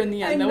character in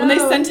the end I though. When they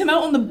know. sent him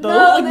out on the boat,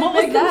 No, like they what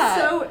make was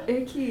that? him so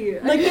icky.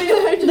 Like I they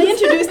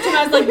just- introduced him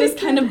as like this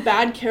kind of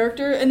bad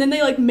character, and then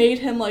they like made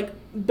him like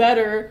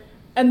better,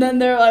 and then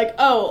they're like,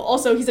 oh,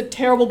 also he's a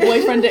terrible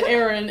boyfriend to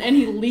Aaron, and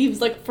he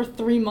leaves like for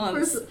 3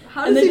 months. First,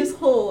 how And does they he just-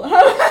 pull?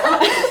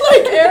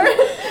 Like Aaron?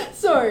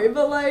 Sorry,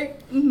 but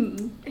like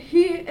Mhm.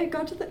 it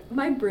got to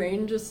my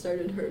brain just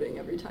started hurting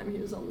every time he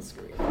was on the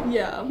screen.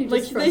 Yeah, He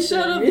like just they should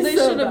have. frustrated me They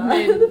so should have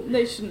bad. made.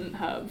 They shouldn't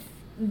have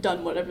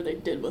done whatever they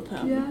did with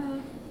him. Yeah,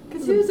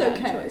 because It he was was a bad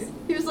okay. choice.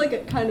 He was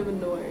like kind of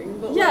annoying,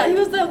 but Yeah, like, he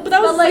was but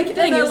that was but, like like,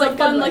 the thing. in It a, was like like,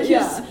 fun. good Like way,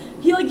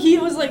 he was, he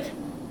was like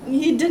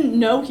he didn't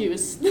know he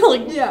was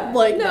like yeah,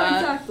 like no,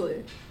 that.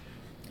 exactly.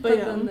 But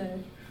yeah. then they,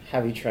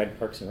 Have you tried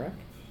Parks and Rec?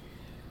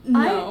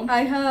 No.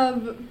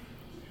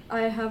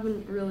 I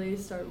haven't really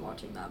started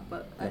watching that,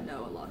 but I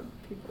know a lot of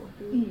people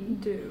who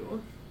Mhm. do.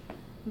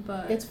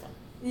 But It's fun.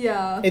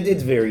 yeah,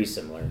 It's very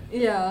similar.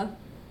 yeah.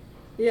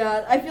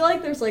 I feel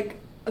like there's like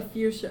a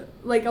few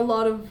like a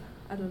lot of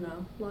a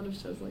lot of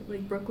shows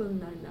like Brooklyn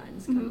Nine-Nine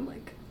is kind of Mhm.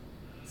 like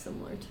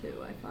similar too.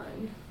 I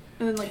find.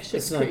 And then like Schitt's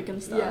It's not- Creek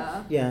and stuff.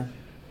 Yeah. Yeah.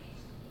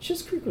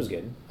 Schitt's Creek was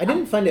good. I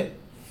didn't find it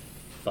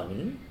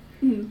funny.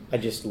 Mhm. I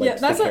just Yeah,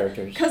 liked that's the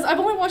characters. because I've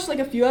only watched like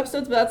a few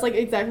episodes, but that's like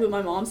exactly what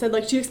my mom said.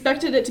 Like she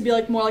expected it to be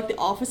like more like The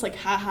Office, like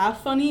ha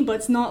funny, but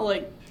it's not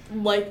like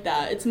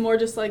that. It's more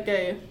just like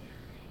it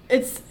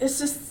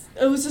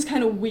was just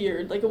kind of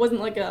weird. Like it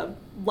wasn't like a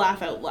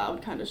laugh out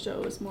loud kind of show.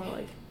 It was more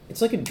like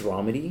It's like a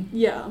dramedy.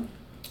 yeah.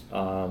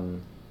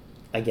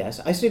 I guess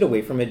I stayed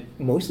away from it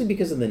mostly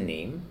because of the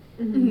name.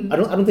 Mhm. I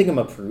don't think I'm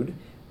a prude,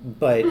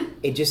 but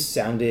it just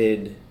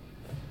sounded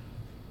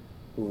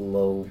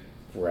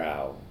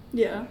lowbrow.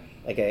 Yeah.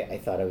 Like I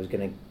thought I was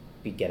gonna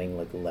be getting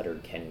like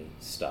Leonard Kenny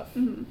stuff,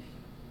 Mhm.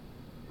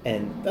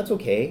 and that's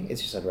okay.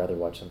 It's just I'd rather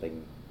watch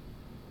something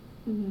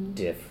Mhm.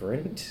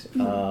 different.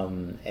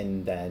 Mhm.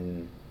 And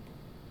then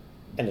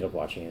ended up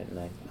watching it, and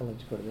I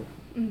liked it quite a bit.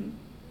 Mhm.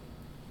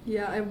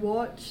 Yeah, I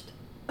watched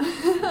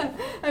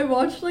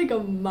like a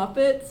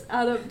Muppets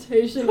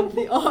adaptation of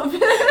The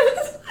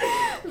Office.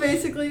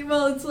 Basically,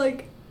 well, it's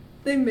like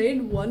they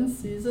made one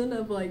season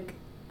of like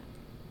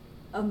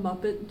a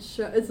Muppet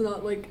show. It's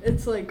not like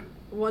it's like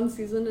one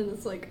season and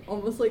it's like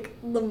almost like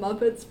the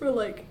Muppets for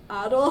like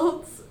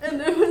adults,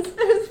 and it was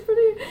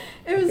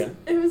Okay.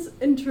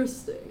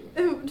 interesting.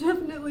 It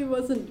definitely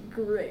wasn't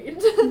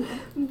great,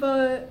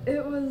 but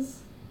it was.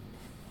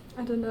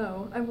 I don't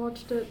know. I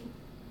watched it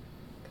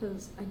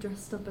because I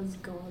dressed up as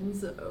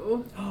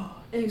Gonzo.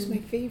 He's And- my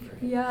favorite.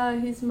 Yeah,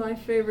 he's my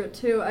favorite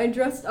too. I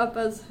dressed up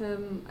as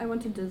him. I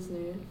went to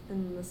Disney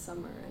in the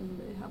summer, and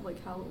they have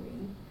like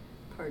Halloween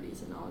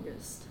parties in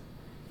August,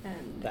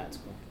 and That's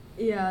cool.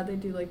 yeah, they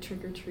do like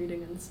trick or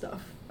treating and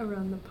stuff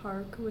around the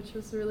park, which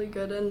was really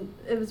good, and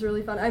it was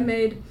really fun. I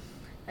made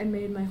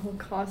my whole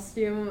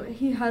costume.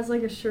 He has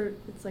like a shirt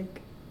that's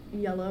like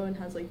yellow and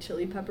has like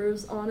chili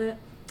peppers on it,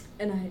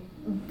 and I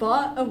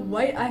bought a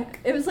white.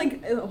 It was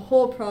like a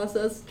whole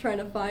process trying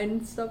to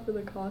find stuff for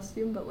the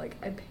costume, but like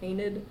I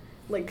painted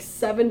like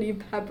 70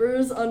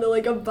 peppers onto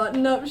like a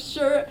button-up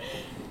shirt.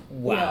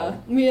 Wow.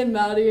 Yeah, me and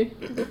Maddie,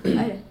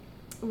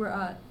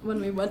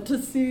 when we went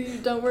to see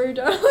Don't Worry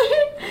Darling,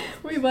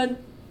 we went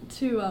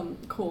to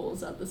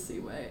Kohl's at the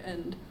Seaway,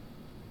 and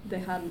they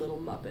had little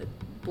Muppet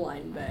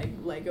blind bag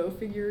Lego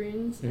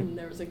figurines, and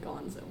there was a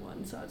Gonzo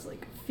one, so I was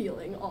like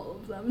feeling all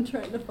of them,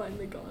 trying to find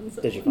the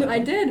Gonzo. Did you one. find I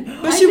them?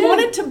 did. But I she did.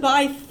 wanted to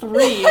buy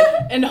 3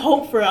 and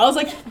hope for it. I was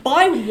like,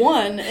 buy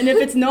 1, and if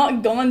it's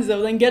not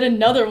Gonzo, then get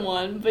another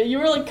one. But you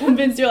were like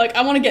convinced. You're like,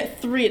 I want to get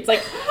 3. It's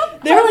like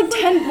they were like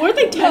 10. Weren't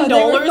they $10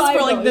 No, they were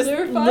for like this They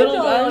were little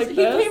guy like he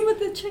this? came with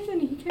the chicken.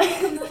 He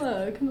came with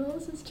Camilla.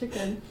 Camilla's his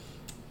chicken.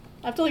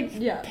 I have to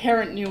like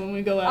parent you when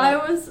we go out.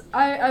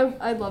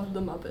 I loved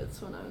the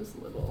Muppets when I was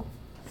little,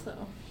 so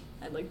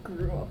I like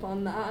grew up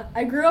on that.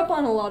 I grew up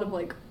on a lot of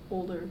like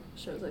older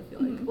shows, I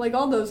feel like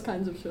all those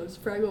kinds of shows.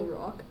 Fraggle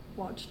Rock,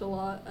 watched a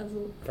lot as a...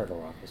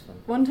 Fraggle Rock was fun.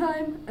 One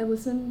time, I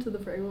listened to the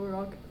Fraggle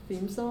Rock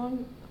theme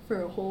song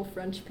for a whole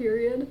French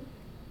period.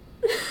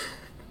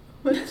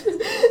 Which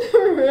is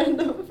a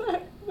random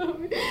fact about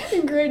me.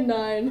 In grade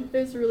 9. It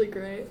was really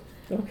great.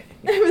 Okay.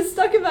 It was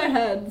stuck in my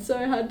head, so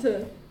I had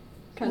to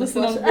kind of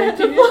Listen flush it. on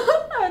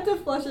I had to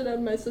flush it out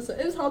of my system.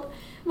 It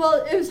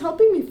was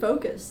helping me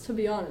focus, to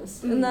be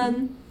honest. And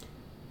then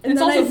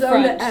It's I also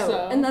zoned French, it out.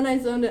 so- And then I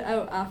zoned it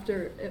out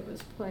after it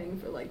was playing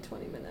for like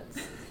 20 minutes.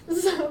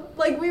 So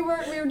like we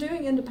were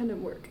doing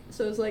independent work.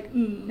 So it was like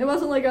it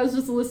wasn't like I was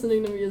just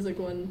listening to music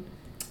when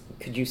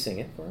Could you sing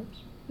it for us?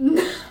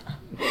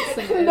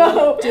 Sing it.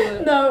 No, Do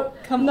it. no,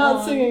 Come not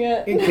on. singing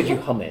it. Could you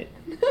hum it?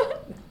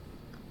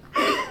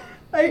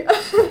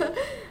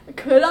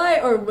 Could I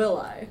or will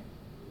I?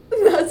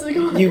 That's a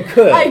good. You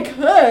could. I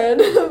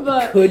could,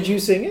 but Could you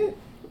sing it?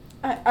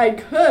 I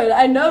could.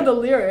 I know the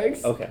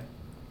lyrics. Okay.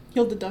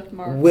 You'll deduct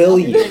marks. Will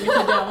you? If you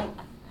don't.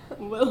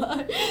 Will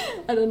I?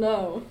 I don't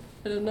know.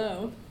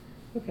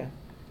 Okay.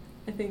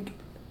 I think.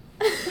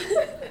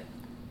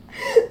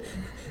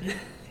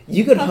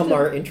 You could hum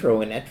our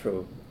intro and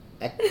outro.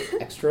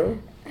 Outro.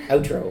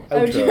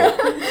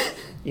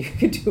 You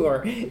could do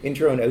our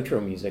intro and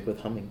outro music with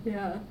humming.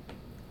 Yeah.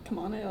 Come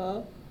on,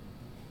 Ayla.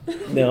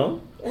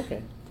 No?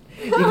 Okay.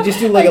 You can just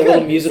do like a I little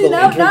could. musical See,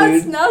 now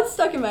interlude. Now it's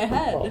stuck in my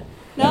head. Oh.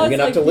 Now You're it's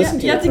gonna have to listen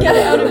to You it have to for get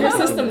it out of another your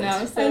 15 system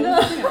minutes. now. So. I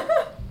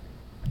know.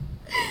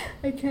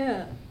 I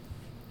can't.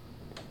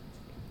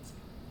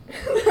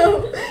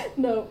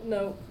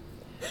 No.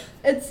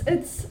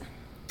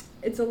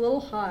 It's a little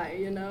high,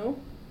 you know?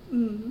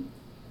 Mm.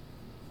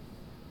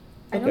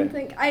 I don't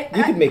think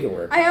You could make it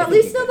work. I at think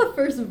least you know could. the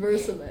first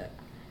verse of it.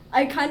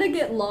 I kind of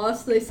get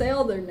lost. They say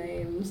all their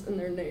names, and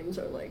their names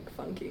are like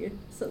funky.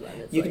 So then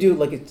it's You like, could do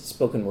like a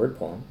spoken word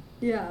poem.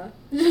 yeah,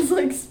 just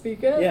like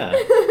speak it. Yeah.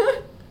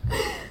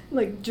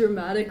 Like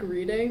dramatic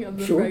reading of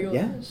the Sure, regular.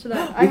 yeah. Should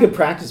I? We could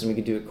practice and we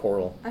could do it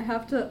choral. I'd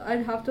have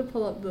to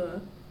pull up the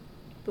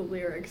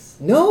lyrics.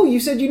 No, you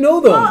said you know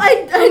them. Well,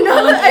 I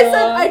know that. I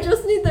said Aw. I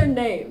just need their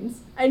names.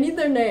 I need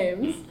their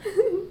names.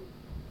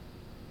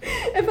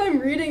 If I'm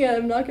reading it,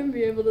 I'm not gonna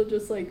be able to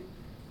just like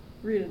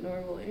read it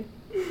normally.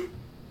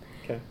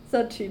 Okay. Is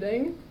that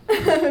cheating?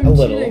 I'm A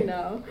little. cheating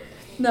now.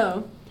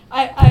 No.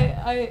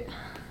 I'm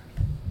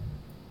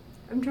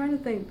trying to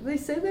think. They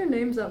say their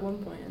names at one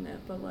point in it,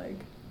 but like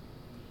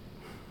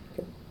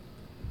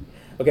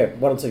Okay,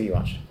 what else have you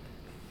watched?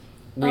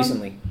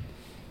 Recently.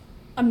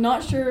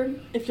 not sure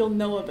if you'll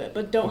know of it,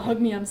 but Don't Okay.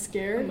 Hug Me, I'm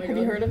Scared. Oh my Have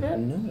you God. heard of it?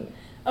 No.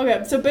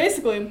 Okay, so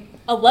basically,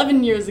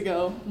 11 years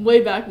ago,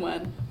 way back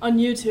when, on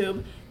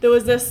YouTube, there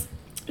was this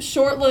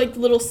short, like,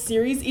 little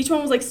series. Each one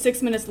was, like,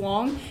 6 minutes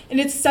long, and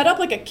it's set up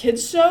like a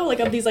kid's show, like,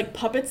 of these, like,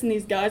 puppets and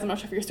these guys. I'm not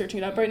sure if you're searching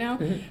it up right now.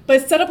 Mhm. But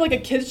it's set up like a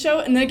kid's show,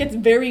 and then it gets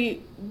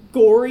very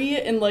gory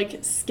and, like,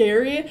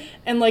 scary,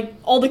 and, like,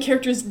 all the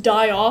characters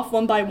die off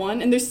one by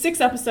one, and there's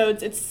 6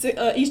 episodes. It's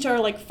each are,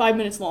 like, 5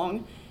 minutes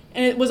long,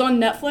 and it was on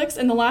Netflix,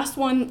 and the last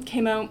one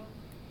came out,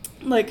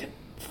 like,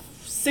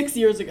 6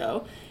 years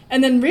ago.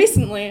 And then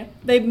recently,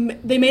 they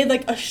made,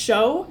 like, a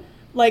show,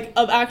 like,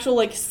 of actual,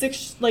 like,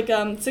 6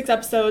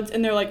 episodes,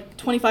 and they're, like,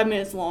 25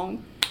 minutes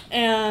long,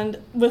 and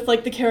with,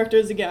 like, the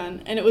characters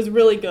again, and it was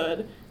really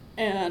good,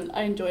 and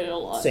I enjoyed it a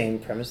lot. Same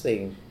premise,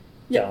 they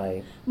Yeah.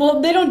 die.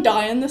 Well, they don't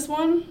die in this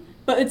one,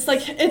 but it's,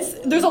 like,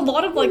 there's a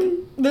lot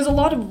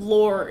of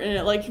lore in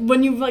it, like,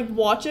 when you, like,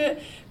 watch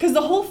it, because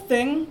the whole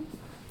thing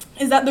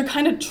is that they're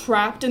kind of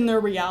trapped in their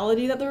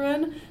reality that they're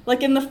in.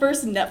 Like in the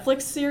first the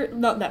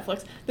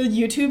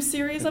YouTube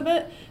series of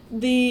it,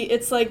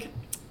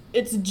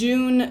 it's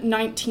June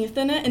 19th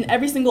in it, and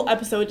every single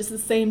episode is the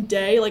same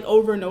day, like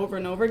over and over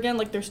and over again,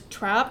 like they're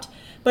trapped.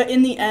 But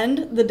in the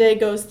end, the day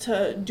goes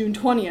to June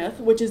 20th,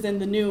 which is in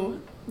the new,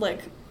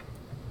 like,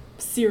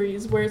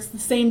 series, where it's the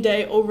same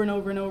day over and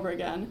over and over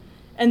again.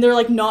 And they're,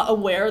 like, not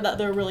aware that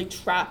they're really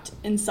trapped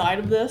inside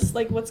of this,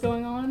 like, what's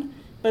going on.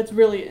 But it's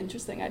really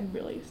interesting. I'd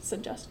really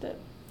suggest it.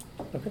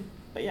 Okay.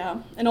 But yeah,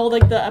 and all,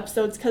 like, the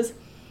episodes, because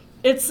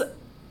it's,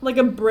 like,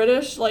 they're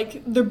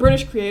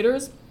British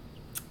creators,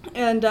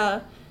 and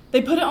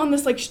they put it on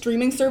this, like,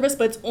 streaming service,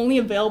 but it's only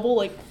available,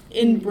 like,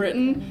 in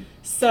Britain.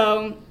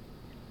 So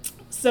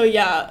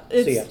yeah. So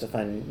you have to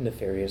find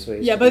nefarious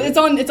ways. Yeah, to but do it.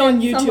 it's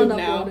on YouTube someone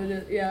now. uploaded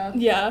it, yeah.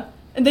 Yeah,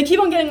 and they keep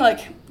on getting, like,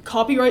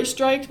 copyright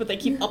striked, but they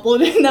keep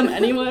uploading them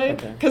anyway,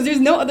 Okay. because there's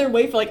no other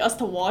way for, like, us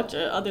to watch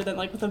it other than,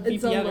 like, with a VPN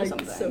It's on or like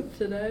something. Soap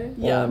Today.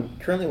 Well, Yeah. I'm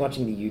currently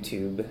watching the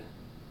YouTube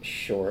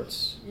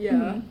shorts. Yeah.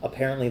 Mhm.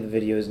 Apparently the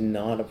video is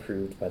not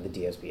approved by the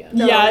DSBN.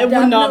 No, Yeah, it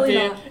would not definitely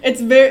be. not.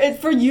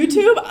 It's for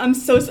YouTube.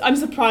 I'm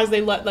surprised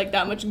they let, like,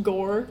 that much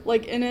gore,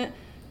 like, in it,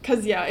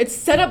 cause yeah, it's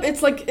set up.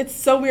 It's like, it's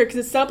so weird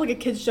because it's set up like a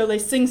kids show. They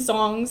sing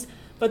songs,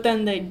 but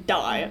then they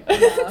die.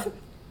 Yeah.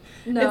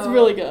 No, It's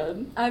really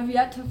good. I've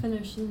yet to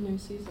finish the new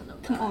season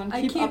of that. Come on,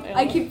 I keep keep up,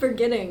 I Ella. keep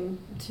forgetting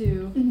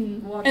to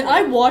watch And it.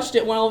 I watched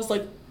it when I was,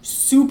 like,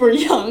 super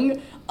young,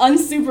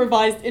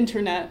 unsupervised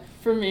internet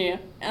for me,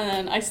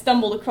 and I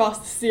stumbled across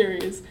the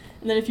series,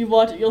 And then if you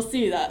watch it, you'll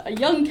see that a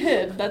young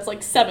kid that's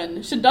like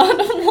 7 should not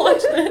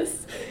watch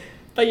this.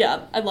 But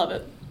yeah, I love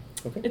it.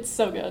 Okay. It's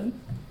so good.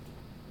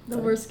 The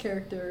worst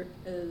character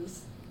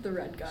is the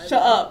red guy.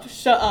 Shut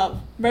up.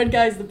 Red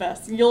guy's the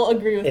best. You'll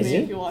agree with Is me he?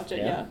 if you watch it,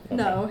 yeah. Okay.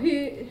 No,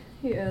 he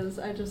is.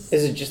 I just.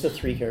 Is it just the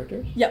 3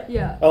 characters? Yep.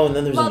 Yeah. Oh, and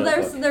then there's a Well,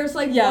 notebook. there's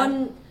like Yeah.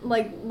 one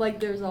like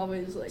there's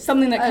always like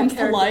Something that a comes to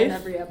character in life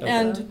every episode.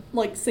 and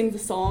like sings a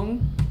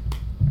song.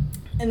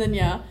 And then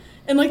yeah.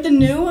 And like in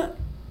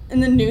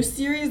the new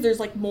series there's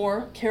like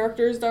more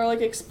characters that are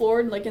like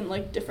explored like in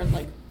like different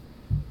like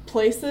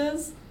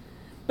places.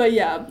 But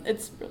yeah,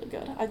 it's really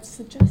good. I'd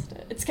suggest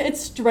it.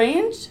 It's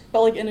strange,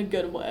 but like in a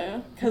good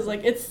way, cuz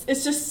like it's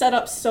just set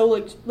up so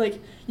like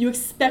you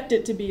expect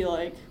it to be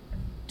like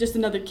just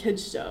another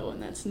kids show,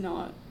 and that's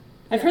not.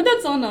 I've heard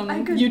that's on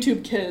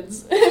YouTube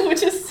Kids,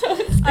 which is so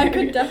scary. I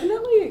could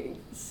definitely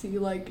see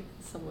like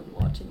someone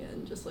watching it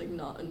and just like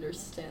not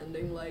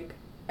understanding like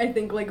I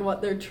think like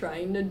what they're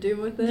trying to do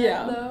with it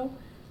though.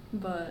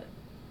 But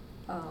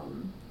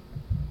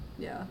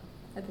yeah,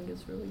 I think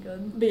it's really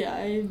good. But yeah,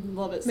 I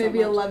love it so Maybe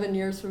much. 11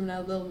 years from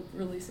now they'll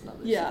release another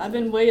Yeah, season. I've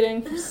been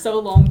waiting for so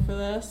long for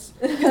this.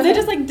 Because they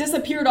just like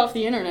disappeared off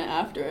the internet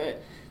after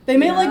it. They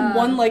made like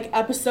one like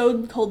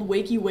episode called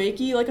Wakey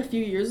Wakey like a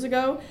few years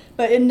ago,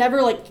 but it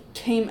never like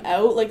came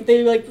out. Like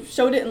they like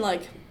showed it in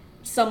like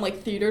some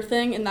like theater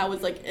thing, and that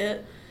was like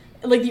it.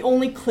 Like the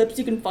only clips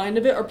you can find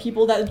of it are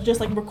people that are just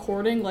like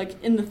recording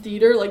like in the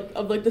theater like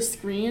of like the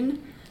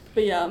screen.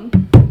 But yeah, Have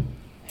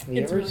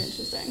you it's ever really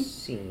interesting.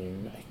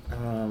 seen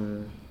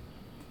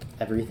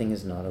Everything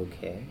Is Not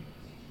Okay?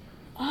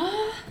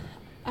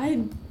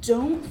 I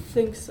don't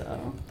think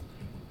so.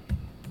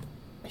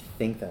 I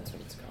think that's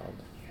what it's called.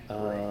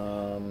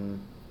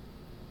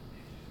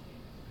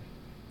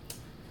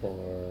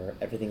 Or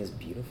Everything Is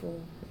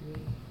Beautiful, maybe?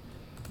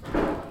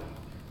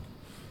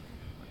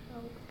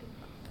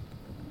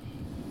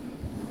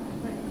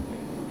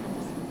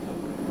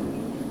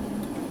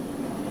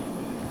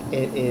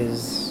 It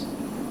is...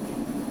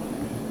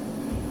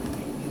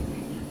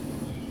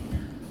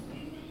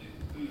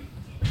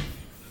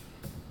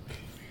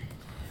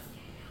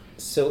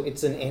 So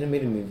it's an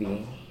animated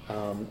movie,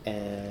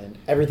 and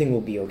everything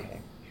will be okay.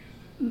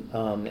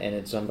 And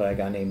it's done by a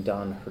guy named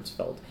Don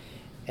Hertzfeld.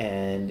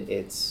 And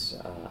it's,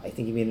 I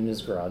think he made it in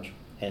his garage.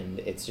 And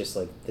it's just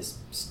like this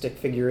stick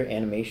figure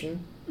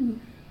animation.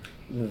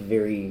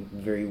 Very,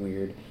 very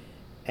weird.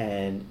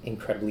 And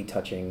incredibly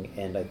touching.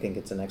 And I think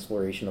it's an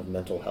exploration of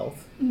mental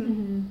health.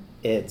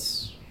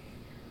 It's,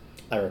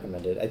 I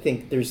recommend it. I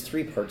think there's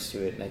 3 parts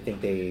to it. And I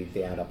think they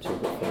add up to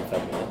about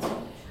 45 minutes.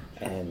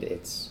 And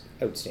it's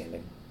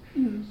outstanding.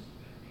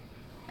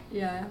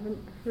 Yeah, I haven't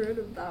heard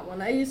of that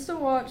one. I used to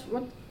watch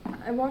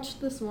I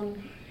watched this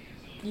one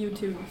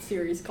YouTube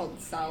series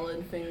called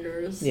Salad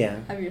Fingers.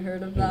 Yeah. Have you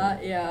heard of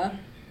that? Yeah.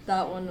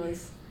 That one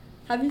was.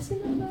 Have you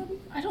seen that, Maddie?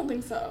 I don't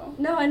think so.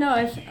 No, I know.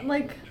 I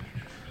think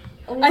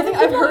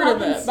I've heard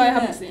of it, but I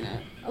haven't seen it.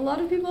 A lot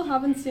of people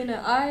haven't seen it.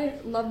 I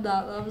love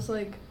that. I was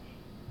like,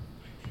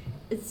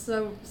 it's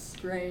so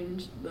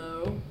strange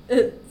though.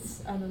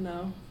 It's I don't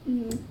know.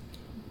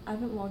 I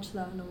haven't watched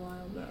that in a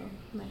while though.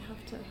 Might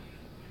have to.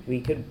 We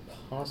could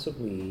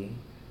possibly,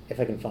 if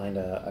I can find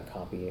a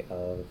copy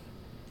of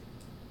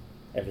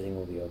Everything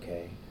Will Be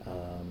Okay,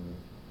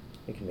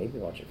 we can maybe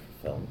watch it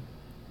for film.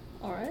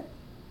 All right.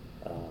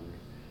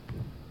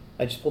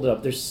 I just pulled it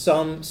up. There's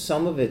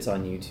some of it's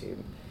on YouTube,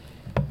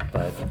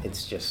 but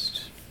it's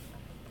just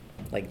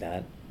like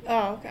that.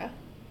 Oh, okay.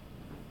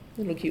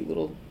 Little cute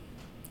little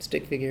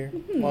stick figure I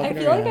walking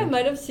feel like I around.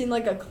 might have seen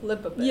like a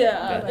clip of it.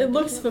 Yeah, but it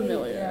looks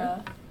definitely- familiar.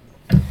 Yeah.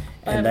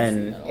 I And haven't then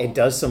seen it at all. it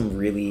does some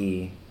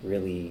really,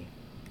 really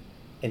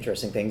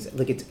interesting things.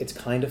 Like it's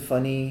kind of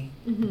funny,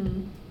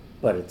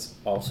 but it's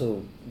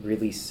also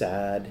really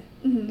sad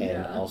and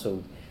Yeah.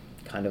 also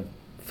kind of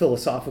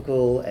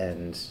philosophical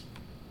and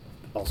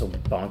also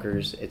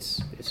bonkers.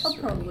 It's just I'll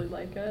really probably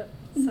like it.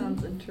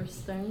 Sounds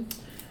interesting.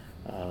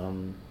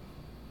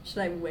 Should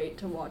I wait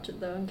to watch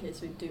it though, in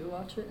case we do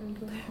watch it?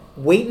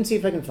 Wait and see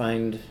if I can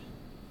find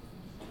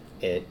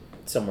it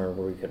somewhere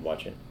where we could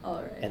watch it.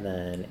 All right. And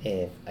then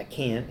if I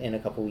can't in a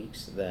couple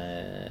weeks,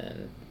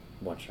 then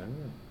watch it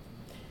on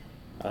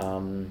your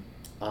own.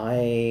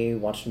 I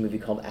watched a movie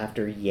called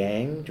After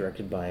Yang,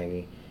 directed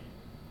by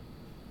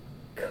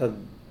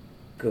Kagonada.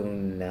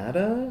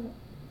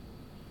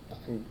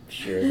 I'm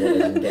sure that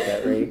doesn't get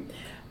that right.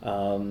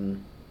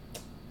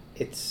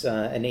 It's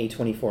an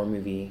A24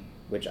 movie,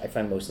 which I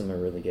find most of them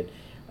are really good.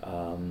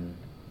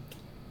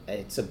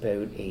 It's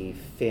about a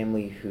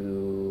family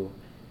who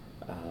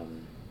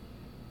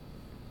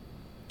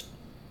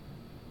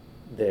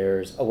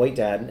there's a white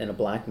dad and a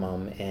black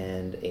mom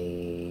and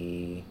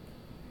a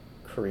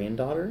Korean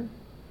daughter,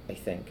 I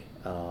think.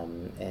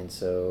 And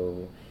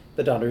so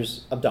the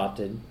daughter's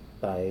adopted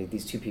by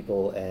these 2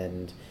 people,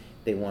 and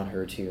they want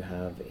her to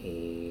have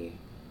a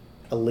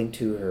link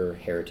to her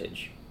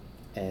heritage.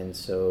 And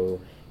so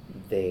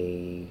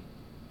they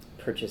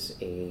purchase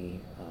a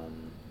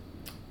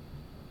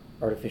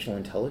artificial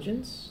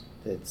intelligence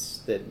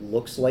that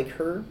looks like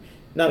her,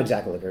 not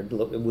exactly like her. It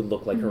would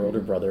look like her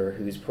older brother,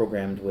 who's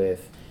programmed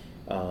with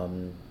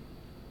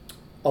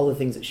all the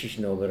things that she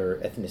should know about her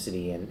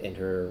ethnicity and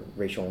her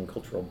racial and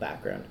cultural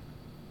background.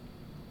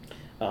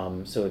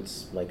 So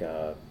it's like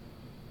a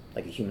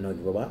humanoid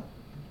robot,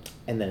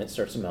 and then it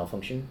starts to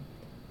malfunction,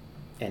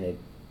 and it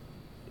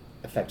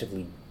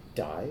effectively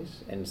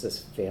dies, and it's this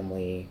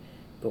family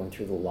going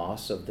through the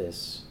loss of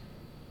this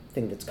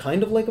thing that's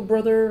kind of like a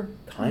brother,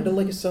 kind of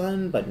like a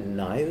son, but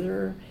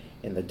neither,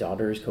 and the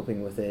daughter is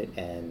coping with it,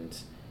 and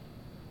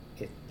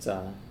it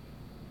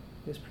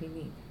was pretty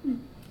neat.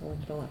 I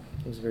liked it a lot.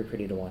 It was very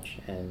pretty to watch,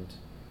 and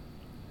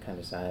kind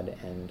of sad,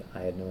 and I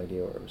had no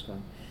idea where it was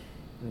going.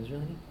 It was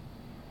really neat.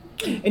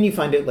 And you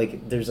find it,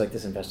 like, there's like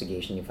this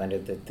investigation, you find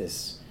out that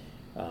this,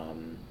 I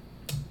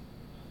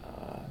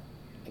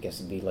guess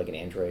it'd be like an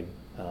android,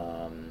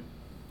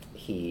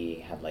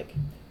 he had like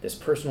this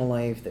personal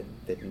life that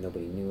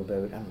nobody knew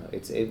about. I don't know,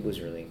 it was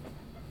really,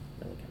 really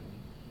kind of neat.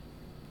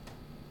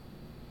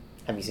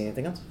 Have you seen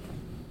anything else?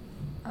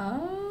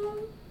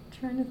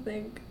 Trying to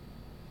think.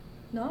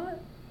 Not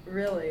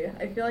really.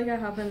 I feel like I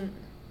haven't.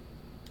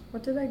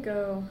 What did I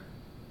go?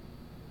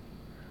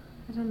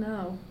 I don't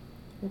know.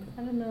 Okay.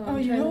 I don't know. Oh, I'm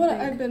you trying know to what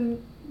think. I've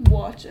been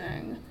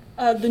watching?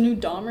 The new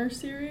Dahmer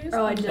series.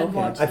 Oh, I did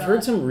watch that. I've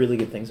heard some really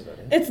good things about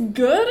it. It's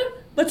good,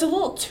 but it's a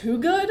little too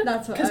good.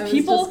 That's what I was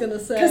people, just gonna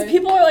say. Because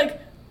people are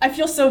like, I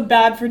feel so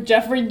bad for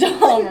Jeffrey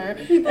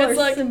Dahmer. People it's are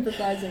like,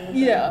 sympathizing with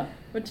yeah, him,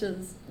 which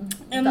is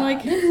and bad. like,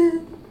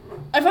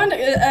 I find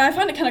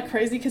it kind of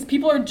crazy because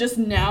people are just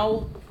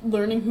now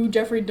learning who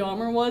Jeffrey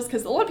Dahmer was,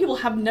 because a lot of people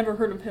have never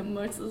heard of him.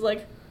 It's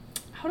like,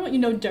 how don't you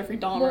know Jeffrey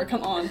Dahmer? What-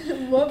 Come on.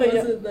 What But was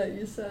yeah. it that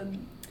you said?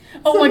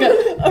 Oh my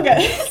god.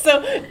 Okay,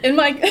 so in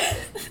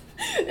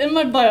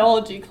my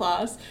biology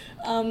class,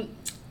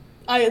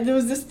 there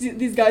was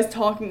these guys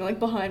talking like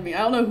behind me. I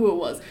don't know who it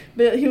was,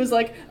 but he was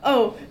like,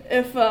 "Oh,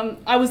 if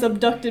I was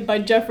abducted by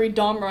Jeffrey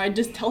Dahmer, I'd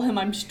just tell him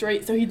I'm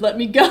straight, so he'd let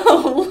me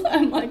go."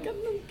 I'm like,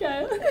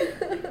 okay.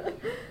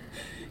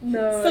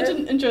 No. Such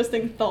an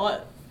interesting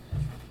thought.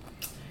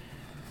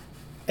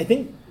 I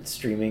think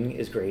streaming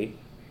is great,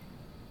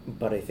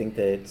 but I think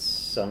that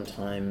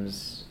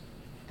sometimes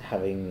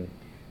having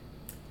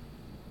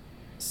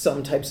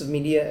some types of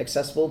media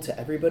accessible to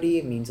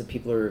everybody means that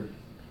people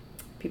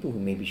who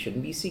maybe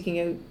shouldn't be seeking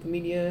out the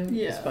media is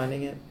Yeah.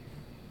 finding it.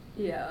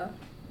 Yeah,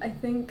 I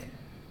think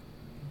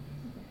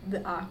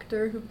the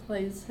actor who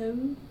plays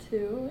him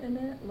too in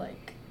it,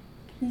 like,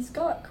 he's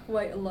got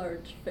quite a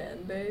large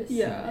fan base.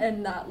 Yeah.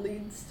 And that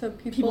leads to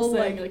People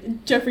saying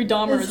like Jeffrey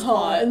Dahmer is is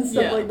hot and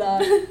stuff yeah. like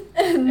that.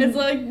 And It's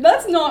like,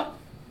 that's not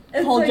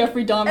it's called like-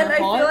 Jeffrey Dahmer and I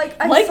hot. feel like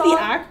I like saw-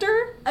 the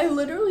actor. I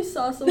literally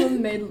saw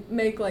someone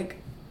make like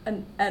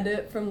an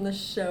edit from the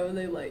show.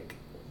 They like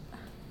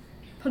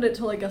put it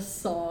to like a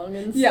song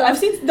and Yeah, stuff. I've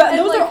seen that. And,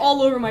 Those like, are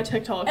all over my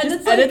TikTok. and Just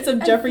it's, like, edits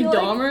of I Jeffrey feel like-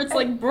 Dahmer. It's I-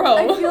 like, bro,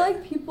 I feel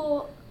like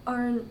people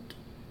aren't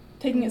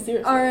taking it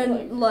seriously.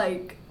 aren't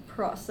like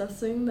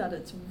processing that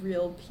it's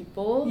real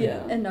people.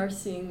 Yeah. And are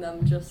seeing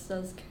them just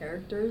as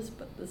characters,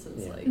 but this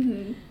is Yeah. like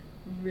Mhm.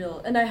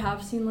 real. And I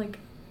have seen like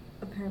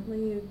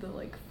apparently the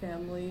like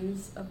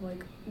families of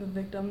like the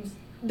victims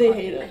They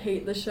hate it.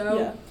 hate the show.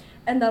 Yeah.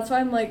 And that's why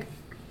I'm like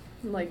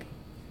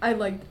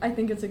I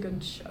think it's a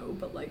good show,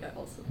 but like I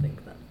also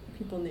think that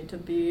people need to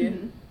be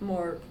Mhm.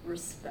 more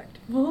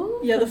respectful.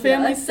 Yeah, the 'Cause,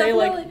 families it's say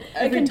like definitely- it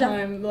every can def-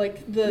 time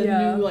like the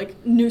Yeah.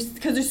 new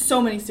because there's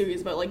so many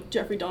series about like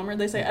Jeffrey Dahmer.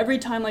 They say every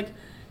time like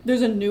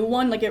there's a new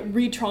one, like it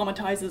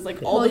re-traumatizes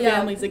like all Well, the yeah,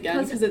 families again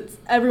 'cause- because it's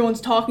everyone's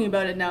talking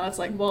about it now. It's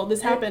like, well,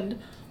 this happened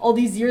all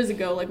these years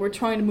ago. Like we're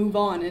trying to move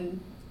on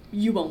and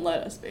you won't let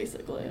us,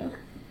 basically.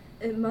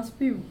 It must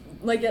be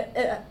like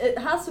it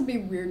has to be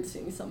weird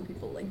seeing some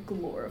people like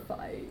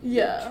glorify your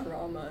Yeah.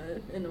 trauma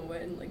in a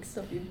way and like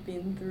stuff you've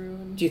been through.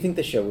 And Do you think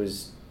the show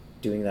was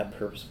doing that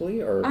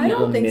purposefully, or I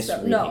people don't think so.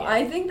 misreading No, it?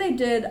 I think they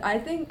did. I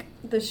think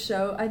they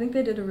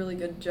did a really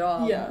good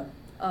job. Yeah.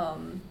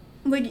 Um,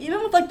 Like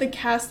even with like the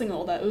casting and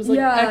all that, it was like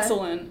Yeah.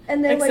 excellent.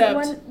 and they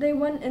except like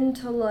went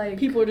into like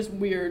people are just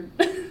weird.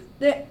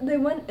 They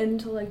went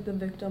into like the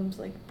victims'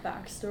 like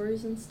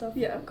backstories and stuff.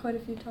 Yeah. Quite a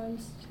few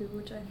times too,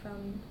 which I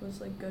found was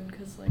like good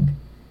because like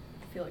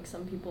I feel like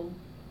some people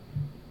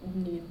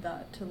need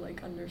that to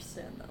like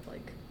understand that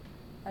like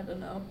I don't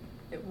know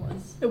it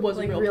was a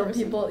like real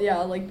person. people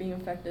like being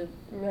affected,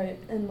 right?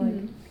 And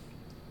like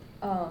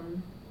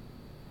Mhm.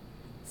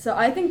 so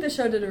I think the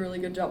show did a really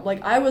good job.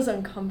 Like I was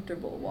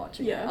uncomfortable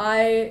watching Yeah.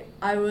 it.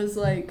 I was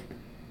like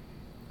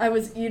I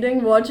was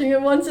eating watching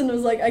it once and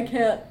was like I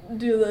can't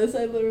do this.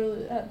 I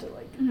literally had to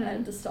I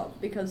had to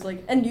stop because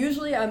like and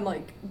usually I'm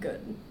like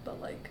good, but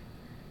like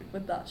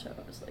with that show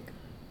I was like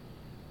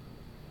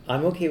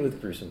I'm okay with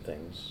gruesome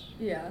things.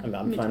 yeah.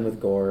 I'm Me fine too. with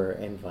gore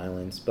and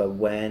violence, but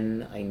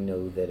when I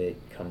know that it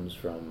comes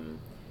from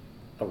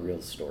a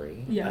real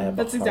story, Yeah, I have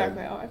that's a hard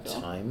exactly how I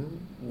feel.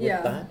 time with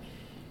Yeah. that.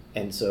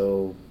 And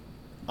so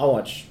I'll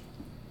watch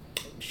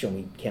Show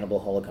Me Cannibal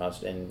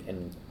Holocaust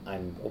and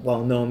I'm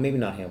well no, maybe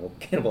not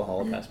Cannibal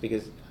Holocaust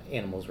because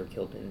animals were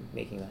killed in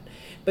making that.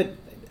 But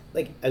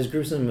like as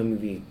gruesome a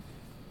movie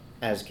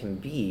as can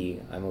be,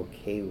 I'm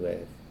okay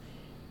with.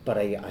 But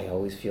I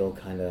always feel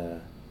kind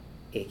of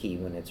icky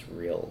when it's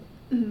real.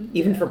 Mm-hmm.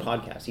 Even Yeah. for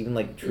podcasts, even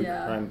like true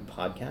Yeah. crime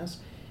podcasts,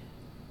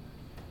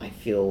 I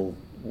feel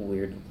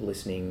weird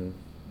listening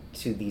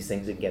to these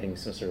things and getting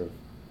some sort of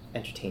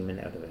entertainment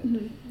out of it.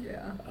 Mm-hmm.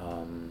 Yeah.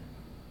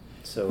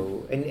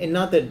 So, and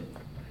not that,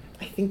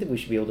 I think that we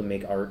should be able to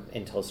make art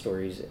and tell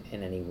stories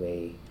in any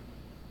way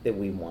that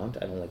we want.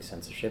 I don't like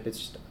censorship. It's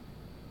just,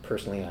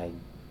 personally, I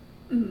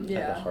Mm-hmm. have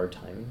Yeah. a hard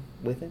time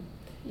with it.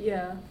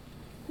 Yeah.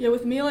 Yeah,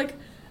 with me, like,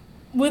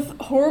 with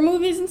horror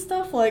movies and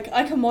stuff, like,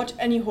 I can watch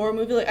any horror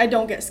movie. Like, I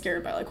don't get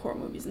scared by, like, horror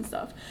movies and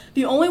stuff.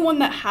 The only one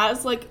that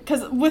has, like,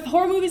 because with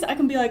horror movies, I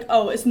can be like,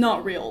 oh, it's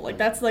not real. Like,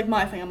 that's, like,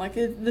 my thing. I'm like,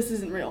 this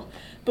isn't real.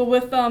 But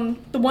with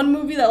the one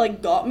movie that,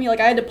 like, got me, like,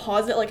 I had to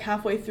pause it, like,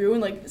 halfway through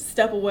and, like,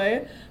 step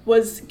away,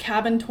 was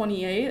Cabin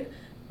 28.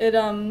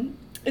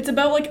 It's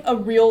about, like, a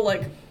real,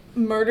 like,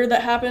 murder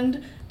that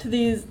happened to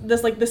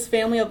this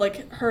family of,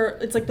 like,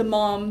 it's, like, the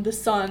mom, the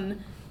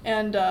son,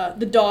 and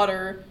the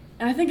daughter,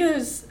 and I think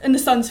and the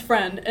son's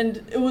friend, and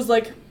it was,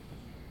 like,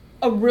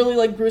 a really,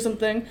 like, gruesome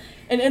thing,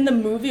 and in the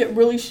movie, it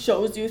really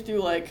shows you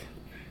through, like,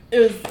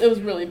 it was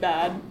really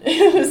bad.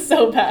 It was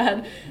so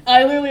bad.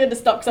 I literally had to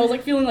stop, because I was,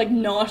 like, feeling, like,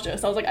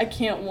 nauseous. I was like, I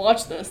can't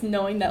watch this,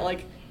 knowing that,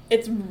 like,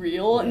 it's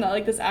real, and that,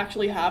 like, this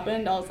actually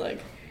happened. I was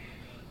like,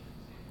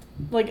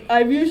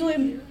 I've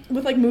usually,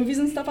 with, like, movies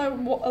and stuff I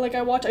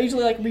watch, I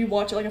usually, like,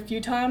 rewatch it, like, a few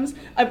times.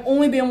 I've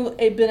only been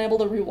able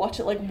to rewatch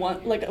it, like,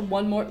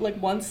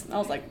 once. And I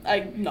was like,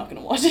 I'm not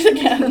gonna watch it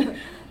again.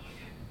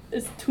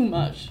 It's too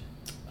much.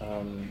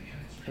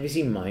 Have you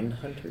seen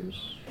Mindhunters?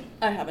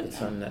 I haven't.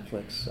 It's on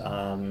Netflix.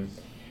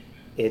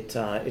 It's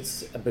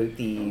about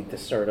the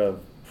start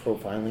of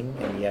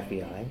profiling in the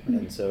FBI,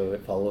 and so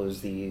it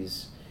follows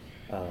these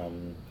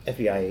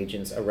FBI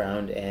agents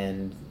around,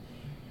 and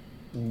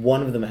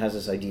one of them has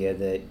this idea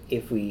that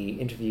if we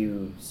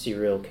interview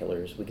serial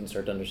killers, we can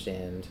start to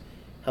understand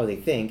how they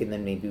think, and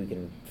then maybe we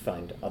can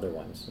find other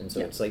ones. And so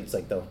it's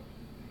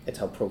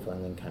how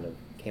profiling kind of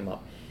came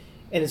up,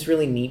 and it's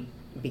really neat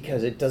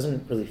because it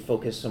doesn't really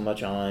focus so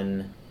much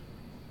on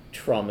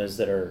traumas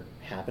that are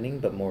happening,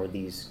 but more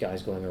these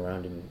guys going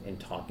around and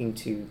talking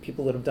to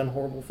people that have done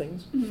horrible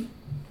things. Mm-hmm.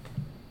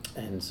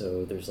 And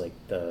so there's like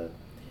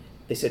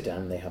they sit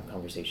down and they have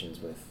conversations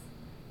with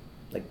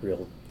like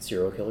real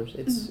serial killers.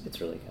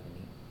 It's really kind of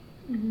neat.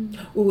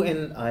 Mm-hmm. Ooh,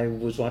 and I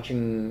was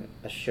watching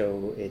a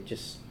show. It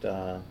just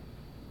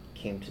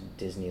came to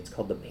Disney. It's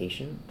called The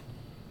Patient,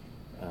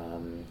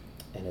 and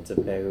it's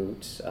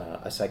about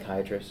a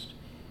psychiatrist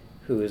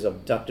who is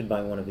abducted by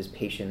one of his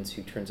patients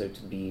who turns out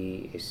to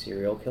be a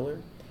serial killer.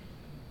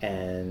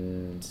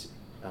 And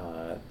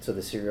so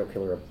the serial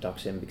killer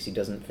abducts him because he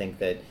doesn't think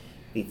that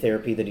the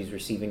therapy that he's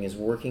receiving is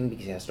working,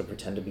 because he has to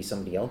pretend to be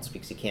somebody else,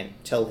 because he can't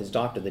tell his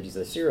doctor that he's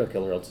a serial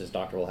killer, else his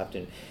doctor will have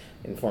to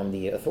inform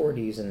the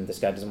authorities, and this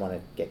guy doesn't want to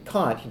get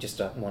caught. He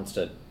just wants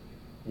to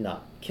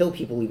not kill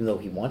people, even though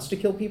he wants to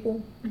kill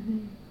people.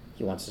 Mm-hmm.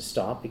 He wants to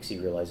stop because he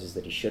realizes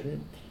that he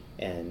shouldn't,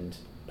 and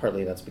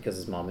partly that's because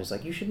his mom is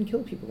like, you shouldn't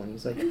kill people, and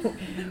he's like, oh,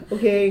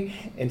 okay.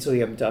 And so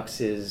he abducts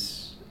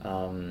his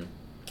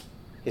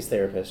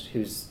therapist,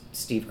 who's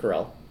Steve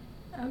Carell.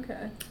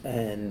 Okay.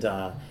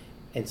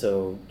 And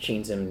so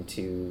chains him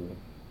to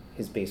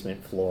his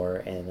basement floor,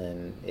 and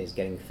then is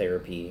getting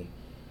therapy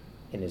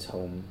in his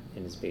home,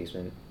 in his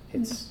basement.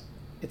 It's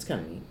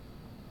kind of neat.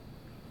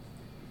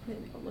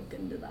 Maybe I'll look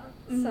into that.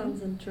 Mm-hmm.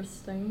 Sounds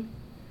interesting.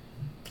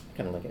 I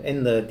kind of like it.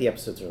 And the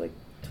episodes are like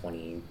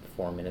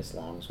 24 minutes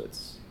long, so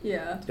it's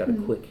got a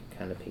quick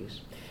kind of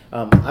pace.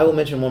 I will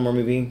mention one more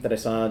movie that I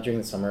saw during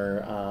the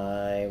summer.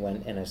 I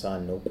went and I saw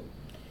Nope.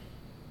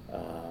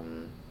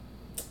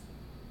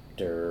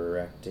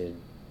 Directed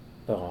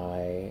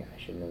by, I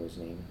should know his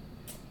name.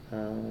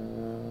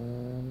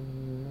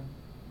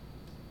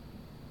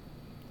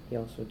 He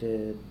also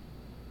did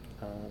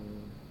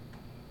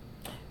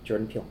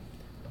Jordan Peele.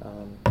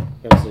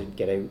 He also did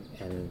Get Out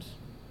and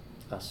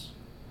Us.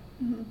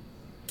 Mm-hmm.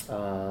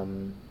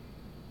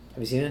 Have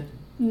you seen it?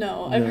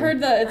 No, I've heard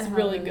that it's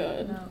really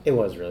good. No. It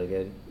was really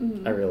good.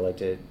 Mm-hmm. I really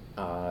liked it.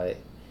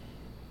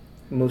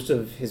 Most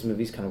of his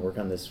movies kind of work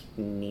on this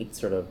neat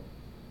sort of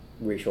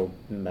racial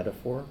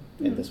metaphor,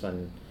 and this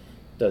one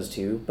does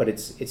too, but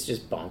it's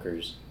just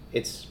bonkers.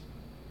 It's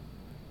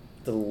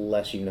the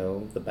less you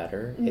know, the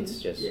better. It's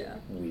just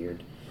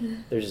weird.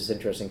 There's this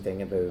interesting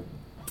thing about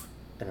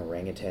an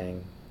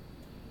orangutan,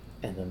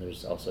 and then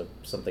there's also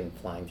something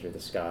flying through the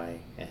sky,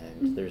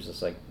 and there's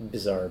this like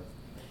bizarre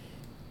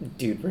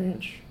dude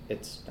ranch.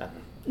 It's I don't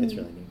know. It's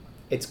really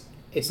neat.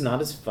 It's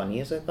not as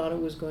funny as I thought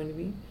it was going to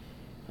be,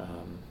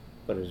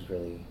 but it was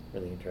really,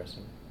 really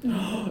interesting.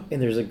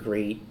 And there's a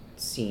great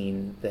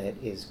scene that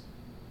is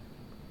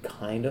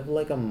kind of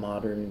like a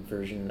modern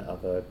version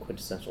of a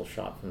quintessential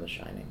shot from The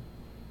Shining.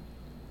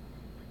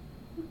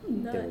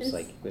 Nice.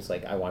 It was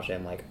like I watched it,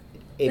 I'm like,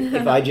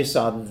 if I just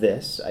saw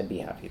this, I'd be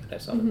happy that I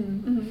saw that.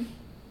 Mm-hmm.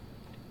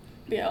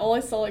 Yeah, all I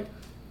saw like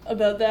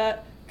about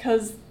that,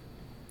 because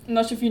I'm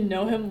not sure if you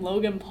know him,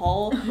 Logan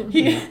Paul.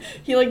 He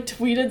like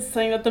tweeted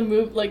saying that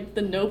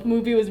the Nope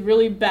movie was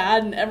really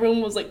bad, and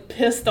everyone was like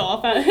pissed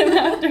off at him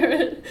after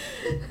it.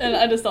 And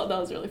I just thought that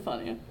was really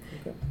funny.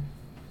 Okay.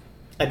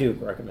 I do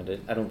recommend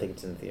it. I don't think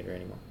it's in the theater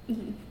anymore.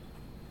 Mm-hmm.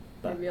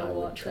 But Maybe I'll I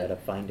will watch try it. to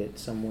find it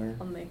somewhere.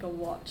 I'll make a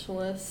watch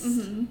list.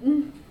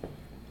 Mm-hmm.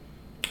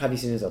 Have you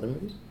seen his other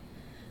movies?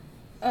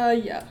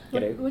 Yeah.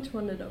 Get Out? Which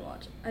one did I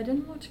watch? I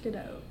didn't watch Get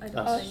Out. I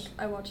don't Us. think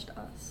I watched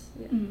Us.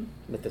 Yeah. Mm-hmm.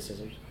 With the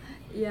scissors?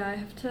 Yeah, I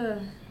have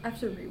to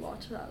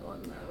rewatch that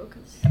one though,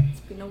 because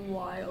it's been a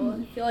while.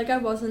 I feel like I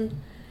wasn't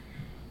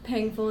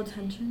paying full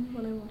attention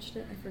when I watched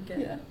it. I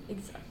forget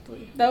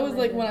exactly. That was what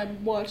like did. when I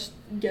watched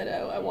Get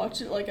Out. I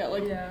watched it like at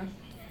like Yeah.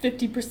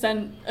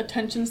 50%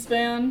 attention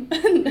span.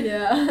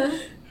 Yeah.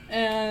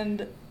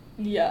 And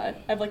yeah,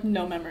 I have like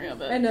no memory of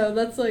it. I know,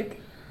 that's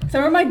like... So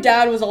I remember my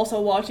dad was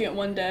also watching it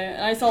one day,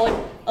 and I saw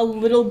like a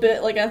little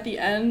bit like at the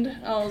end.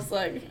 I was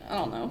like, I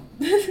don't know.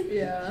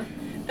 Yeah.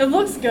 It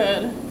looks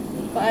good,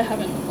 but I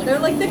haven't like. They're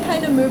like the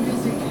kind of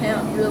movies you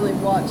can't really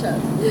watch at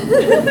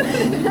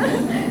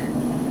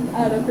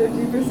at a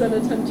 50%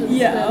 attention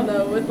span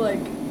though, with like...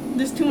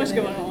 There's too much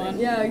going on.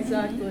 Yeah,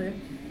 exactly.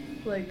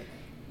 Like...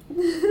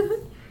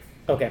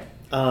 Okay.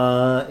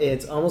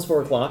 It's almost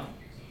 4 o'clock.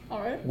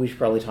 Alright. We should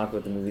probably talk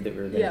about the movie that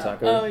we were going to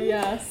talk about. Oh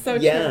yeah, so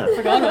Yeah. true.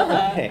 Forgot about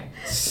that. Okay.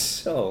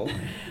 So,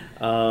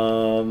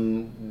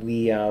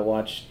 we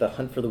watched The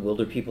Hunt for the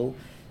Wilderpeople,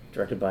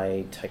 directed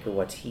by Taika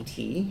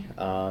Wattitti.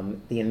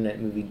 The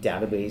Internet Movie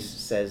Database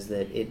says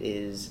that it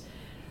is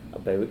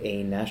about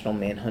a national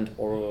manhunt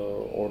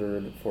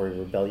ordered for a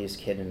rebellious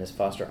kid and his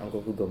foster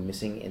uncle who go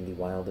missing in the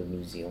wild of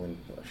New Zealand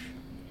bush.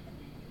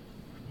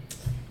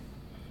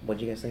 What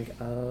do you guys think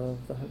of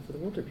The Hunt for the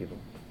Wilderpeople?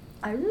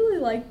 I really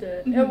liked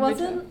it. Mhm, It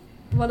wasn't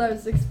what I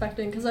was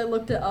expecting, because I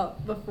looked it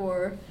up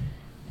before,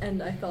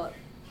 and I thought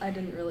I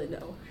didn't really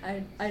know.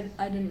 I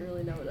didn't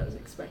really know what I was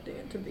expecting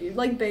it to be.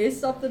 Like,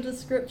 based off the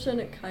description,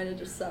 it kind of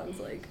just sounds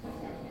like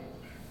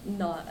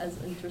not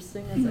as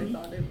interesting as I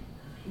thought it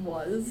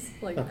was.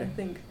 Like, Okay. I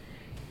think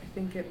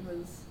it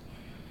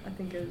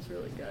was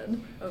really good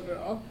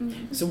overall.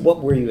 So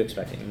what were you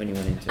expecting when you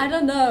went into it? I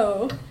don't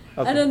know.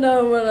 Okay. I don't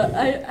know what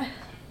I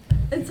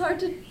it's hard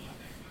to...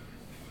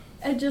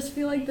 I just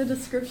feel like the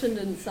description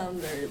didn't sound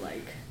very,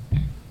 like,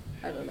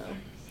 I don't know.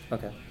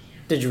 Okay.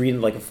 Did you read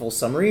like a full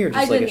summary or just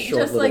I like didn't, a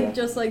short just little...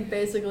 just like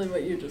basically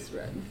what you just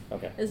read.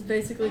 Okay. It's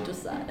basically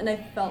just that, and I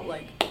felt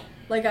like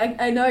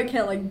I know I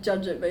can't like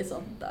judge it based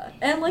off of that,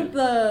 and like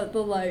the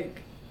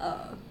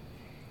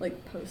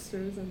like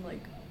posters and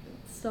like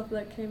stuff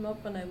that came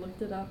up when I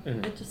looked it up.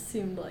 Mhm. It just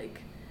seemed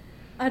like,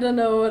 I don't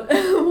know what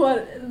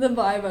what the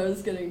vibe I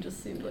was getting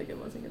just seemed like it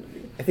wasn't gonna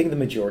be. I think the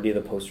majority of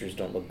the posters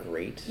don't look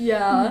great.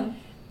 Yeah. Mhm.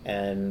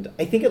 And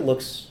I think it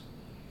looks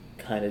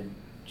kind of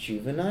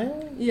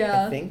juvenile.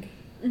 Yeah. I think.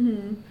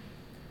 Mhm.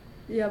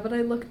 Yeah, but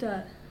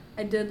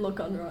I did look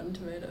on Rotten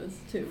Tomatoes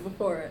too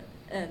before it,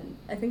 and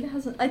I think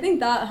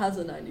that has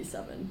a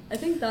 97. I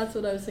think that's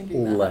what I was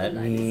thinking. That had Let a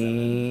 97.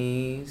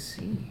 me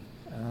see.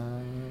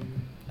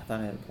 I thought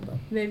I had it pulled up.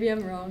 Maybe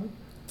I'm wrong.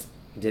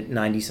 Did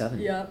 97.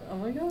 Yeah. Oh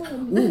my god.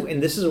 Ooh,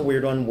 and this is a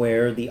weird one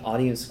where the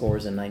audience score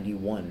is a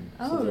 91.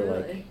 Oh, so they're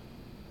really? like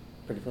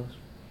pretty close.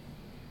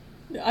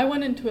 I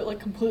went into it like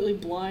completely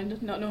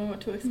blind, not knowing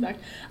what to expect.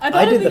 I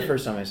thought did it'd the be-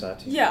 first time I saw it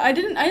too. Yeah, I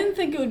didn't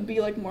think it would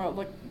be like more of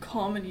like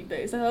comedy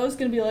based. I thought it was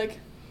gonna be like,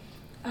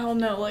 I don't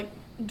know, like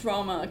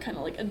drama, kind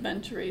of like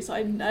adventure-y. So I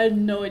had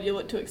no idea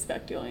what to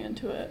expect going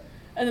into it.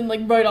 And then like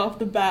right off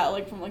the bat,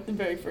 like from like the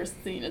very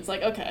first scene, it's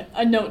like, okay,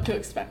 I know what to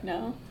expect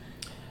now.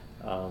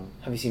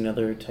 Have you seen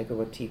other Taika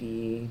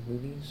Waititi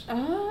movies?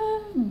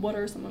 What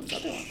are some of his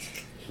other ones?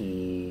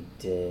 He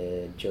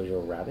did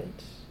Jojo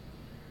Rabbit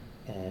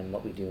and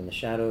What We Do in the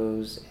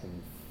Shadows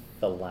and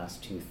the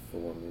last 2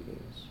 Thor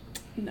movies.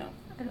 No.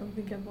 I don't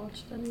think I've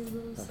watched any of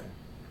those. Okay.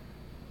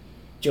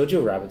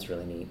 Jojo Rabbit's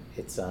really neat.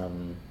 It's about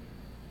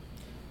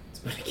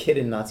a kid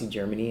in Nazi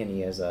Germany and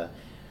he has an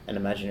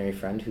imaginary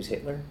friend who's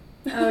Hitler.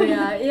 Oh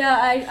yeah, yeah.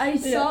 I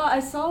Yeah.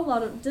 saw a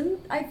lot of. Did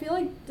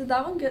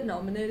that one get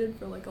nominated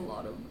for like a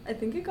lot of? I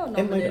think it got It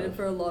might nominated have.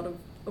 for a lot of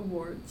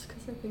awards,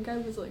 because I think I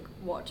was like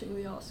watching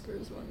the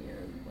Oscars one year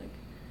and like,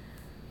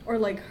 or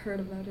like heard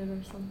about it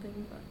or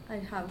something. But I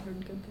have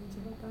heard good things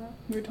about that.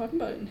 We were talking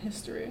about it in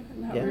history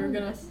and how Yeah. we were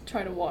gonna Nice.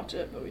 try to watch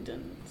it, but we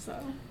didn't. So.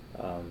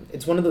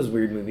 It's one of those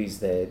weird movies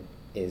that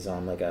is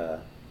on like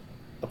a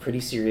pretty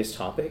serious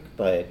topic,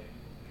 but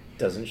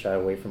doesn't shy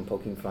away from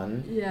poking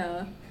fun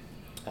Yeah.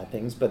 at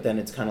things. But then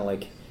it's kind of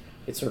like,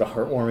 it's sort of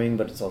heartwarming,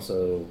 but it's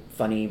also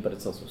funny, but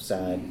it's also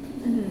sad.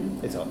 Mm-hmm.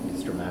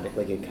 It's dramatic.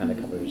 Like it kind of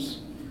covers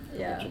a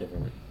Yeah. bunch of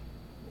different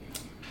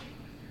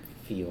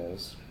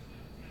feels.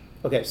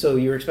 Okay, so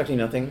you were expecting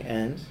nothing,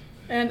 and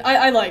And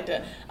I liked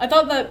it. I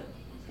thought that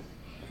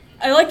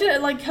I liked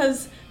it like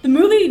because the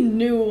movie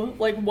knew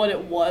like what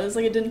it was.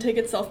 Like it didn't take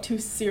itself too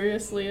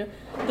seriously.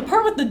 The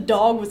part with the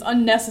dog was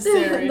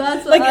unnecessary.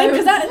 That's what like I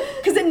was-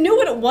 because it knew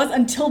what it was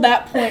until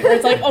that point where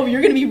it's like, oh,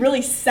 you're gonna be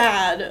really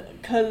sad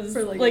because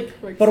For like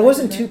quick but it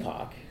wasn't second.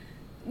 Tupac.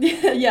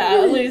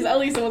 Yeah, at least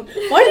it was.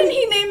 Why didn't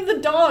he name the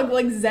dog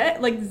like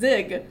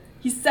Zig?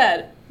 He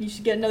said you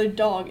should get another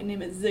dog and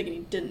name it Zig, and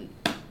he didn't.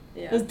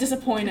 Yeah. It was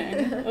disappointing.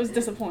 It was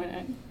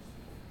disappointing.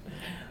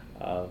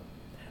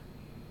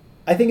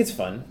 I think it's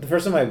fun. The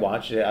first time I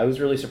watched it, I was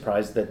really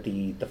surprised that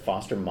the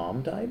foster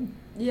mom died.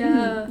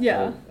 Yeah.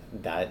 Yeah.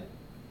 That,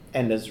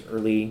 and as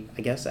early,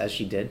 I guess, as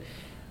she did.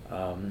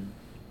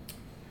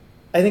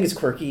 I think it's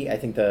quirky. I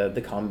think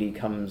the comedy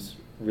comes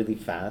really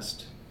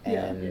fast.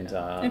 And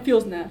it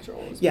feels natural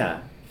as well. Yeah,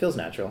 it feels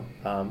natural.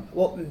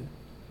 Well,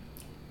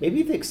 maybe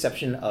with the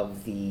exception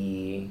of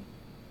the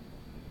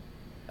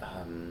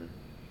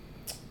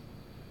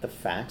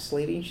fax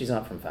lady. She's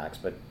not from fax,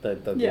 but the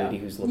lady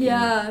who's looking.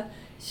 Yeah,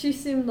 she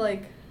seemed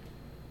like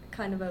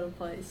kind of out of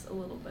place a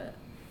little bit.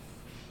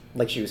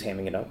 Like she was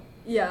hamming it up.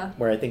 Yeah.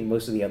 Where I think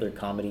most of the other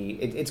comedy,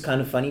 it's kind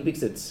of funny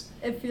because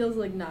it feels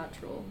like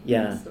natural.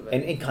 Yeah, most of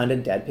it. and kind of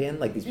deadpan.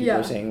 Like these people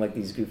are saying like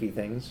these goofy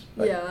things,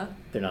 but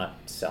they're not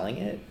selling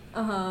it.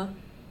 Uh-huh.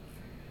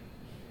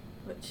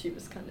 But she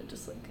was kind of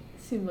just like,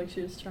 seemed like she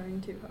was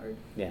trying too hard.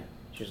 Yeah,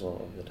 she was a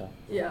little over the top.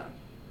 Yeah.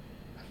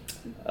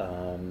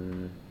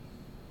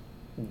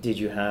 Did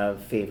you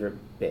have favorite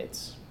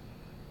bits?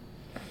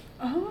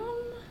 Trying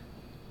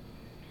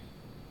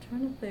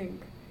to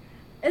think.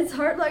 It's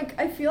hard, like,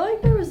 I feel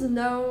like there was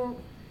no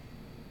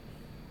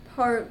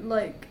part,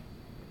 like,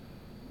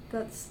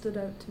 that stood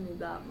out to me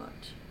that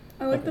much.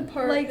 I like the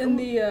part like, in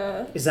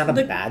the... Is that a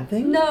bad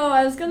thing? No,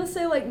 I was gonna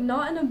say, like,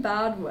 not in a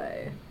bad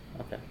way.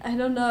 Okay. I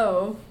don't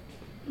know.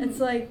 It's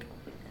like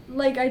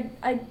I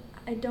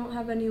don't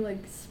have any,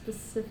 like,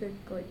 specific,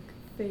 like,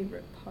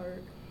 favorite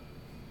part.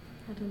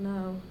 I don't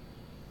know.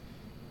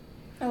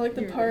 I like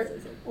the part,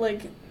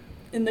 like,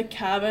 in the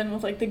cabin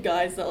with, like, the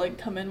guys that, like,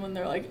 come in when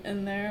they're, like,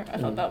 in there. I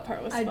thought that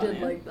part was funny. I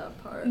did like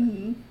that part.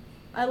 Mm-hmm.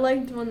 I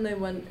liked when they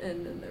went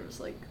in and there was,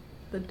 like,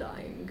 the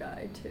dying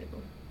guy, too.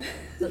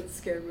 That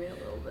scared me a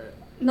little bit.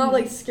 Not,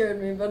 like,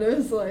 scared me, but it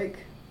was,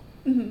 like...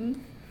 Mm-hmm.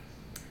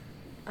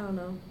 I don't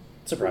know.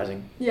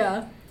 Surprising.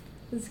 Yeah.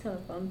 It's kind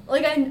of fun.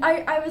 Like,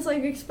 I was,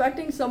 like,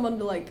 expecting someone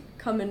to, like,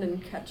 come in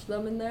and catch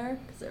them in there,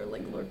 because they were,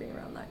 like, lurking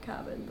around that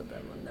cabin, but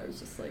then when there was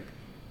just, like,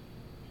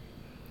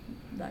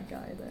 that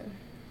guy there,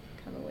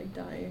 kind of, like,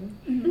 dying.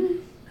 Mm-hmm.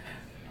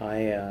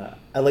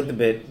 I like the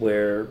bit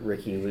where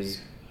Ricky was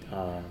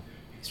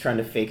he's trying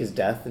to fake his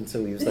death, and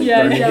so he was like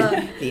Yeah, burning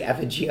yeah. the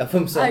effigy of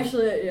himself.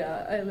 Actually,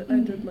 yeah, I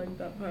did like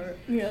that part.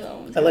 Yeah, that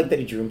one was I like that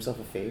he drew himself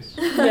a face.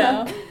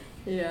 Yeah.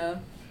 Yeah.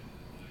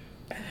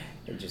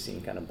 It just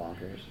seemed kind of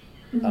bonkers.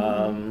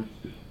 Mm-hmm.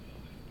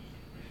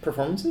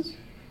 Performances?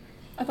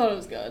 I thought it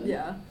was good.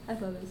 Yeah, I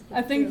thought it was good.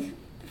 I think too.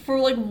 for,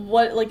 like,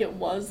 what, like, it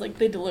was, like,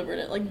 they delivered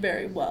it, like,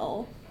 very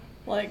well.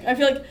 Like, I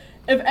feel like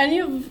if any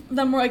of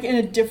them were, like, in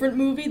a different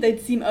movie, they'd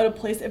seem out of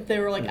place if they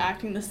were, like,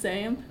 acting the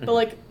same. But,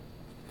 like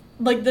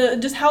the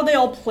just how they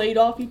all played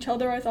off each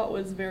other, I thought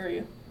was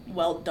very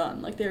well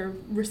done. Like, they're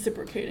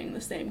reciprocating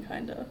the same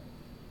kind of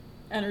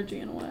energy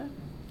in a way.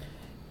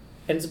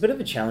 And it's a bit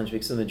of a challenge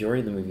because the majority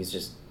of the movie is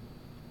just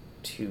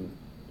two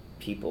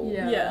people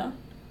Yeah.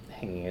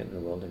 hanging out in the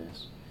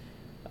wilderness.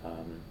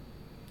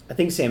 I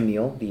think Sam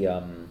Neill, the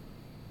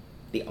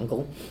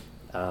uncle,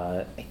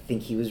 I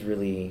think he was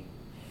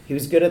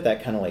good at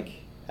that kind of like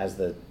as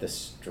the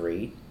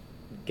straight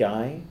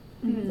guy,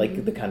 Mm-hmm.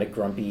 like the kind of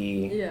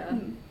grumpy Yeah.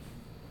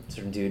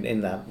 sort of dude,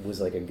 and that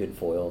was like a good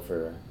foil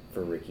for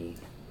Ricky,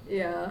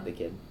 Yeah. the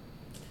kid.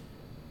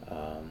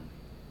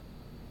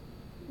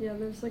 Yeah,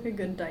 there's like a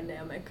good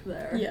dynamic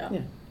there. Yeah.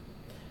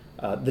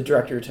 The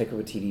director, Taika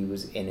Wattitti,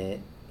 was in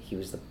it. He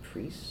was the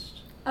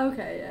priest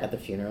Okay, yeah. at the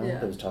funeral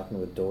that was talking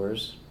with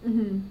doors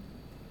Mm-hmm.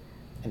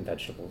 and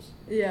vegetables.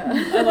 Yeah.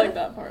 I like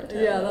that part too.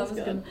 Yeah, that was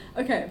good.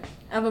 Okay,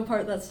 I have a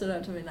part that stood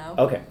out to me now.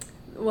 Okay.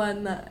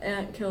 When the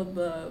ant killed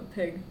the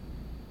pig.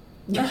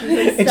 And She's,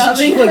 like, she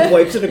stabbing- like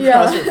wipes it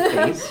across Yeah. her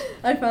face.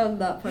 I found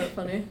that part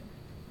funny.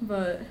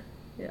 But,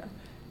 yeah.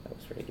 That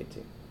was pretty good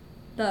too.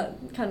 That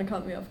kind of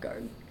caught me off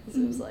guard.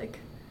 Because it was like,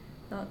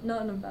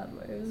 not in a bad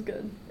way. It was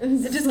good. It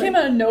It just like, came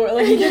out of nowhere.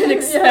 Like, you didn't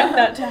expect Yeah.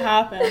 that to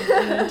happen,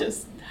 and it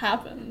just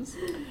happens.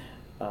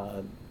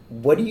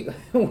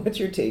 What's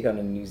your take on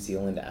a New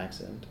Zealand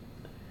accent?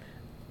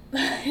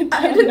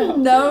 I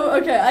didn't know.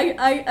 Okay,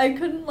 I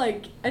couldn't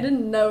like. I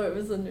didn't know it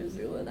was a New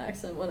Zealand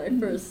accent when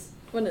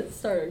when it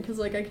started, because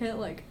like I can't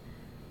like.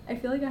 I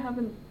feel like I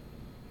haven't.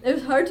 It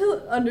was hard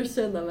to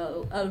understand them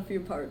out a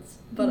few parts,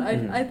 but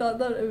I thought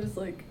that it was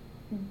like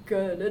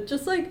good. It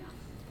just like,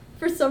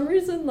 for some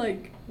reason,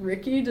 like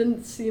Ricky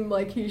didn't seem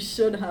like he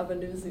should have a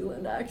New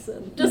Zealand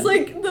accent. Just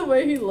like the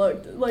way he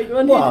looked, like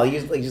when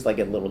he's just like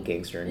a little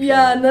gangster.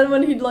 yeah, and then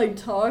when he'd like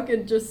talk,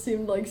 it just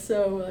seemed like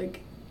so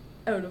like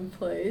out of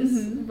place.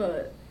 Mm-hmm.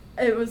 But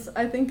it was.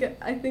 I think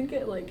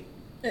it like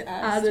It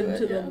adds added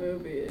to it, the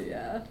movie.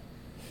 Yeah.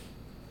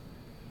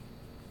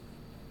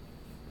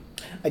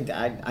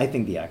 I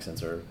think the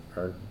accents are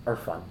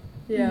fun.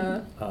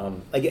 Yeah.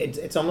 Like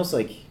it's almost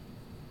like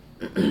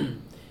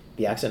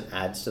the accent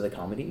adds to the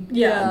comedy.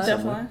 Yeah, Yeah.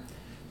 definitely.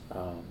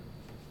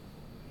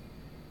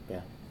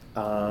 Yeah.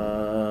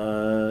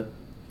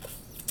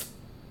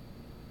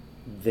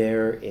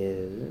 there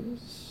is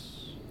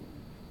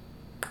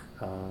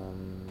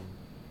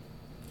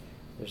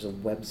there's a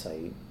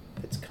website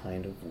that's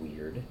kind of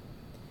weird.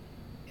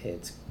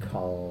 It's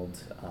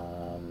called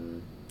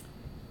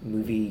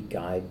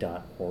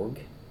movieguide.org,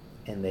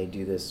 and they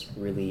do this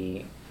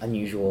really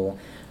unusual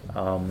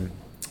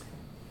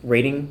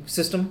rating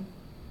system.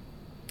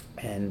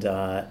 And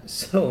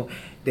so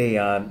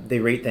they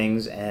rate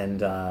things, and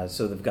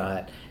so they've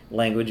got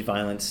language,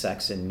 violence,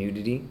 sex, and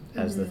nudity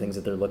as the things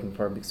that they're looking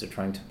for because they're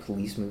trying to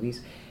police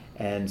movies.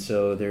 And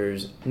so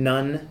there's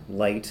none,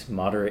 light,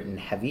 moderate, and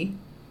heavy.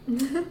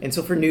 And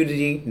so for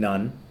nudity,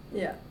 none.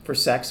 Yeah. For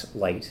sex,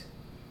 light.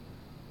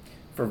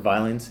 For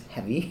violence,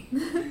 heavy.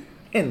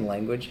 And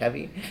language,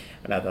 heavy.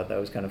 And I thought that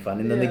was kind of fun.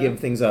 And then they give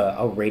things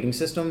a rating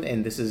system,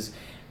 and this is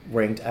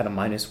ranked at a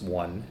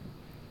 -1.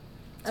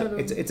 So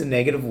it's a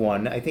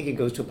 -1. I think it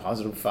goes to a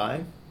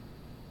 +5.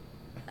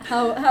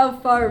 How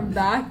far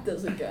back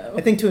does it go?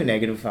 I think to a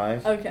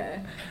 -5. Okay.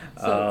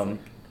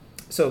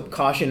 So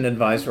caution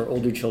advised for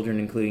older children,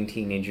 including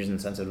teenagers and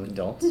sensitive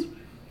adults.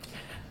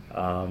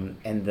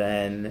 And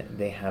then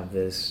they have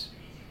this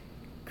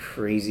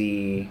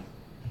crazy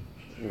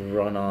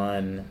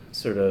run-on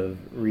sort of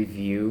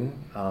review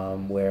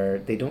where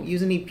they don't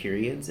use any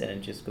periods and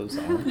it just goes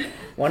on.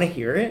 Want to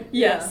hear it?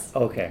 Yes.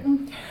 Okay.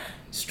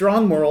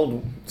 Strong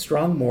moral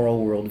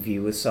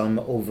worldview with some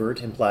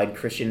overt implied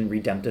Christian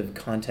redemptive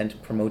content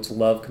promotes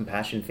love,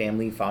 compassion,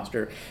 family,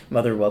 foster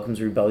mother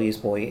welcomes rebellious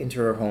boy into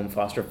her home,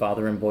 foster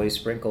father and boy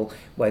sprinkle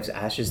wife's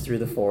ashes through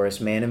the forest,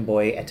 man and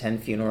boy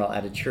attend funeral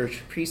at a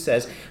church, priest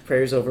says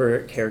prayers over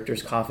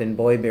character's coffin,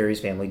 boy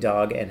buries family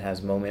dog and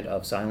has moment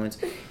of silence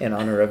in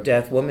honor of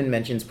death, woman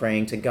mentions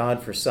praying to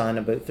God for son,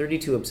 about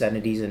 32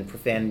 obscenities and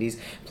profanities,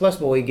 plus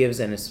boy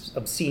gives an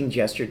obscene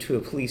gesture to a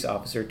police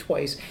officer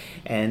twice,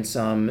 and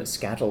some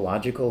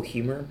scatological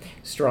humor.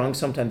 Strong,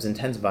 sometimes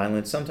intense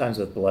violence, sometimes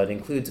with blood,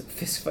 includes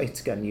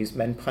fistfights, gun use,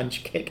 men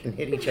punch, kick, and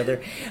hit each other.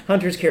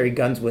 Hunters carry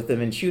guns with them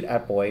and shoot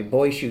at boy.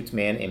 Boy shoots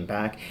man in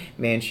back.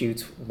 Man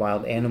shoots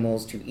wild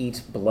animals to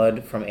eat.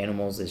 Blood from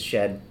animals is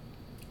shed.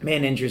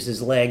 Man injures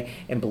his leg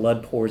and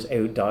blood pours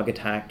out. Dog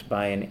attacked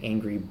by an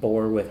angry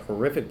boar with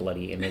horrific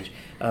bloody image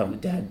of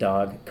dead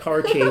dog.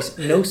 Car chase,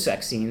 no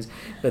sex scenes,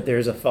 but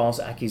there's a false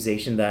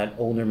accusation that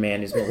older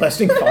man is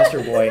molesting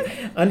foster boy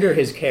under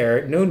his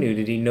care. No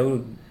nudity,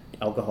 no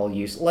alcohol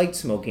use. Light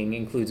smoking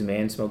includes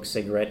man smokes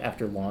cigarette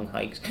after long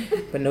hikes,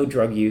 but no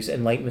drug use,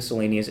 and light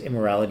miscellaneous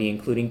immorality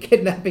including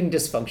kidnapping,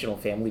 dysfunctional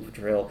family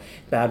portrayal,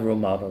 bad role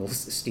models,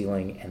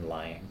 stealing, and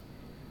lying.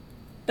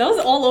 That was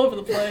all over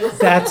the place.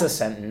 That's a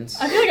sentence.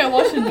 I feel like I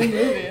watched a new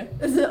movie.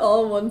 Is it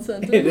all one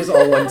sentence? It is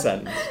all one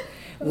sentence.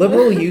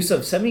 Liberal use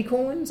of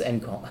semicolons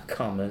and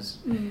commas.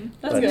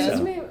 That's But,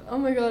 good. Oh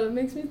my god, it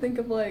makes me think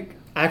of like...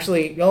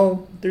 Actually,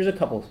 there's a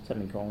couple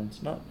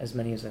semicolons. Not as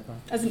many as I thought.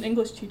 As an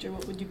English teacher,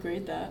 what would you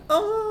grade that?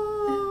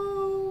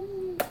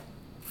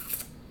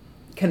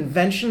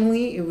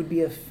 Conventionally, it would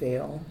be a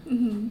fail.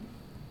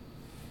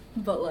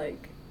 But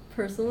like,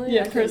 personally?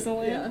 Yeah,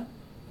 personally. Yeah.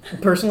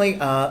 Personally,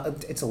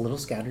 it's a little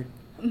scattered.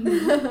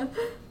 I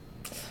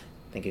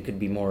think it could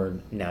be more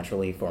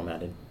naturally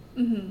formatted.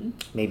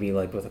 Maybe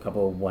like with a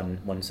couple of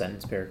one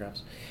sentence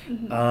paragraphs.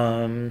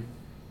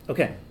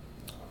 Okay.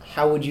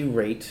 How would you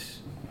rate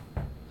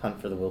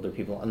Hunt for the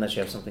Wilderpeople, unless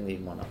you have something that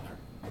you want to offer?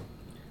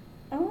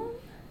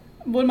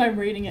 What am I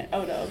rating it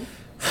out of?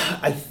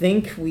 I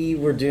think we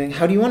were doing...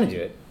 How do you want to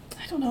do it?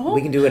 I don't know.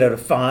 We can do it out of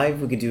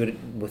 5. We could do it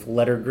with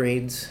letter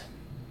grades.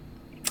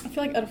 I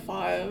feel like out of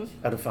 5.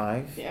 Out of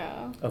 5?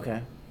 Yeah.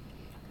 Okay.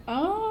 I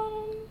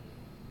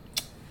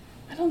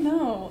don't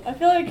know. I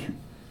feel like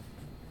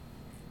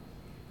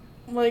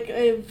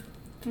a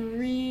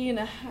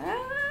 3.5.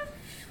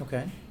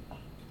 Okay.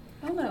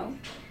 I don't know.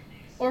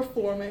 Or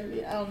 4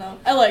 maybe. I don't know.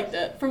 I liked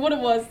it. For what it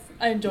was,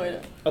 I enjoyed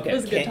it. Okay. It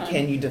was a good time.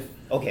 Can you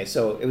okay,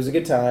 so it was a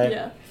good time.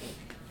 Yeah.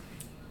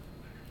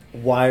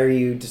 Why are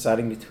you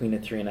deciding between a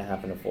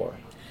 3.5 and a 4?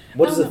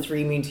 What does a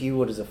 3 mean to you?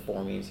 What does a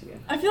 4 mean to you?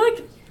 I feel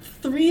like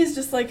 3 is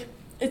just like,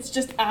 it's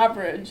just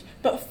average.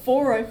 But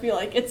 4, I feel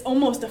like it's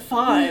almost a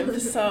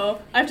 5.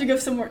 So I have to go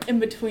somewhere in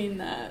between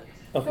that.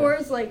 Okay. 4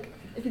 is like,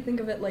 if you think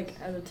of it like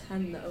out of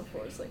 10 though,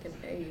 4 is like an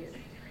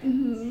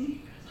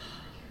 8.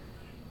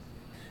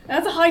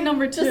 That's a high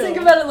number too. Just think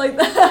about it like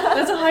that.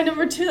 That's a high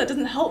number too. That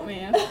doesn't help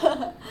me.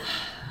 I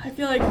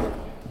feel like...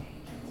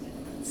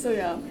 So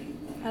yeah.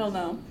 I don't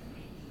know.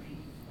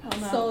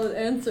 Solid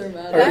answer,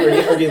 man.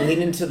 Are you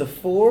leaning to the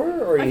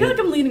 4? Or I feel like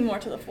I'm leaning more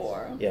to the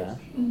 4. Yeah.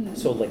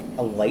 So like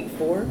a light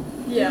 4?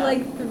 Yeah. You're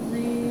like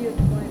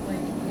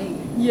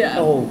 3.8. Yeah.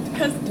 Oh,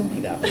 Cause don't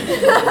be that way.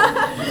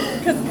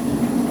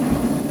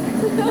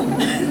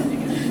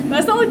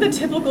 That's not like the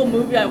typical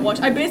movie I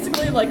watch. I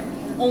basically like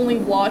only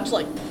watch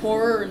like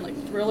horror and like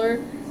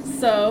thriller.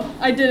 So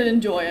I did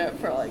enjoy it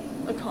for like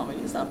a comedy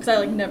and stuff because I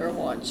like never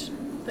watch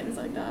things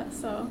like that.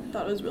 So I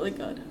thought it was really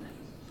good.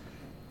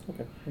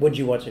 Okay. Would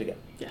you watch it again?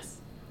 Yes.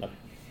 Okay.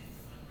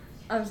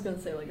 I was gonna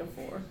say like a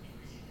 4.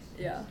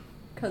 Yeah.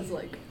 Cause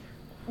like,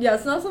 yeah,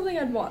 it's not something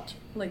I'd watch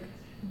like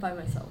by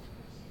myself.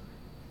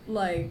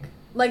 Like,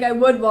 like I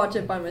would watch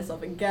it by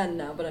myself again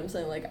now, but I'm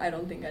saying like I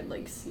don't think I'd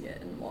like see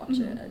it and watch it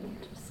and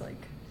just like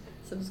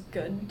so it's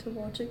good to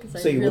watch it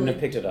because So you wouldn't have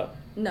picked it up?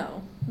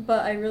 No,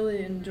 but I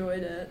really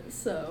enjoyed it.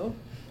 So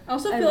I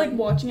also feel like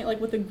watching it like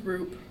with a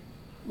group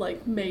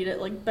like made it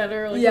like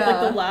better, like Yeah. with,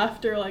 like the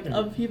laughter like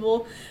of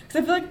people,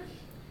 because I feel like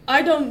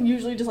I don't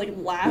usually just like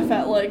laugh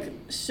at like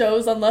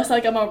shows unless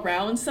like I'm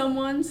around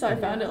someone, so I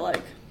found it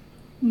like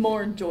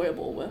more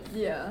enjoyable with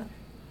yeah.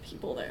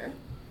 people there.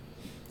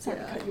 Sorry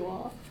to cut you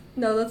off.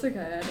 No, that's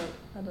okay.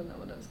 I don't know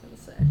what I was gonna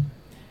say. I'm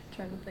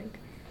trying to think.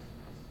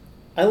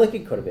 I like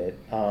it quite a bit.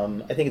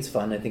 I think it's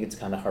fun. I think it's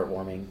kind of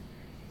heartwarming.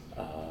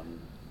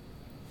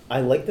 I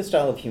like the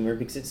style of humor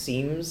because it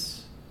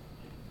seems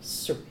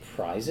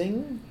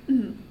surprising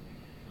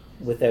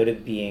without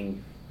it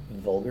being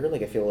vulgar.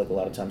 Like I feel like a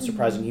lot of times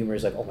surprising humor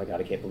is like, oh my god,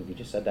 I can't believe you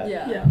just said that.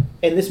 Yeah.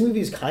 And this movie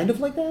is kind of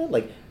like that.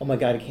 Like, oh my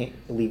god, I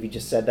can't believe you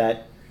just said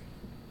that.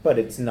 But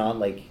it's not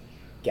like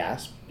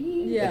gaspy.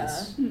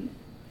 Yeah.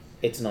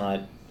 It's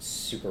not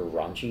super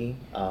raunchy.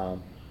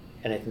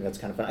 And I think that's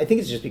kind of fun. I think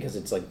it's just because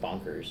it's like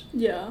bonkers.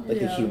 Yeah. Like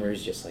the Yeah. humor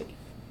is just like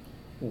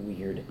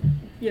weird.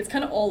 Yeah, it's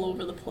kind of all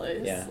over the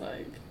place. Yeah.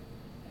 Like.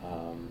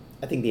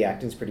 I think the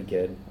acting's pretty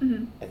good.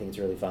 I think it's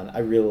really fun. I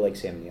really like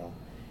Sam Neill.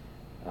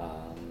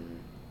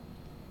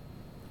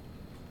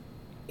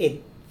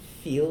 It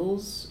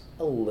feels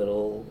a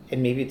little,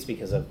 and maybe it's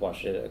because I've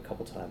watched it a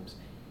couple times,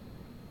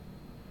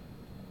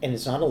 and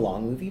it's not a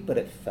long movie, but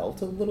it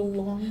felt a little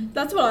long.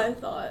 That's what I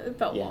thought. It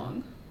felt Yeah.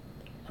 long.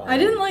 I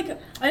didn't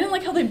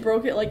like how they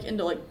broke it like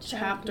into like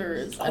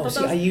chapters. Oh,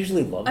 see, I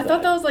usually love that. I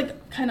thought that was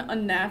like kind of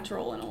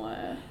unnatural in a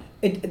way.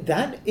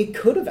 It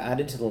could have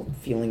added to the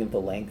feeling of the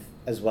length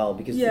as well,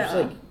 because Yeah.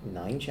 there's like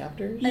 9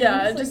 chapters.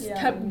 Yeah, it it's just like,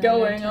 kept 9 or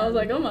going. I was 10.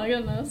 like, oh my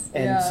goodness.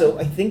 And Yeah. so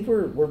I think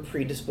we're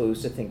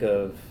predisposed to think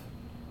of,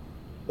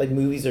 like,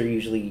 movies are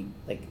usually,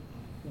 like,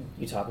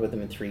 you talk about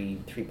them in three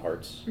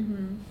parts.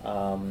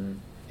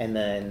 And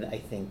then I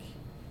think,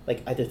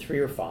 like, either 3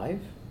 or 5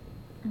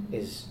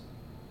 is,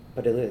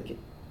 but it, like,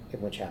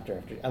 in one chapter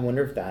after. I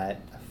wonder if that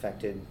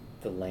affected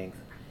the length.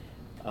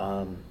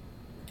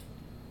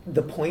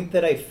 The point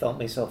that I felt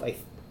myself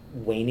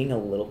waning a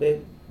little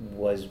bit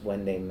was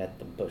when they met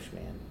the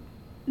Bushman.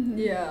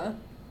 Yeah.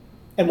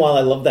 And while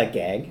I love that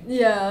gag,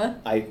 Yeah.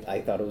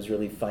 I thought it was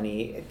really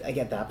funny. Like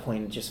at that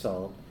point, it just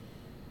felt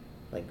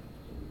like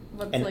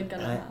What's an like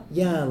gonna happen?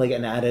 yeah, like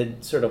an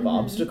added sort of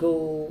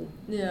obstacle,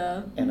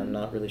 Yeah. and I'm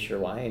not really sure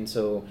why. And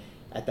so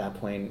at that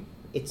point,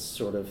 it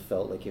sort of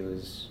felt like it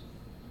was.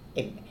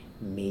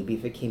 Maybe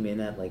if it came in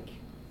at like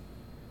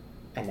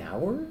an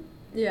hour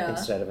Yeah.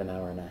 instead of an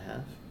hour and a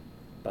half,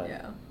 but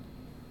Yeah.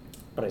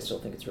 but I still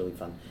think it's really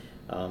fun.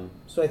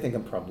 So I think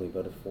I'm probably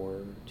about a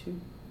 4.2.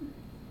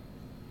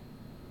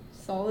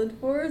 Solid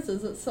 4s?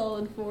 Is it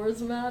solid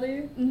 4s,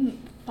 Maddie?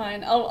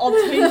 Fine, I'll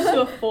change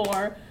to a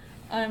 4.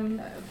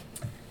 I'm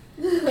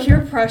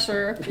peer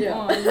pressure. Come Yeah.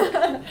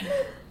 on.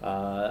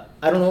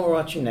 I don't know what we're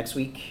watching next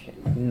week.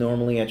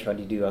 Normally I try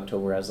to do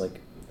October as like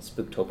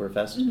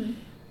Spooktoberfest.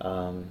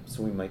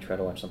 So we might try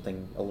to watch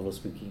something a little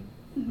spooky.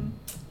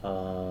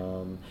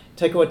 Taika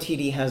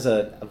Waititi has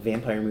a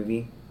vampire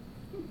movie.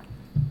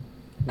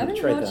 I haven't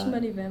tried watched that.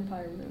 many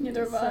vampire movies.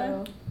 Neither have I.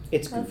 so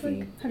It's that's goofy.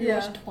 like- Have you Yeah.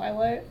 watched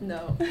Twilight?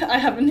 No. I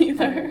haven't I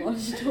either. haven't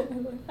watched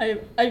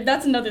Twilight. I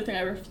that's another thing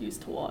I refuse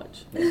to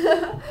watch.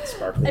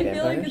 Sparkly I vampires.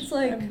 feel like it's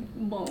like I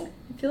won't.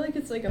 I feel like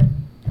it's like a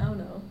I don't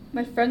know.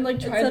 My friend like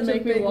It's tried to such a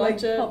make me big, watch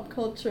like, it. pop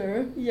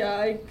culture. Yeah,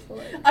 Like,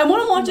 I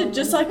want to watch it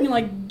just so I can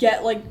like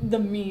get like the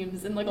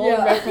memes and like all the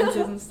Yeah.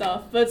 references and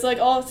stuff. But it's like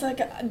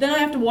then I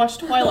have to watch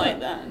Twilight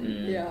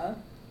then. Yeah.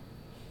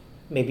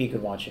 Maybe you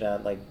could watch it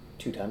at like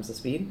 2 times the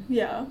speed.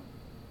 Yeah.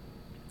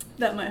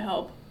 That might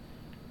help.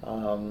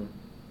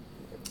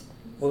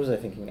 What was I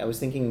thinking? I was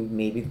thinking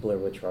maybe the Blair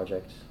Witch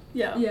Project.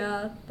 Yeah.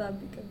 Yeah, that'd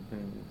be good.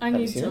 I Have you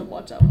need seen to it?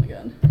 watch that one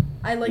again.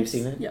 I like You've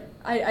seen it? Yeah.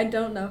 I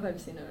don't know if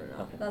I've seen it or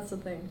not. Okay. That's the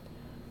thing.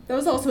 That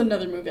was also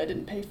another movie I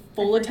didn't pay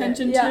full I forget.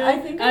 attention Yeah, to. I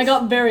think and I I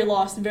got very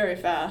lost very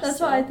fast. That's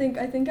so. why I think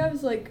I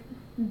was like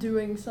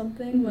doing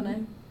something when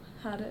Mhm.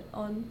 I had it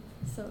on,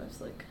 so I was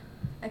like,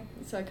 I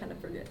kind of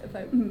forget if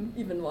I Mhm.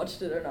 even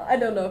watched it or not. I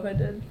don't know if I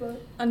did, but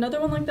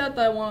Another one like that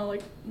I want to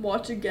like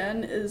watch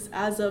again is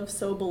As of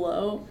So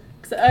Below.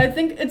 Cause I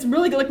think it's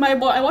really good. Like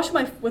I watched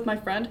it with my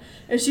friend,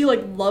 and she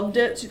like loved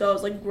it. She thought it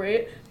was like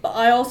great. But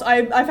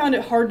I found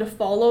it hard to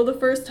follow the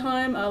first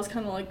time. I was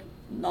kind of like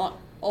not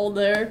all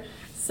there.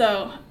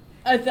 So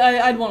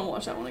I'd want to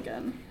watch that one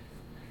again.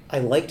 I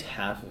liked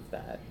half of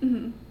that.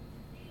 Mhm.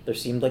 There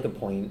seemed like a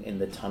point in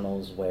the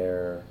tunnels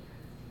where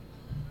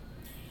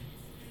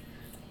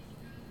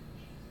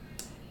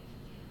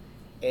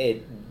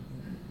it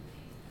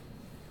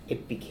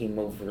became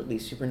overtly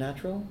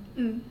supernatural,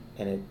 Mm.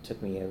 and it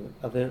took me out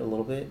of it a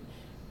little bit.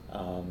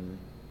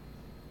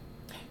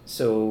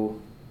 So,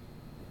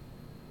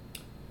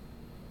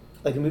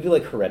 like a movie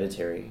like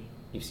Hereditary,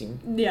 you've seen?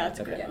 Yeah, it's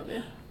a Okay. great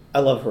movie. I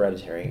love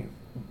Hereditary,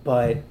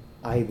 but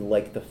I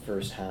like the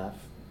first half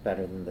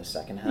better than the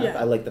second half. Yeah.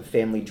 I like the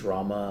family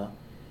drama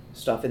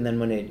stuff, and then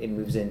when it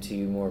moves into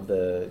more of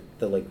the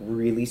like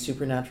really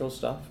supernatural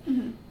stuff,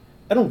 Mm-hmm.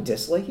 I don't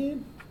dislike it,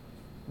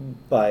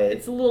 but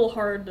It's a little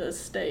hard to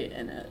stay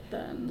in it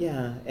then.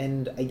 yeah,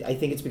 and I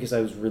think it's because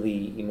I was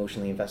really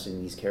emotionally invested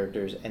in these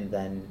characters, and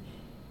then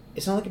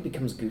it's not like it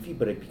becomes goofy,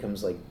 but it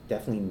becomes like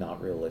definitely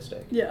not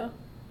realistic. Yeah.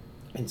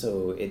 And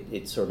so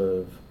it sort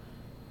of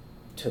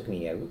took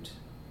me out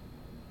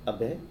a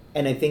bit.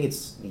 And I think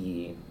it's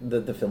the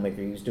filmmaker,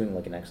 he was doing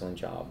like an excellent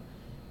job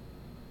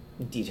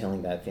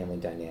detailing that family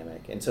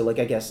dynamic. And so like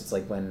I guess it's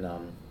like when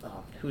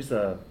who's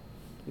the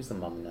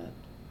mom in that?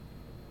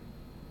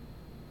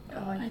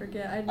 Oh, I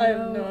forget. I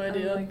have no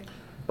idea. Like,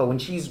 But when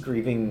she's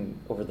grieving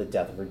over the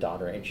death of her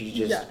daughter and she's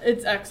just Yeah,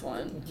 it's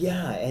excellent.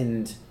 yeah,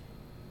 and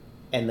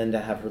then to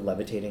have her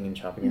levitating and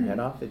chopping her head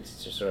off,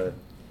 it's just sort of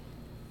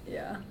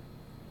yeah.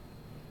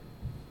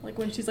 Like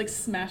when she's like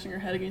smashing her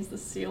head against the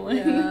ceiling.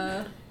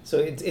 Yeah. so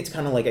it's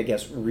kind of like I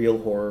guess real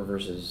horror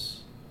versus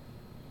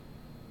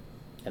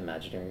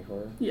imaginary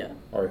horror. Yeah.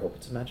 Or I hope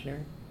it's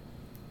imaginary.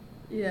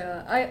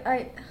 Yeah.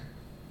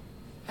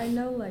 I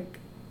know, like,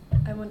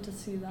 I went to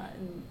see that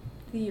in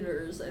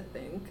theaters, I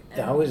think.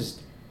 That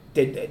was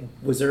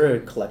was there a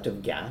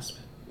collective gasp?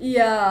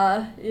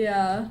 Yeah,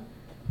 yeah.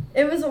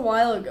 It was a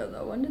while ago,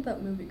 though. When did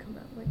that movie come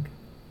out? Like,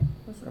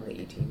 was it Probably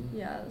like 18.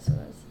 Yeah, that's what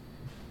I was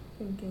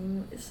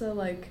thinking. So,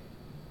 like,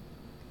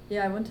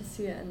 yeah, I went to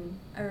see it, and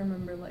I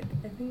remember, like,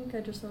 I think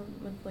I just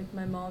went with, like,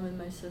 my mom and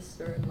my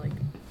sister, and, like,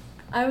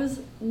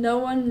 no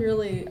one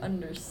really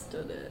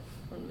understood it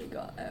when we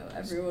got out.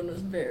 Everyone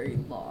was very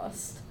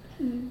lost.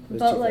 Mhm. It was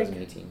But, like,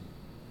 2018.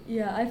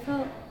 Yeah, I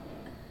felt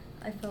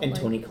And like...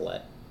 Toni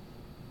Collette.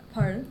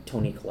 Pardon?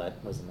 Toni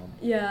Collette was the mom.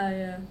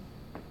 Yeah.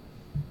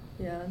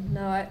 Yeah,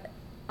 no,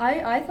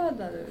 I thought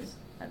that it was,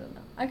 I don't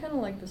know. I kind of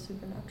like the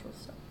supernatural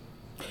stuff.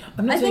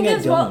 I'm not I saying think I it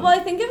was well, don't. well,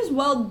 I think it was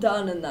well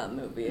done in that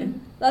movie. Mhm.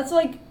 That's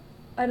like,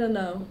 I don't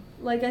know.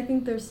 Like, I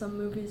think there's some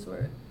movies where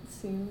it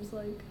seems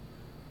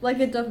like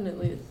it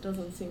definitely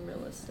doesn't seem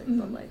realistic,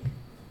 but Mhm. like,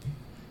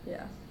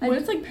 yeah. When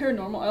it's like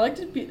paranormal, I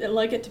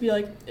like it to be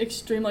like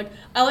extreme. Like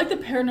I like the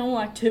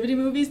Paranormal Activity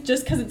movies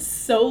just because it's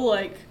so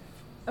like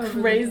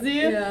crazy.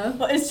 Yeah.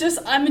 But it's just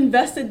I'm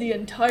invested the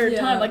entire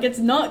Yeah. time. Like it's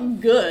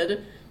not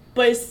good,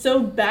 but it's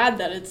so bad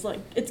that it's like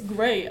it's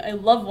great. I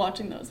love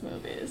watching those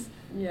movies.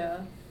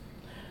 Yeah.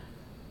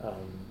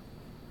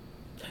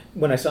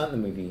 When I saw it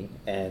in the movie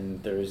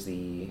and there was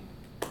the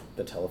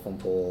telephone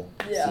pole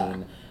Yeah.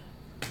 scene,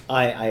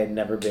 I had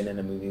never been in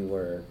a movie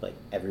where like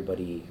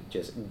everybody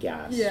just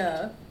gasped.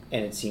 Yeah.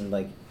 And it seemed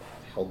like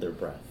held their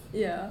breath.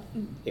 Yeah.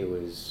 It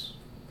was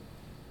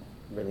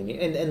really neat,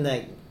 and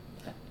like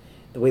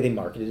the way they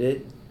marketed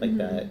it, like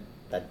Mhm.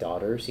 that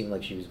daughter seemed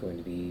like she was going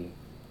to be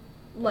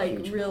a Like,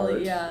 huge really,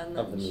 part yeah, and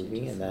of the then she movie,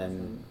 just and then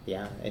wasn't.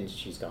 yeah, and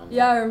she's gone.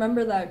 Yeah, I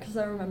remember that because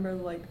I remember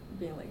like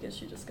being like, is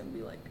she just gonna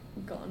be like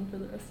gone for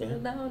the rest of Yeah.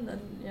 it now? And then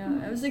yeah,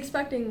 I was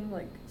expecting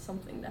like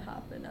something to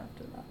happen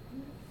after that.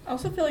 I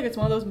also feel like it's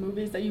one of those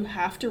movies that you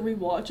have to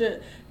rewatch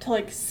it to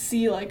like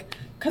see like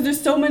because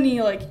there's so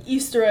many like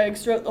Easter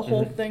eggs throughout the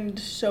whole Mhm. thing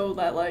to show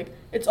that like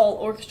it's all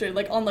orchestrated.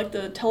 Like on like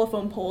the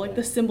telephone pole, like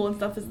the Yeah. symbol and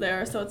stuff is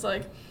there. So it's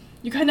like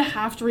you kind of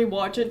have to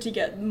rewatch it to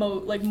get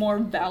more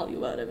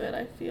value out of it.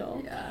 I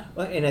feel. Yeah.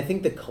 Well, and I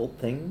think the cult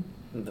thing,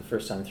 the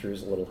first time through,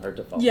 is a little hard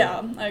to follow.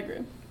 Yeah, I agree.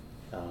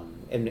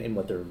 And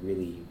what they're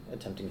really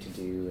attempting to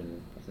do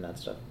and that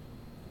stuff.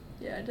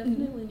 Yeah, I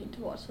definitely need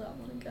to watch that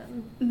one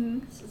again. Mm-hmm.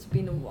 'Cause it's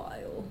been a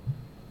while.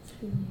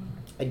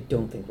 I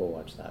don't think we'll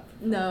watch that.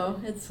 No,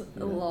 it's a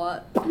No.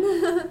 lot.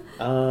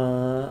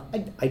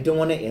 I don't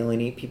want to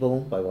alienate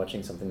people by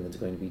watching something that's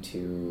going to be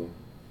too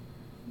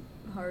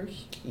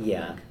Harsh.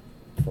 yeah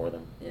for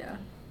them. Yeah.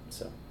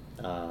 So,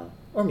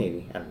 or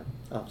maybe I don't know.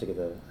 I'll have to get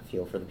a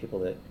feel for the people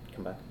that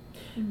come back.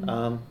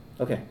 Mhm.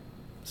 Okay,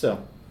 so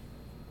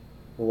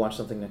we'll watch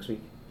something next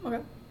week. Okay.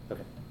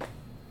 Okay. All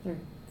right.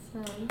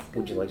 Sounds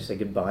Would you good. like to say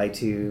goodbye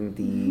to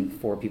the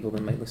 4 people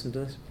that might listen to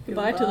this?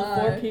 Goodbye to the 4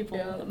 Goodbye. people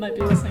Yeah. that might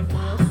be listening to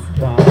this.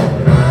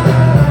 Wow.